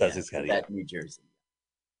County. Sussex County. Tibet, New Jersey.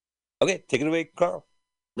 Okay, take it away, Carl.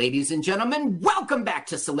 Ladies and gentlemen, welcome back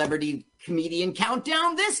to Celebrity Comedian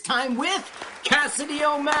Countdown, this time with Cassidy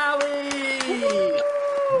O'Malley.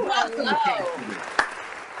 Welcome, Cassidy.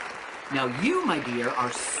 Now, you, my dear,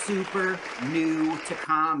 are super new to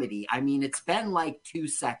comedy. I mean, it's been like 2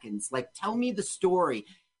 seconds. Like, tell me the story,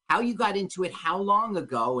 how you got into it, how long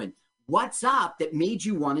ago, and what's up that made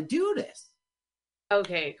you want to do this?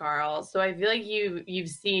 Okay, Carl. So I feel like you've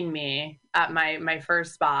seen me at my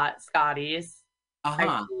first spot, Scotty's.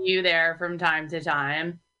 I see you there from time to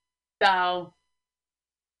time. So,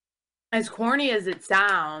 as corny as it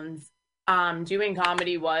sounds, doing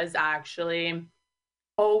comedy was actually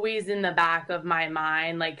always in the back of my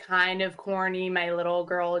mind, like kind of corny, my little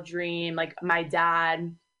girl dream. Like my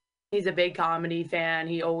dad, he's a big comedy fan.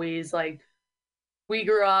 He always we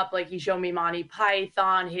grew up, he showed me Monty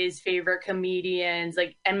Python, his favorite comedians,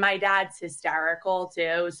 and my dad's hysterical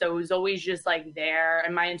too. So it was always just there.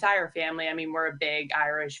 And my entire family, I mean, we're a big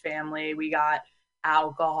Irish family. We got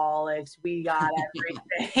alcoholics, we got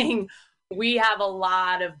everything. We have a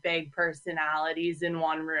lot of big personalities in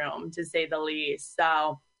one room, to say the least.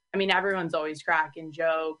 So, I mean, everyone's always cracking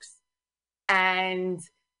jokes. And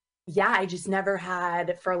yeah, I just never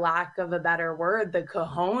had, for lack of a better word, the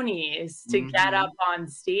cojones to get up on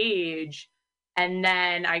stage. And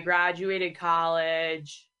then I graduated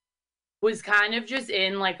college, was kind of just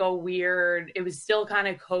in like a weird, it was still kind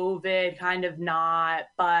of COVID, kind of not,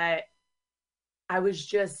 but I was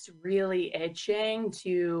just really itching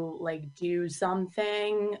to like do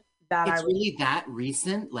something that It's really that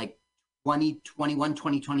recent, like 2021,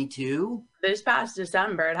 2022? This past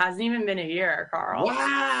December. It hasn't even been a year, Carl.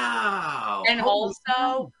 Wow. And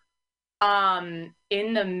also,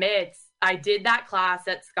 in the midst, I did that class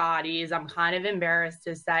at Scotty's. I'm kind of embarrassed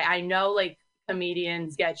to say. I know like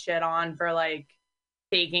comedians get shit on for like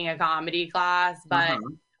taking a comedy class, but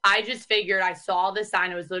I just figured, I saw the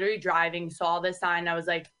sign. I was literally driving, saw the sign. I was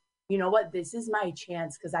like, you know what? This is my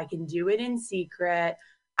chance because I can do it in secret.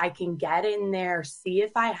 I can get in there, see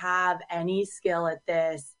if I have any skill at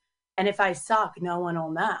this. And if I suck, no one will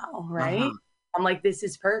know, right? I'm like, this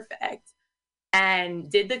is perfect. And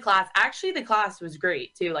did the class. Actually, the class was great too. Like,